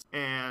upgrades,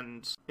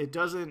 and it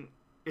doesn't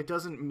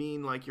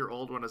mean like your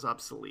old one is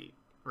obsolete,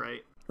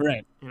 right?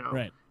 Right. You know,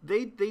 right.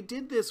 They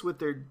did this with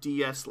their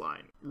DS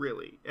line,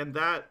 really, and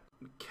that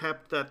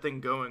kept that thing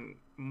going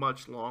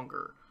much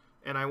longer.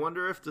 And I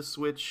wonder if the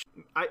Switch,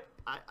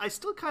 I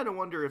still kind of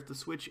wonder if the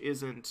Switch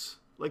isn't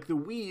like the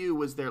Wii U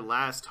was their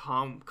last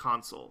home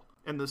console,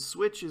 and the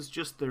Switch is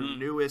just their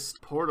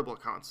newest portable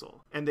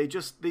console, and they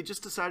just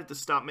decided to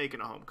stop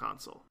making a home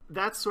console.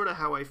 That's sort of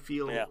how I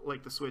feel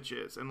like the Switch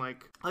is, and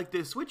like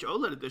the Switch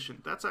OLED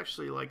edition, that's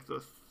actually like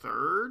the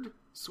third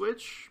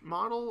Switch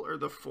model or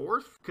the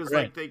fourth, because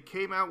like they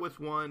came out with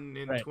one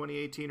in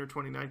 2018 or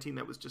 2019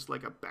 that was just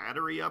like a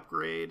battery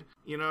upgrade,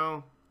 you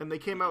know, and they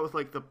came out with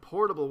like the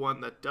portable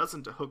one that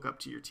doesn't hook up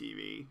to your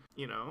TV,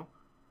 you know,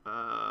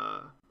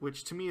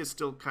 which to me is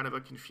still kind of a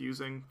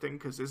confusing thing,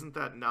 because isn't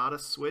that not a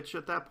Switch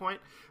at that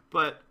point?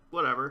 But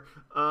whatever.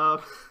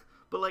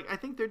 But like, I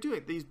think they're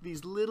doing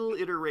these little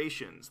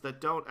iterations that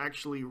don't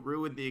actually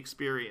ruin the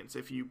experience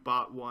if you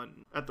bought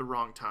one at the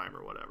wrong time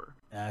or whatever.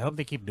 Yeah, I hope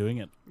they keep doing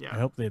it. Yeah, I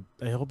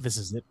hope this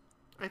is it.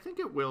 I think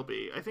it will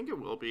be.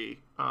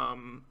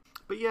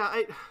 But yeah,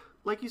 I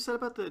like you said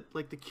about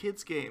the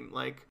kids game.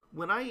 Like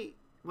when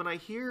I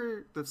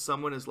hear that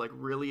someone is like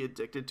really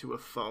addicted to a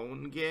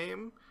phone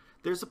game,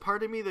 there's a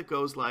part of me that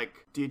goes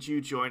like, did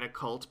you join a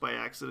cult by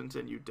accident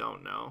and you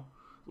don't know?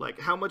 Like,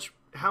 how much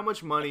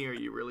money are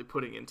you really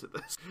putting into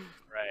this?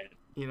 Right.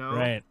 You know?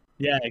 Right.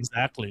 Yeah,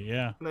 exactly.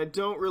 Yeah. And I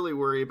don't really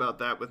worry about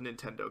that with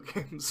Nintendo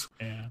games.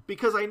 Yeah.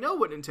 Because I know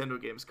what Nintendo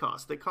games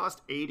cost. They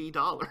cost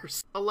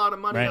 $80. A lot of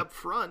money up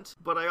front,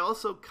 but I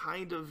also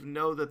kind of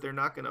know that they're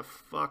not going to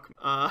fuck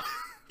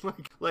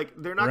like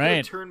they're not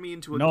going to turn me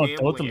into a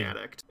gambling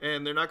addict,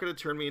 and they're not going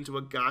to turn me into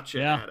a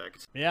gotcha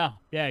addict. Yeah.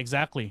 Yeah,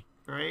 exactly.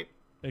 Right?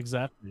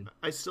 Exactly.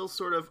 I still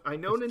sort of I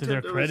know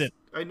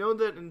I know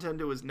that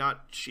Nintendo is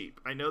not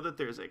cheap. I know that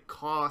there's a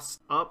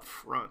cost up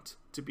front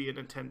to be a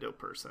Nintendo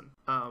person.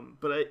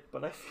 But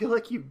I feel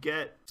like you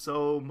get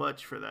so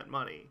much for that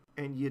money,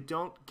 and you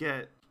don't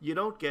get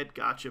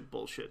gotcha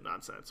bullshit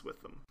nonsense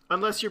with them.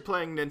 Unless you're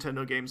playing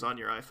Nintendo games on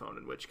your iPhone,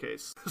 in which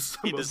case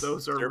some of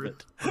those are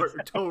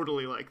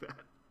totally like that.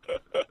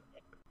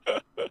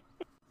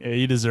 Yeah,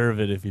 you deserve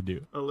it if you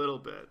do. A little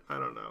bit. I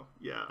don't know.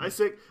 Yeah,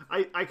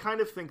 I kind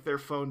of think their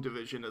phone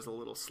division is a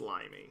little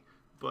slimy,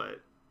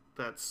 but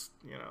that's,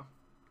 you know,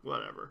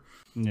 whatever.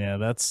 Yeah,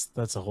 that's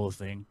a whole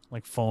thing.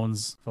 Like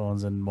phones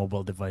and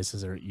mobile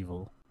devices are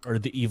evil, or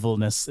the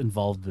evilness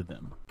involved with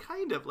them.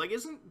 Kind of. Like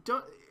isn't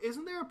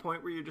there a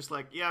point where you're just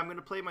like, yeah, I'm going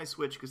to play my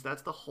Switch because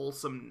that's the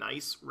wholesome,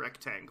 nice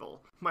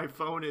rectangle. My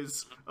phone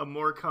is a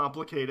more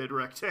complicated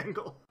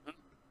rectangle.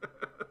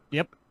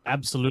 Yep,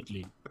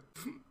 absolutely.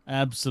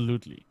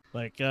 Absolutely.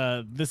 Like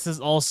this is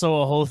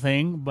also a whole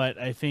thing, but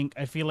I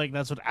feel like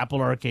that's what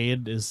Apple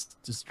Arcade is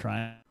just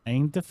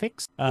trying to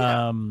fix.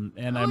 And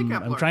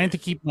I'm trying to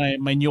keep my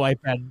new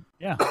iPad.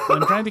 Yeah,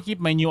 I'm trying to keep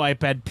my new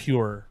iPad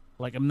pure.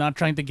 Like I'm not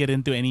trying to get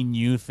into any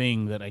new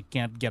thing that I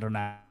can't get on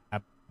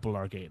Apple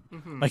Arcade.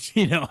 Mm-hmm. Like,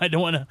 you know, I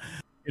don't want to,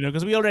 you know,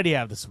 because we already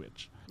have the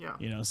Switch. Yeah.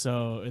 You know,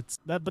 so it's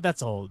that, but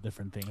that's a whole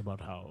different thing about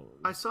how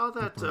I saw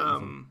that.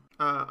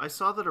 I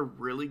saw that a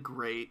really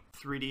great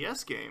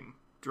 3DS game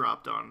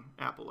dropped on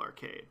Apple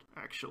Arcade,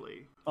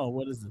 actually. Oh,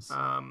 what is this?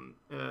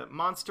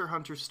 Monster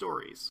Hunter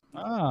Stories.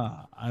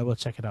 Ah, I will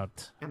check it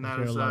out. And that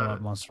is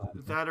Monster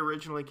Hunter. That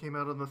originally came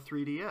out on the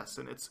 3DS,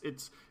 and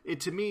it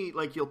to me,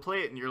 like, you'll play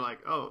it and you're like,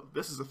 oh,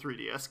 this is a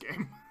 3DS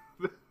game,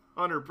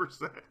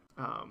 100%.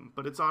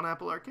 But it's on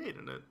Apple Arcade,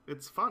 and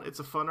it's fun. It's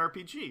a fun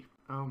RPG.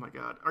 Oh my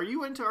god, are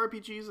you into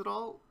RPGs at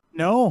all?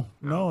 No.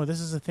 This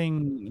is a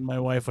thing my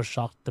wife was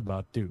shocked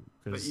about too.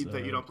 That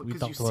you don't,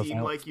 because you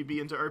seem like you'd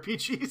be into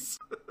RPGs.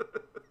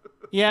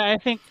 Yeah,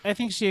 I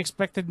think she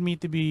expected me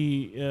to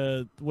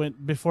be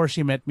before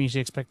she met me, she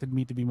expected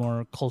me to be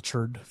more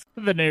cultured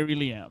than I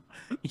really am.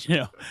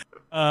 You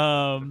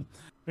know,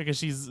 because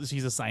she's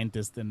a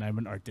scientist and I'm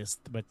an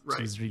artist, but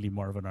she's really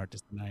more of an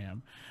artist than I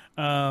am.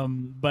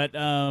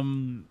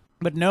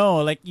 But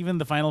no, like even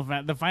the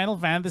Final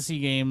Fantasy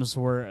games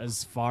were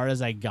as far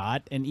as I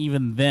got, and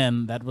even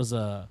then that was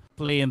a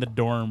play in the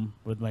dorm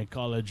with my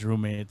college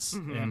roommates,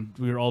 and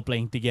we were all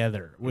playing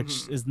together,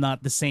 which is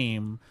not the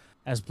same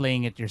as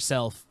playing it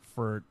yourself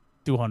for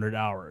 200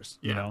 hours,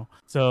 you know?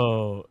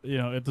 So, you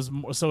know, it's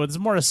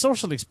more a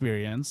social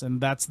experience, and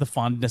that's the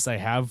fondness I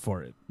have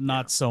for it,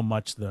 not so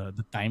much the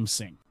time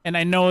sink. And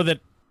I know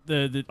that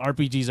the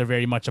RPGs are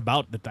very much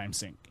about the time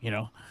sink, you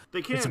know?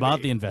 It's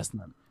about the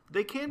investment.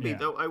 They can be,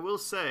 though. I will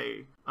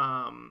say,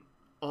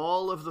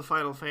 all of the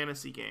Final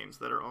Fantasy games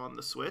that are on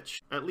the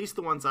Switch, at least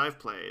the ones I've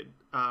played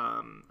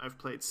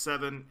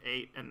 7,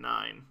 8, and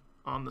 9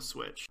 on the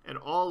Switch, and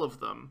all of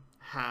them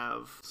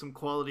have some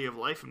quality of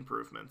life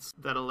improvements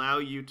that allow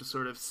you to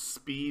sort of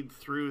speed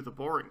through the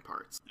boring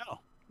parts. Oh,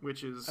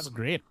 which is that's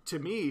great to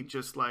me.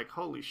 Just like,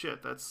 holy shit,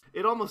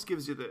 it almost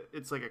gives you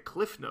it's like a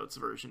Cliff Notes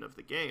version of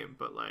the game.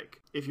 But like,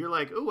 if you're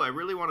like, oh, I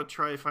really want to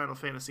try Final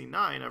Fantasy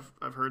 9,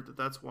 I've heard that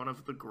that's one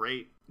of the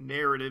great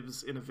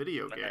narratives in a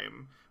video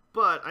game,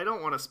 but I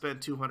don't want to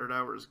spend 200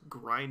 hours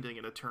grinding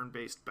in a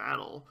turn-based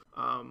battle.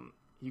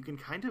 You can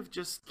kind of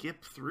just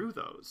skip through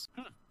those.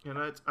 And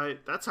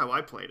that's how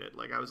I played it.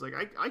 Like, I was like,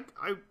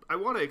 I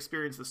want to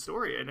experience the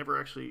story. I never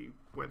actually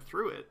went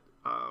through it.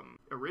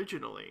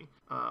 originally,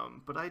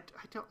 but I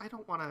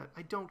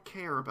don't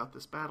care about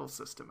this battle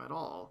system at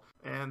all.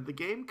 And the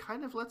game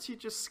kind of lets you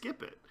just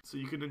skip it, so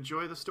you can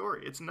enjoy the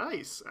story. It's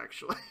nice,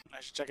 actually. I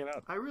should check it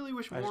out. I really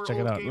wish more check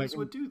it old out. games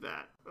would do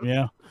that.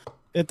 Yeah.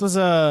 It was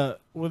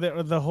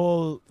with the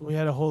whole, we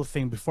had a whole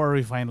thing before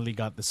we finally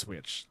got the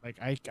Switch. Like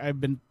I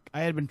had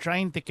been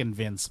trying to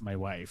convince my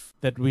wife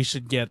that we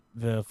should get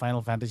the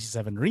Final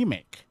Fantasy VII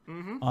remake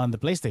on the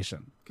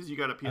PlayStation. Because you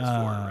got a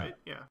PS4, right?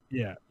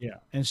 Yeah. Yeah.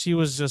 And it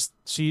was just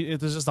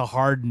a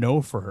hard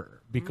no for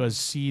her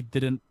because she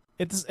didn't.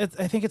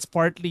 I think it's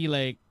partly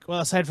like, well,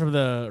 aside from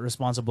the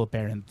responsible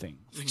parent thing,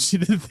 she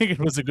didn't think it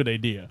was a good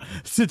idea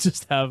to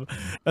just have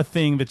a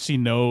thing that she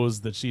knows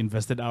that she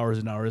invested hours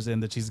and hours in,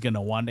 that she's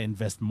gonna want to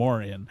invest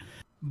more in.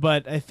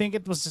 But I think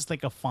it was just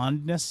like a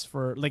fondness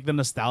for like the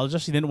nostalgia.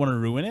 She didn't want to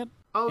ruin it.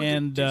 Oh,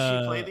 and did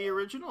she play the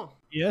original?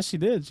 Yeah, she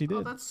did. She did.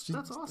 Oh, that's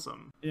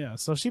awesome. Yeah,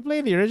 so she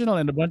played the original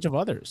and a bunch of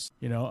others.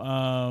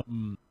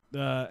 And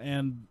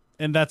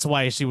that's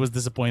why she was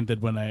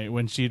disappointed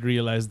when she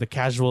realized the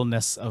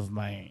casualness of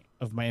my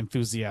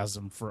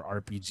enthusiasm for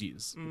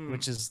RPGs,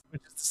 which is to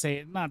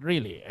say, not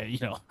really.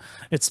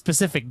 It's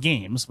specific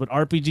games, but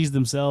RPGs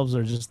themselves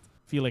are just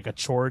feel like a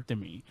chore to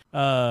me.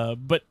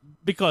 But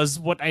because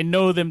what I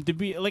know them to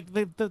be, like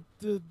the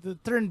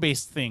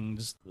turn-based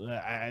things,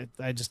 I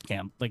just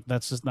can't. Like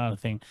that's just not a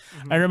thing.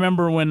 I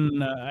remember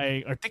when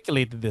I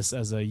articulated this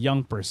as a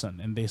young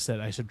person, and they said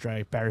I should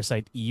try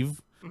Parasite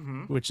Eve,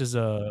 which is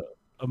an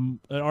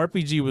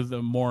RPG with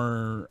a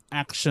more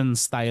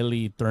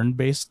action-styly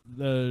turn-based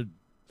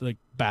like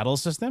battle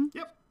system.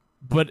 Yep.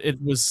 But it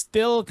was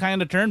still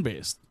kind of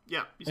turn-based.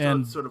 Yeah, you still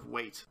had to sort of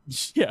wait.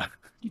 Yeah.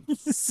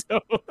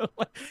 So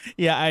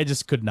yeah, I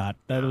just could not.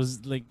 That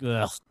was like,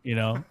 ugh,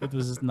 it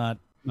was just not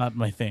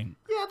my thing.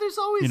 Yeah, there's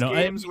always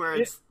games where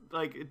it's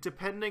like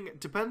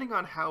depending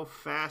on how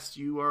fast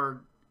you are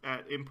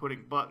at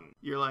inputting button,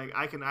 you're like,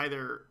 I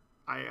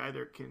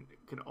either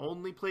can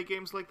only play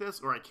games like this,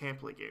 or I can't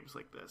play games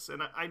like this.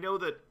 And I know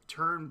that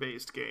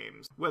turn-based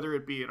games, whether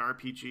it be an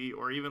RPG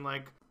or even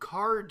like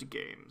card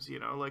games,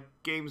 like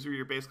games where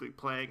you're basically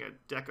playing a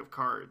deck of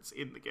cards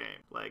in the game.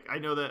 Like I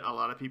know that a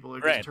lot of people are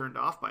just turned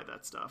off by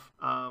that stuff.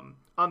 On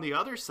the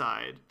other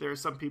side, there are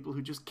some people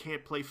who just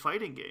can't play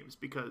fighting games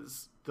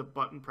because the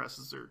button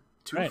presses are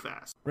too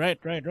fast. Right.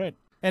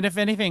 And if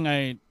anything,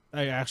 I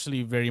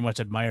actually very much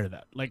admire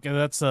that. Like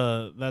that's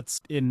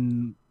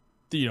in,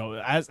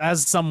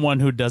 as someone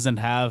who doesn't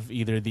have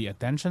either the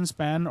attention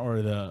span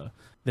or the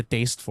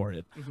taste for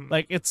it,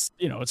 like it's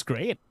it's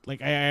great.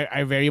 Like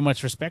I very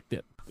much respect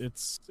it.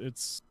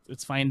 It's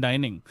fine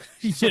dining.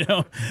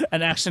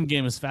 An action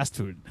game is fast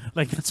food.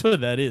 Like that's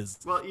what that is.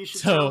 Well, you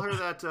should tell her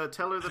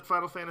that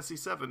Final Fantasy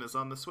VII is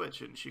on the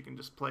Switch, and she can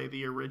just play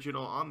the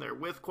original on there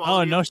with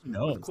quality. Oh no, she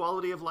knows. With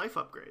quality of life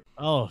upgrade.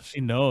 Oh, she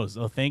knows.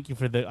 Oh, thank you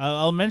for the.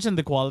 I'll mention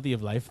the quality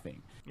of life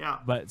thing. Yeah.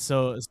 But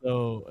so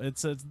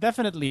it's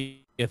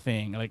definitely a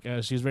thing. Like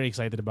she's very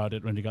excited about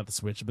it when she got the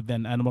Switch, but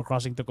then Animal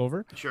Crossing took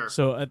over. Sure.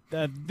 So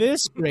at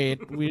this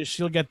rate,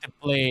 she'll get to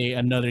play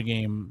another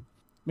game,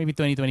 maybe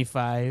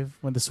 2025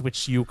 when the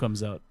Switch U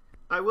comes out.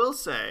 I will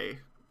say,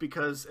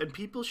 and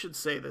people should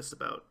say this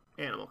about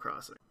Animal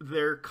Crossing,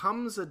 there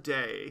comes a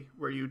day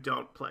where you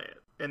don't play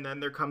it, and then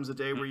there comes a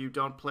day where you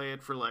don't play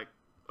it for like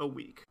a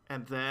week,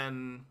 and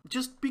then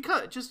just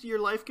your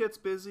life gets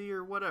busy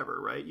or whatever,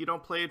 right? You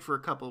don't play it for a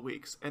couple of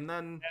weeks, and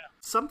then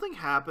something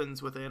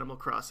happens with Animal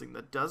Crossing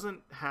that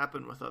doesn't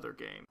happen with other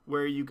games,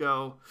 where you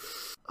go,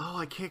 oh,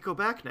 I can't go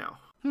back now.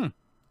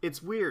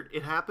 It's weird.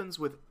 It happens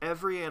with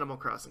every Animal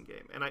Crossing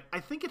game, and I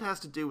think it has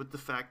to do with the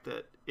fact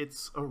that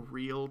it's a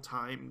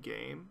real-time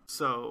game,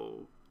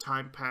 so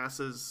time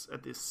passes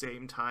at the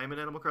same time in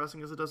Animal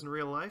Crossing as it does in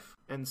real life,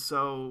 and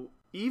so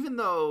even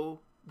though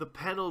the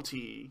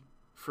penalty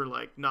for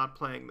like not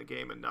playing the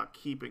game and not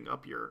keeping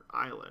up your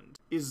island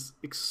is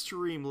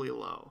extremely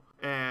low,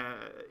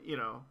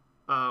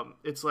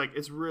 it's like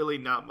it's really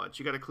not much.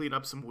 You got to clean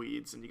up some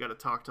weeds and you got to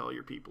talk to all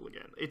your people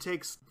again. It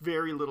takes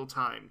very little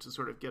time to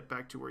sort of get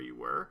back to where you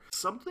were.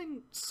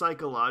 Something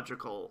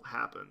psychological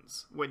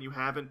happens when you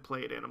haven't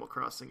played Animal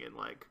Crossing in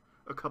like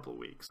a couple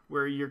weeks,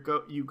 where you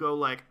go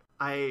like,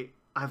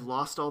 I've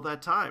lost all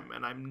that time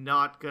and I'm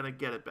not gonna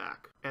get it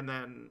back, and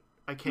then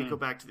I can't go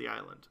back to the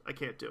island. I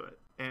can't do it.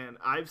 And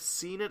I've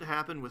seen it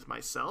happen with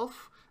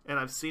myself, and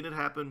I've seen it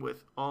happen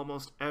with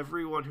almost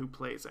everyone who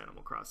plays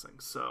Animal Crossing.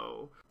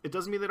 So it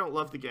doesn't mean they don't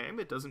love the game.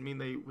 It doesn't mean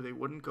they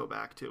wouldn't go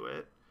back to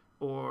it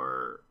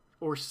or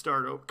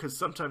start over. Because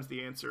sometimes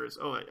the answer is,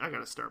 oh, I got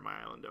to start my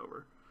island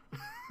over.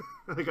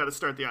 I got to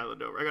start the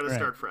island over. I got to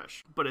start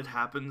fresh. But it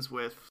happens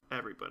with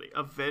everybody.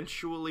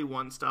 Eventually,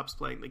 one stops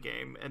playing the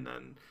game, and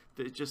then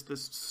just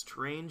this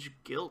strange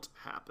guilt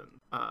happens.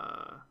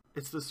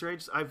 It's the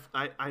strangest.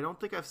 I don't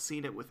think I've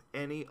seen it with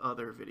any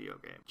other video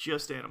game.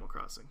 Just Animal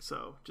Crossing.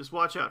 So just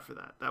watch out for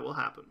that. That will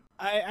happen.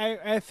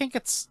 I think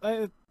it's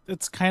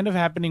it's kind of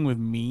happening with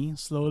me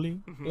slowly.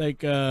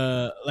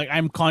 Mhm. Like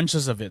I'm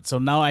conscious of it. So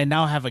now I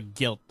now have a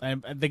guilt.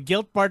 The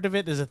guilt part of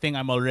it is a thing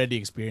I'm already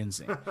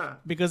experiencing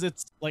because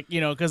it's like,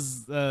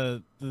 because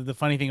the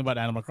funny thing about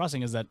Animal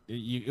Crossing is that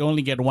you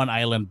only get one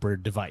island per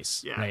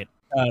device, Yeah. right?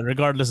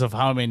 Regardless of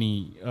how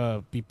many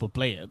people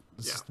play it,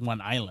 it's Yeah. just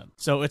one island.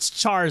 So it's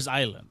Char's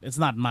island. It's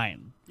not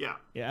mine. Yeah.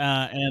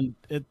 Yeah, and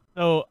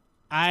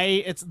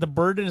it's the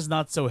burden is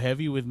not so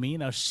heavy with me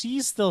now.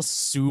 She's still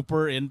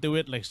super into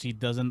it. Like she's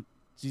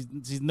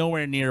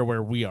nowhere near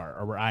where we are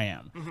or where I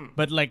am. Mhm.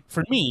 But like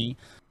for me,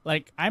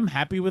 like I'm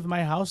happy with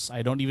my house.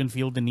 I don't even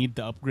feel the need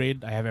to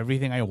upgrade. I have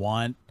everything I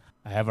want.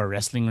 I have a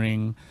wrestling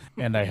ring,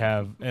 and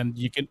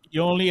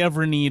you only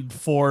ever need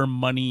 4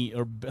 money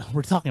or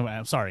we're talking about.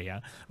 I'm sorry, yeah,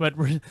 but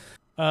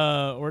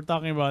we're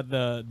talking about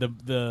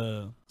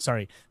the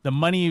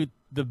money,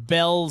 the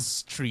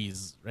bells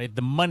trees, right?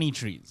 The money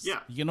trees. Yeah.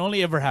 You can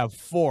only ever have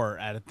 4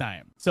 at a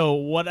time. So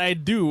what I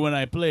do when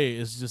I play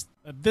is just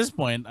at this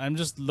point I'm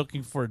just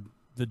looking for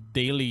the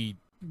daily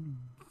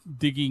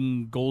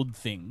digging gold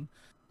thing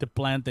to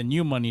plant a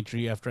new money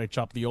tree after I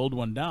chop the old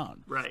one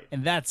down. Right.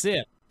 And that's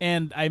it.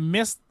 And I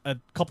missed a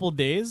couple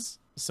days,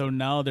 so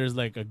now there's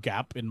like a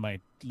gap in my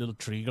little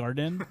tree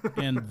garden,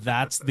 and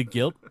that's the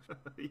guilt.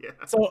 Yeah.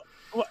 So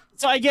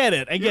I get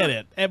it. I get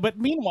it. But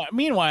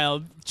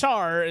meanwhile,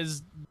 Char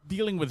is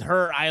dealing with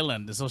her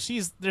island. So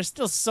there's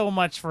still so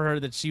much for her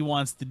that she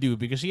wants to do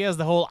because she has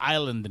the whole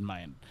island in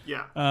mind.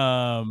 Yeah.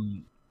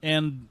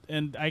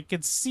 And I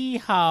could see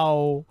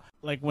how,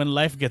 like, when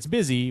life gets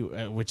busy,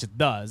 which it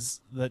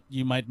does, that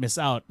you might miss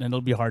out and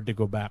it'll be hard to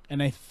go back.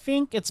 And I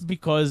think it's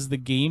because the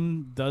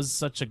game does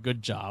such a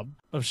good job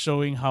of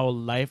showing how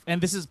life,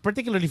 and this is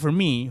particularly for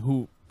me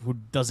who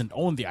doesn't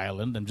own the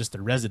island, I'm just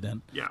a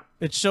resident. Yeah.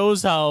 It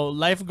shows how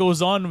life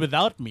goes on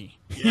without me.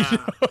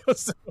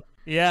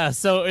 Yeah.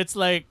 So it's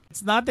like,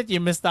 it's not that you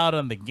missed out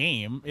on the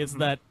game, it's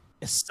that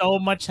so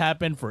much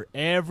happened for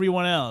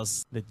everyone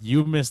else that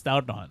you missed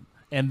out on,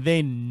 and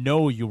they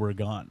know you were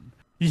gone.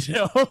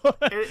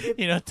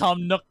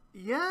 Tom Nook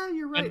Yeah,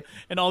 you're right.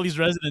 and all these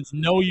residents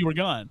know you were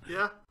gone.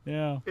 Yeah.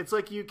 Yeah. It's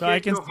like you So I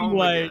can't can go see home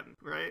why- again,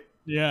 right?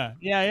 Yeah.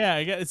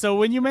 I get it. So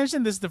when you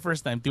mentioned this the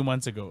first time 2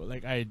 months ago,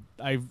 like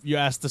you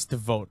asked us to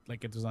vote,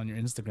 like it was on your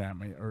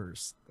Instagram,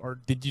 or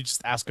did you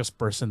just ask us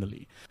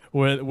personally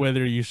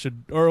whether you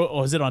should, or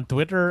was it on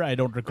Twitter? I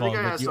don't I recall. think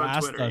I but asked you on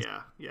asked Twitter. us.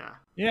 Yeah.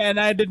 Yeah, and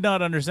I did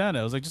not understand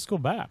it. I was like, just go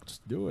back,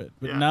 just do it.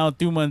 But Yeah. now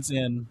 2 months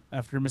in,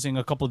 after missing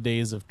a couple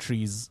days of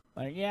trees,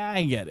 like, yeah,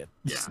 I get it.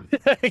 Yeah.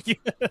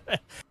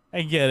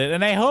 I get it,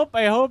 and I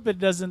hope it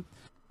doesn't.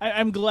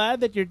 I'm glad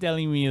that you're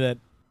telling me that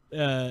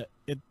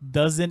it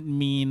doesn't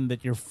mean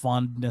that your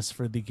fondness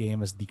for the game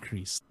has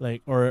decreased,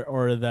 like,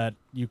 or that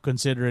you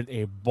consider it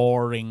a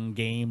boring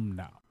game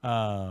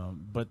now.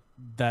 But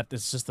that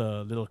is just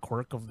a little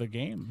quirk of the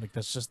game. Like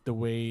that's just the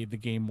way the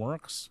game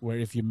works. Where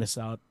if you miss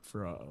out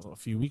for a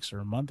few weeks or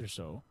a month or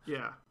so,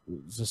 Yeah.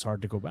 it's just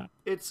hard to go back.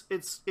 It's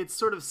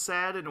sort of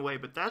sad in a way,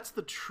 but that's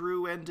the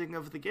true ending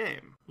of the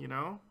game, you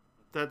know?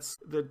 That's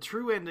the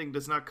true ending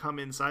does not come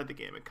inside the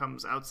game, it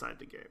comes outside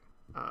the game.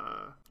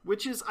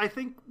 Which is, I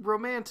think,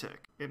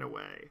 romantic in a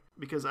way,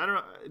 because I don't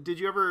know. Did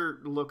you ever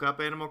look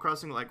up Animal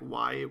Crossing, like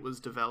why it was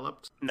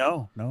developed?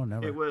 No,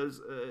 never. It was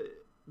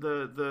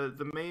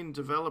the main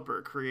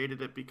developer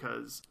created it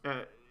because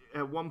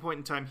at one point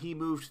in time he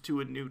moved to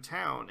a new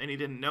town and he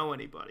didn't know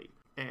anybody,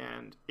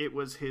 and it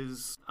was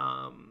his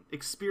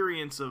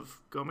experience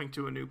of going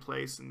to a new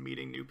place and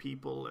meeting new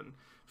people and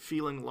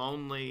feeling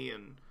lonely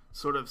and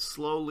sort of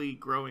slowly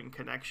growing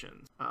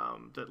connections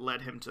that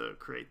led him to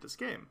create this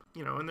game.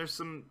 And there's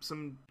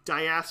some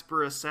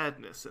diaspora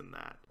sadness in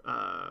that,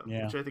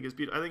 which I think is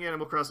beautiful. I think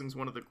Animal Crossing is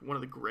one of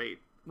the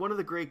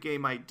great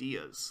game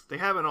ideas. They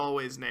haven't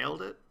always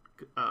nailed it,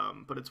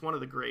 but it's one of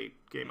the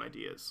great game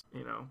ideas.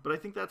 But I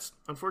think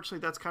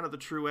unfortunately that's kind of the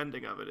true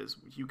ending of it. Is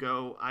you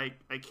go, I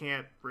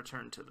can't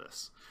return to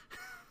this.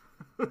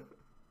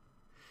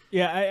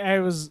 Yeah, it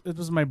was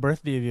my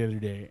birthday the other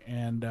day,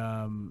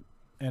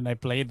 and I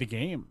played the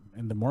game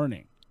in the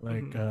morning,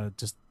 like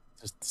just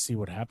to see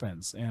what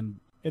happens. And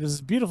it is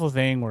a beautiful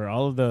thing where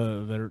all of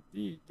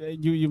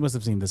you must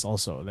have seen this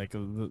also, like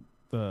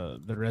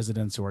the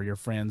residents who are your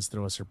friends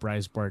throw a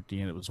surprise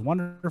party, and it was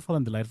wonderful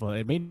and delightful.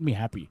 It made me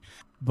happy,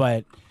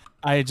 but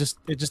it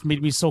just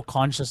made me so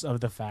conscious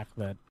of the fact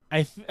that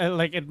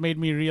it made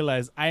me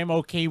realize I'm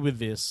okay with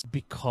this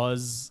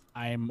because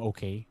I'm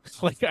okay.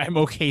 Like I'm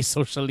okay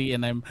socially,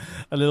 and I'm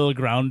a little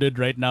grounded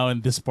right now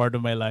in this part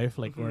of my life,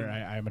 like where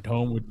I'm at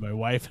home with my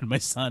wife and my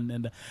son,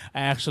 and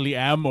I actually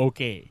am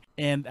okay.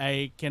 And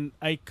I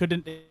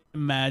couldn't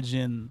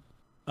imagine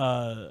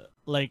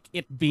like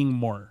it being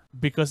more,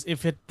 because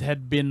if it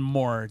had been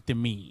more to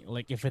me,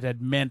 like if it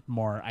had meant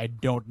more, I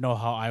don't know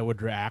how I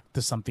would react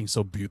to something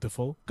so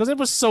beautiful, because it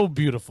was so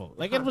beautiful.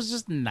 Like it was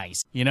just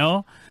nice,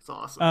 It's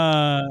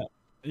awesome.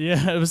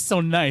 Yeah, it was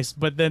so nice.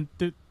 But then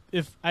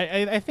if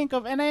I think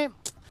of, and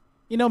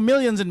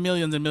millions and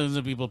millions and millions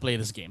of people play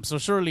this game, so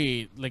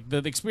surely like the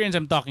experience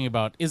I'm talking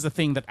about is the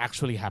thing that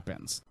actually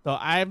happens. So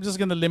I'm just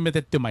gonna limit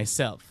it to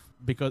myself.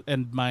 because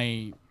and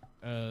my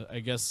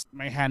I guess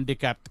my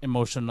handicapped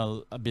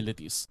emotional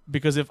abilities.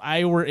 Because if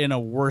I were in a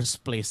worse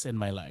place in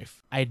my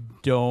life, I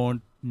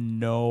don't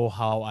know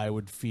how I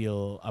would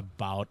feel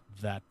about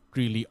that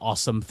really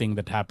awesome thing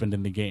that happened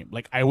in the game.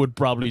 Like I would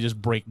probably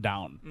just break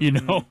down, you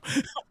know?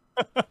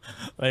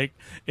 Like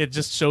it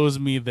just shows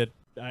me that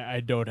I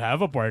don't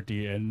have a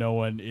party and no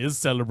one is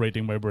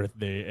celebrating my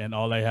birthday and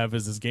all I have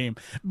is this game.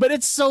 But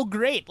it's so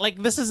great.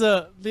 Like this is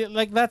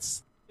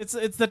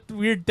it's that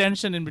weird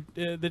tension in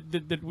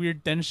that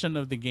weird tension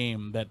of the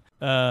game that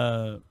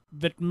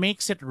that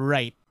makes it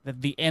right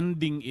that the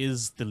ending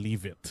is to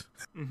leave it.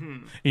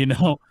 You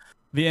know,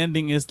 the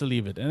ending is to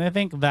leave it, and I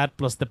think that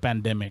plus the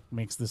pandemic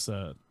makes this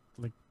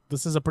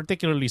this is a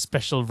particularly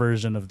special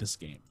version of this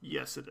game.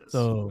 Yes, it is.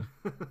 So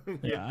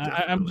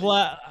yeah, I'm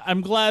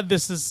glad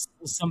this is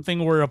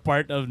something we're a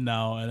part of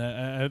now,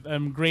 and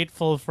I'm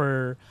grateful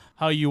for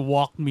how you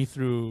walked me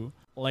through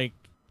like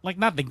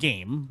not the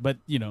game, but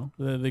you know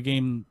the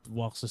game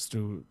walks us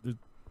through it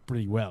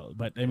pretty well.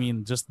 But I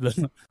mean just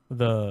the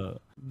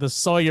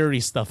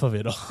Sawyery stuff of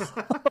it all.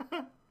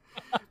 But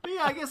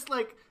yeah, I guess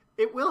like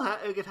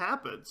it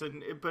happens,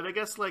 but I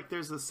guess like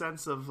there's a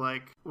sense of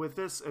like with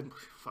this and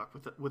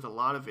with a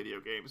lot of video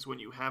games when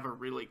you have a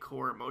really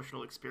core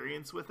emotional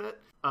experience with it,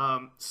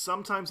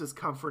 sometimes it's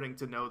comforting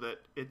to know that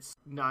it's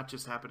not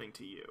just happening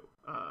to you.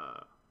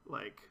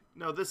 Like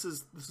no, this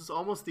is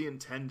almost the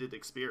intended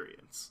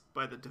experience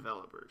by the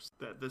developers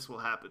that this will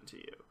happen to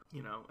you,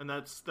 you know, and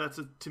that's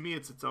to me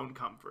it's its own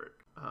comfort.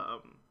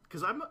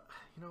 Because I'm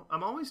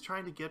always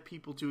trying to get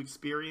people to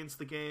experience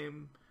the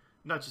game.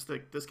 Not just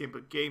like this game,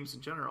 but games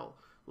in general.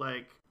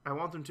 Like, I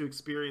want them to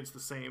experience the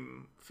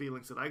same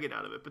feelings that I get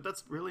out of it. But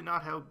that's really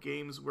not how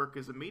games work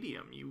as a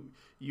medium.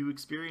 You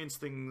experience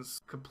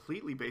things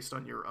completely based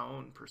on your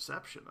own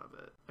perception of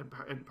it.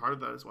 And part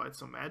of that is why it's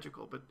so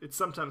magical. But it's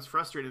sometimes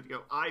frustrating to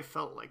go, I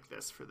felt like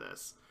this for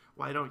this.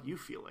 Why don't you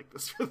feel like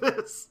this for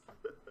this?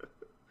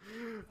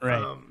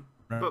 Right.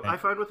 But I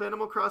find with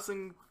Animal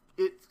Crossing,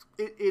 it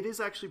is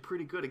actually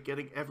pretty good at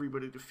getting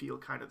everybody to feel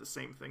kind of the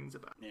same things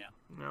about it. Yeah.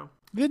 You know?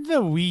 Did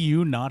the Wii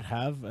U not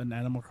have an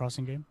Animal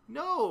Crossing game?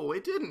 No,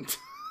 it didn't.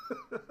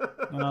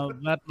 Well,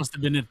 that must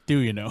have been it too,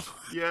 you know.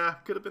 Yeah,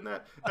 could have been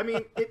that. I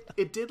mean,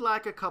 it did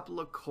lack a couple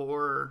of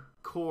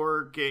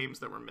core games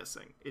that were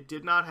missing. It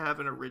did not have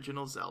an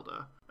original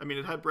Zelda. I mean,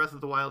 it had Breath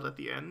of the Wild at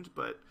the end,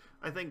 but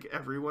I think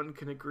everyone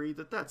can agree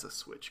that that's a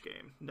Switch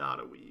game, not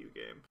a Wii U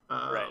game.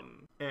 Right.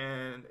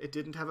 And it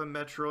didn't have a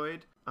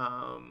Metroid.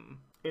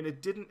 And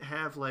it didn't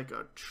have like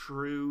a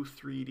true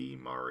 3D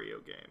Mario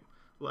game.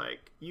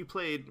 Like, you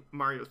played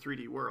Mario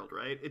 3D World,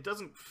 right? It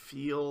doesn't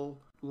feel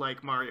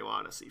like Mario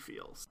Odyssey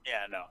feels.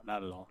 Yeah, no,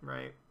 not at all.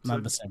 Right?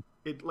 Not the same.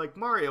 It like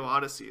Mario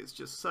Odyssey is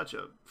just such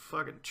a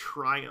fucking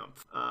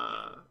triumph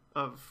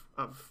of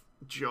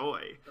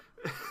joy.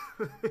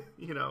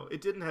 You know,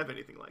 it didn't have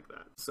anything like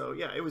that. So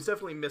yeah, it was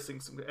definitely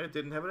missing some, and it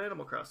didn't have an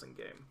Animal Crossing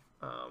game.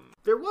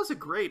 There was a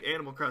great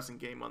Animal Crossing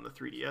game on the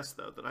 3DS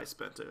though that I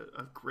spent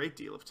a great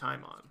deal of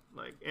time on.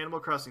 Like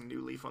Animal Crossing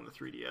New Leaf on the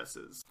 3DS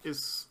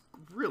is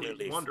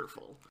really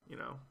wonderful. You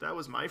know, that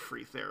was my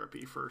free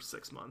therapy for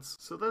 6 months.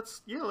 So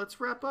let's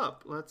wrap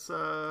up. Let's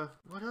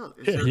what else?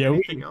 Is there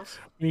anything else?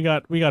 We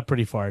got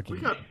pretty far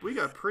today. We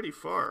got pretty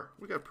far.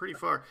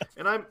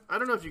 And I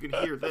don't know if you can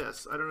hear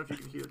this. I don't know if you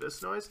can hear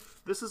this noise.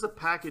 This is a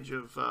package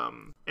of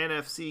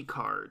NFC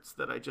cards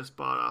that I just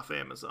bought off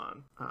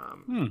Amazon.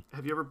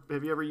 Have you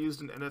ever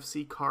used an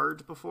NFC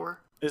card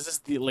before? Is this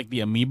the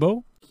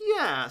Amiibo?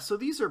 Yeah, so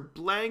these are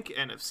blank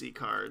NFC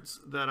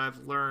cards that I've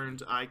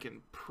learned I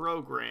can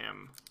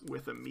program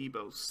with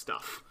Amiibo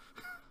stuff.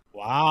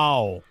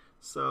 Wow.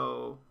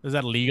 So is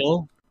that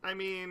legal? I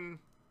mean,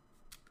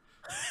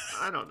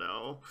 I don't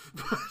know.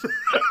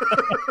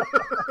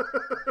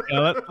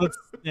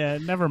 Yeah,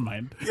 never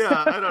mind.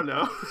 Yeah, I don't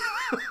know.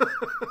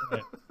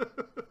 Right.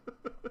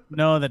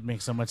 No, that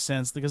makes so much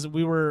sense because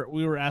we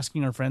were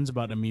asking our friends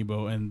about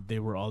Amiibo and they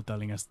were all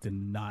telling us to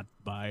not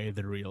buy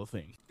the real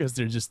thing because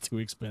they're just too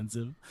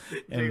expensive,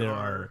 and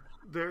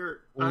they're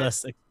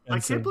less expensive. I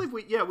can't believe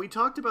we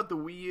talked about the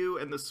Wii U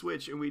and the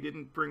Switch and we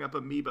didn't bring up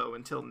Amiibo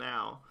until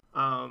now.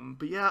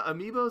 But yeah,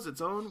 Amiibo's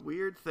its own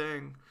weird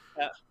thing.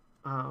 Yeah.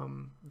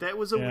 That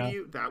was a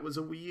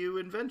Wii U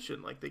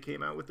invention. Like they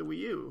came out with the Wii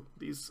U,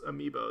 these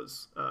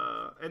Amiibos,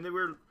 and they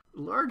were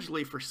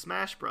largely for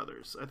Smash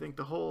Brothers. I think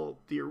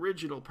the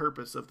original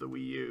purpose of the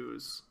Wii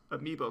U's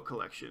Amiibo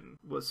collection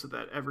was so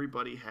that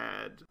everybody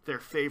had their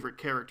favorite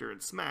character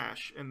in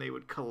Smash, and they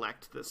would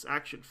collect this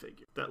action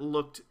figure that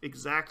looked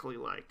exactly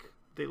like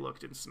they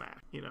looked in Smash,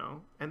 you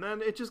know? And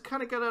then it just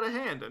kind of got out of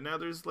hand, and now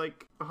there's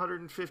like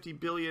 150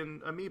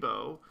 billion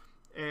Amiibo,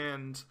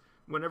 and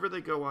whenever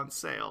they go on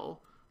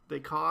sale, they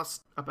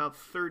cost about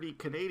 30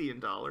 Canadian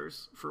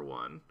dollars for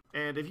one.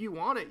 And if you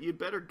want it, you'd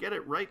better get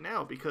it right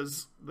now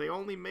because they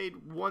only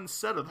made one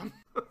set of them.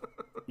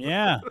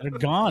 Yeah, they're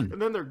gone.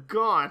 And then they're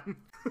gone.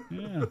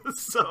 Yeah.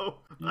 So,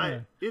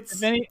 yeah.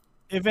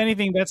 If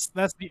anything, that's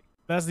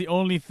the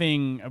only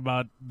thing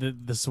about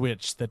the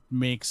Switch that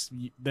makes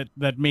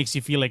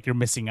you feel like you're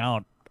missing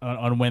out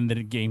on when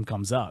the game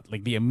comes out,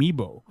 like the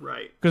amiibo.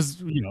 Right.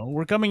 Because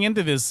we're coming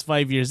into this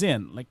 5 years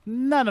in, like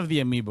none of the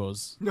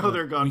amiibos. No,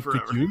 they're gone we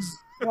forever. Could use,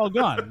 they're all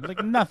gone.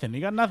 Like nothing.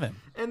 You got nothing.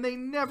 And they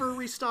never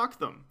restock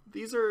them.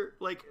 These are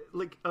like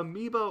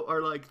amiibo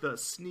are like the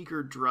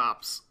sneaker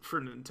drops for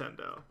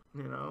Nintendo.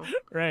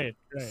 Right.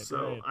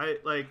 So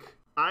right.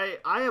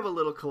 I have a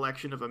little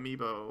collection of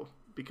amiibo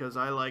because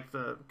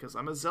because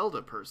I'm a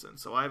Zelda person,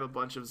 so I have a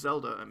bunch of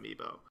Zelda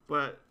amiibo.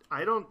 But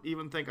I don't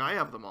even think I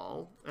have them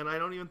all, and I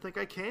don't even think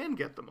I can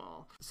get them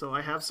all. So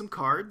I have some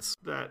cards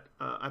that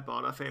I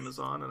bought off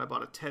Amazon, and I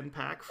bought a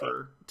 10-pack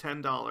for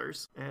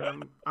 $10,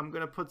 and I'm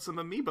gonna put some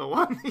amiibo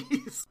on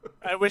these.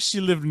 I wish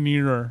you lived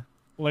nearer.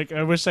 Like,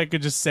 I wish I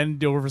could just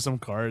send over some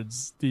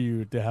cards to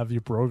you to have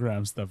you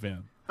program stuff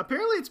in.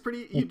 Apparently it's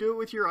pretty, you do it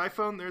with your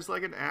iPhone, there's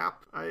like an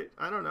app. I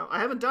don't know. I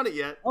haven't done it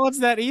yet. Oh, it's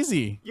that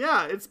easy.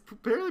 Yeah, it's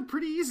apparently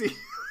pretty easy.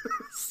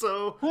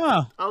 So,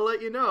 I'll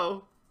let you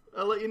know.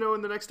 I'll let you know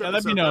in the next episode.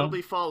 Let me know. That'll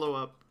be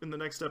follow-up in the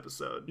next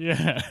episode.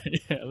 Yeah,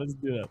 let's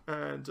do that.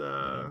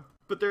 And,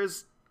 but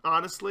there's,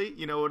 honestly,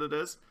 you know what it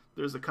is?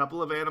 There's a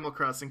couple of Animal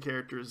Crossing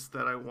characters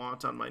that I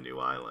want on my new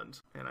island,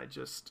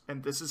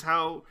 and this is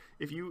how,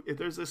 if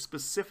there's a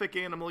specific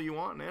animal you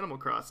want in Animal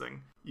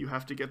Crossing, you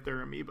have to get their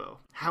amiibo.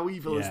 How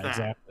evil is that?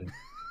 Exactly.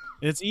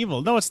 It's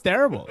evil. No, it's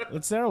terrible.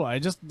 It's terrible. I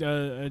just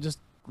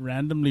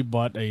randomly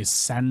bought a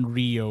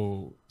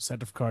Sanrio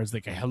set of cards,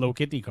 like a Hello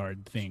Kitty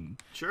card thing.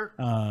 Sure.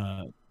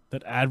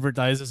 That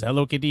advertises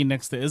Hello Kitty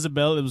next to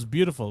Isabelle. It was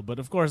beautiful, but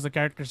of course the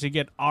characters you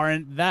get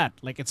aren't that.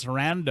 Like, it's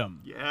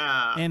random.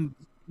 Yeah. And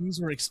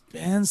these were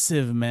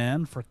expensive,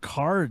 man, for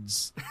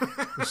cards.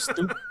 For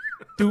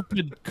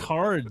stupid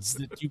cards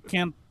that you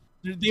can't.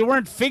 They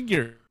weren't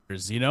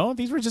figures,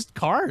 These were just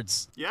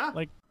cards. Yeah.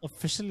 Like,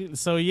 officially.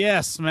 So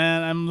yes,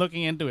 man, I'm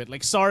looking into it.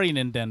 Like, sorry,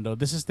 Nintendo.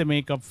 This is to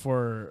make up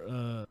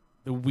for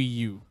the Wii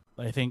U.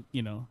 I think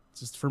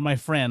just for my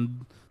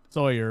friend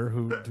Sawyer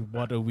who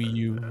bought a Wii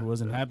U who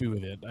wasn't happy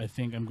with it. I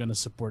think I'm gonna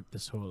support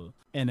this whole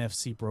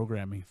NFC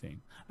programming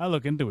thing. I'll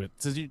look into it.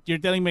 So you're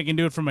telling me I can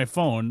do it from my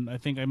phone. I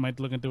think I might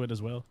look into it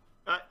as well.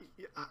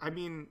 I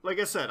mean, like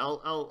I said,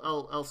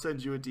 I'll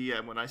send you a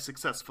DM when I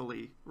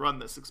successfully run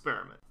this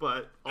experiment.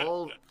 But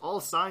all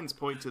signs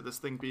point to this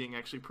thing being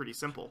actually pretty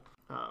simple.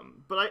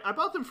 But I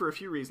bought them for a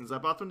few reasons. I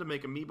bought them to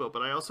make amiibo,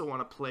 but I also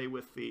want to play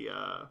with the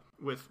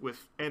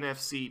with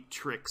NFC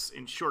tricks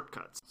and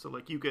shortcuts. So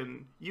like you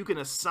can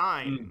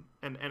assign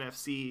an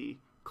NFC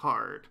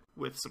card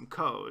with some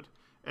code,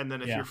 and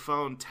then if your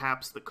phone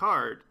taps the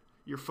card,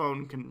 your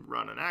phone can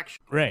run an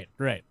action. Right.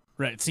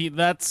 See,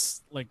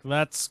 that's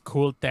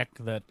cool tech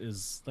that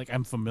is like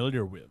I'm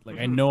familiar with. Like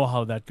I know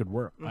how that could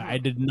work. I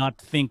did not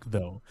think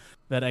though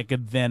that I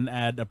could then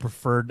add a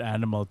preferred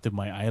animal to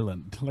my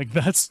island. Like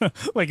that's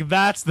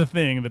the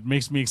thing that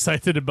makes me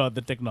excited about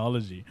the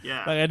technology.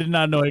 Yeah. Like I did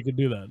not know I could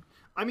do that.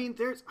 I mean,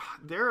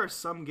 there are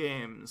some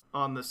games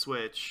on the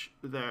Switch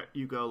that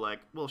you go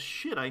like, well,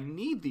 shit, I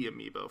need the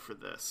amiibo for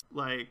this.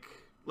 Like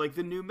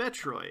the new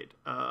Metroid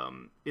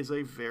is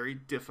a very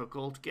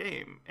difficult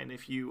game, and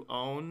if you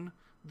own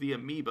the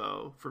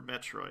amiibo for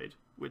Metroid,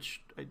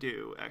 which I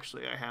do,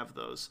 actually, I have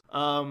those,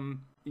 and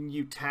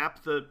you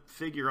tap the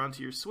figure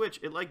onto your Switch,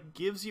 it like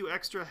gives you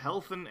extra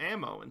health and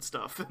ammo and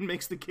stuff and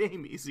makes the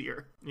game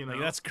easier, Like,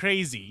 that's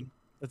crazy.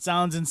 That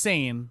sounds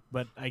insane,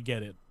 but I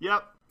get it.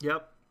 Yep.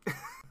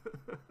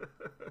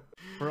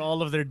 For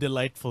all of their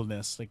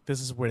delightfulness, like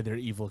this is where their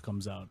evil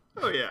comes out.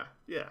 Oh yeah.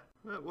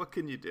 What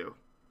can you do?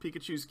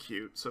 Pikachu's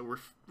cute, so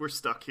we're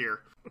stuck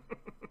here.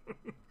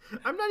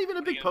 I'm not even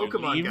a big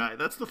Pokemon guy.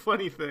 That's the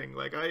funny thing.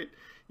 Like I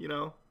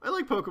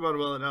like Pokemon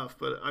well enough,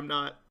 but I'm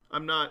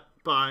not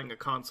buying a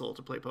console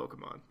to play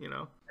Pokemon,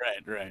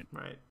 Right.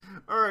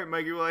 All right,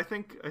 Mikey. Well, I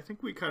think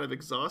we kind of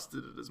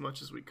exhausted it as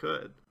much as we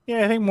could.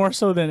 Yeah, I think more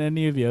so than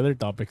any of the other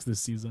topics this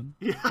season.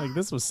 Yeah. Like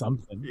this was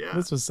something. Yeah.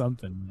 This was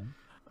something, man.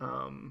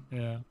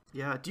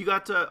 Yeah. Do you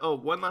got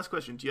one last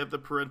question? Do you have the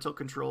parental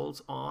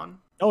controls on?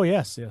 Oh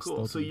yes. Cool.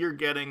 Totally. So you're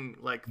getting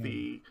like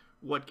the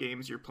what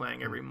games you're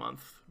playing every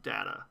month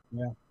data.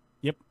 Yeah.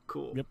 Yep.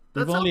 Cool. Yep.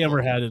 That's We've only helpful.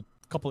 ever had a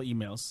couple of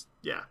emails.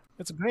 Yeah.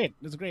 It's great.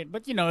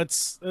 But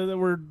it's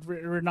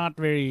we're not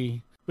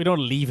very. We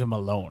don't leave him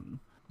alone.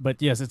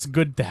 But yes, it's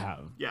good to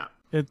have. Yeah.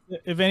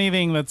 If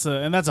anything, that's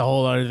a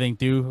whole other thing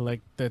too.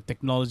 Like the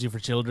technology for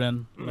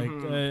children. Like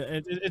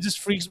it just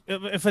freaks.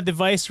 If a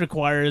device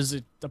requires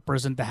a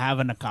person to have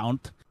an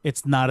account,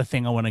 it's not a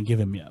thing I want to give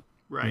him yet.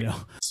 Right.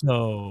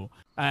 So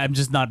I'm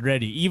just not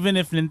ready. Even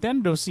if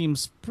Nintendo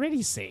seems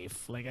pretty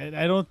safe, like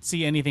I don't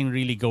see anything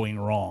really going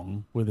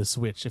wrong with the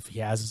Switch if he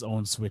has his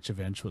own Switch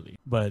eventually.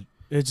 But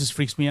it just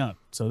freaks me out.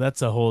 So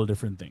that's a whole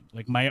different thing.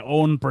 Like my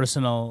own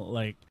personal,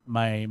 like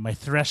my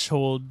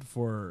threshold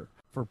for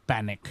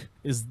panic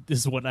is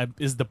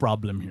the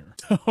problem here.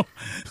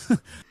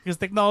 Because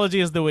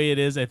technology is the way it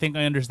is. I think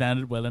I understand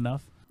it well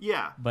enough.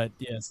 Yeah. But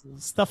yes,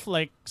 stuff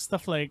like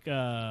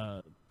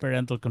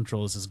parental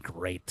controls is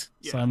great.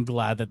 So Yeah. I'm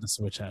glad that the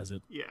Switch has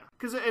it. Yeah,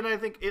 and I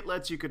think it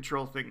lets you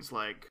control things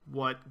like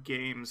what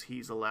games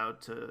he's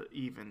allowed to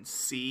even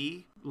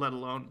see, let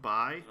alone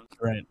buy,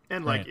 Right.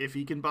 and right. like if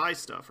he can buy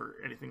stuff or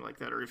anything like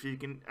that, or if he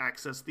can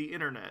access the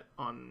internet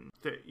on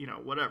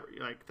whatever.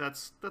 Like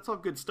that's all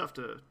good stuff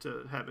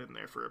to have in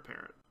there for a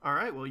parent. All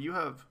right, well, you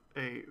have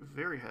a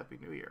very happy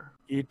New Year,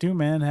 You too,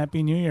 man.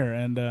 Happy New Year,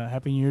 and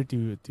Happy New Year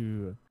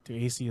to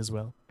AC as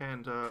well.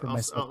 and For I'll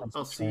myself and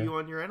I'll see Sarah. you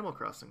on your Animal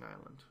Crossing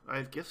island. I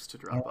have gifts to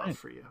drop All off right.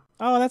 for you.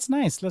 Oh, that's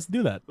nice. Let's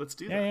do that. Let's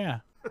do Yeah, that.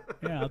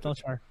 yeah. Yeah, I'll tell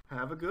Char.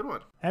 Have a good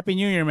one. Happy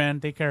New Year, man.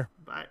 Take care.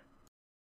 Bye.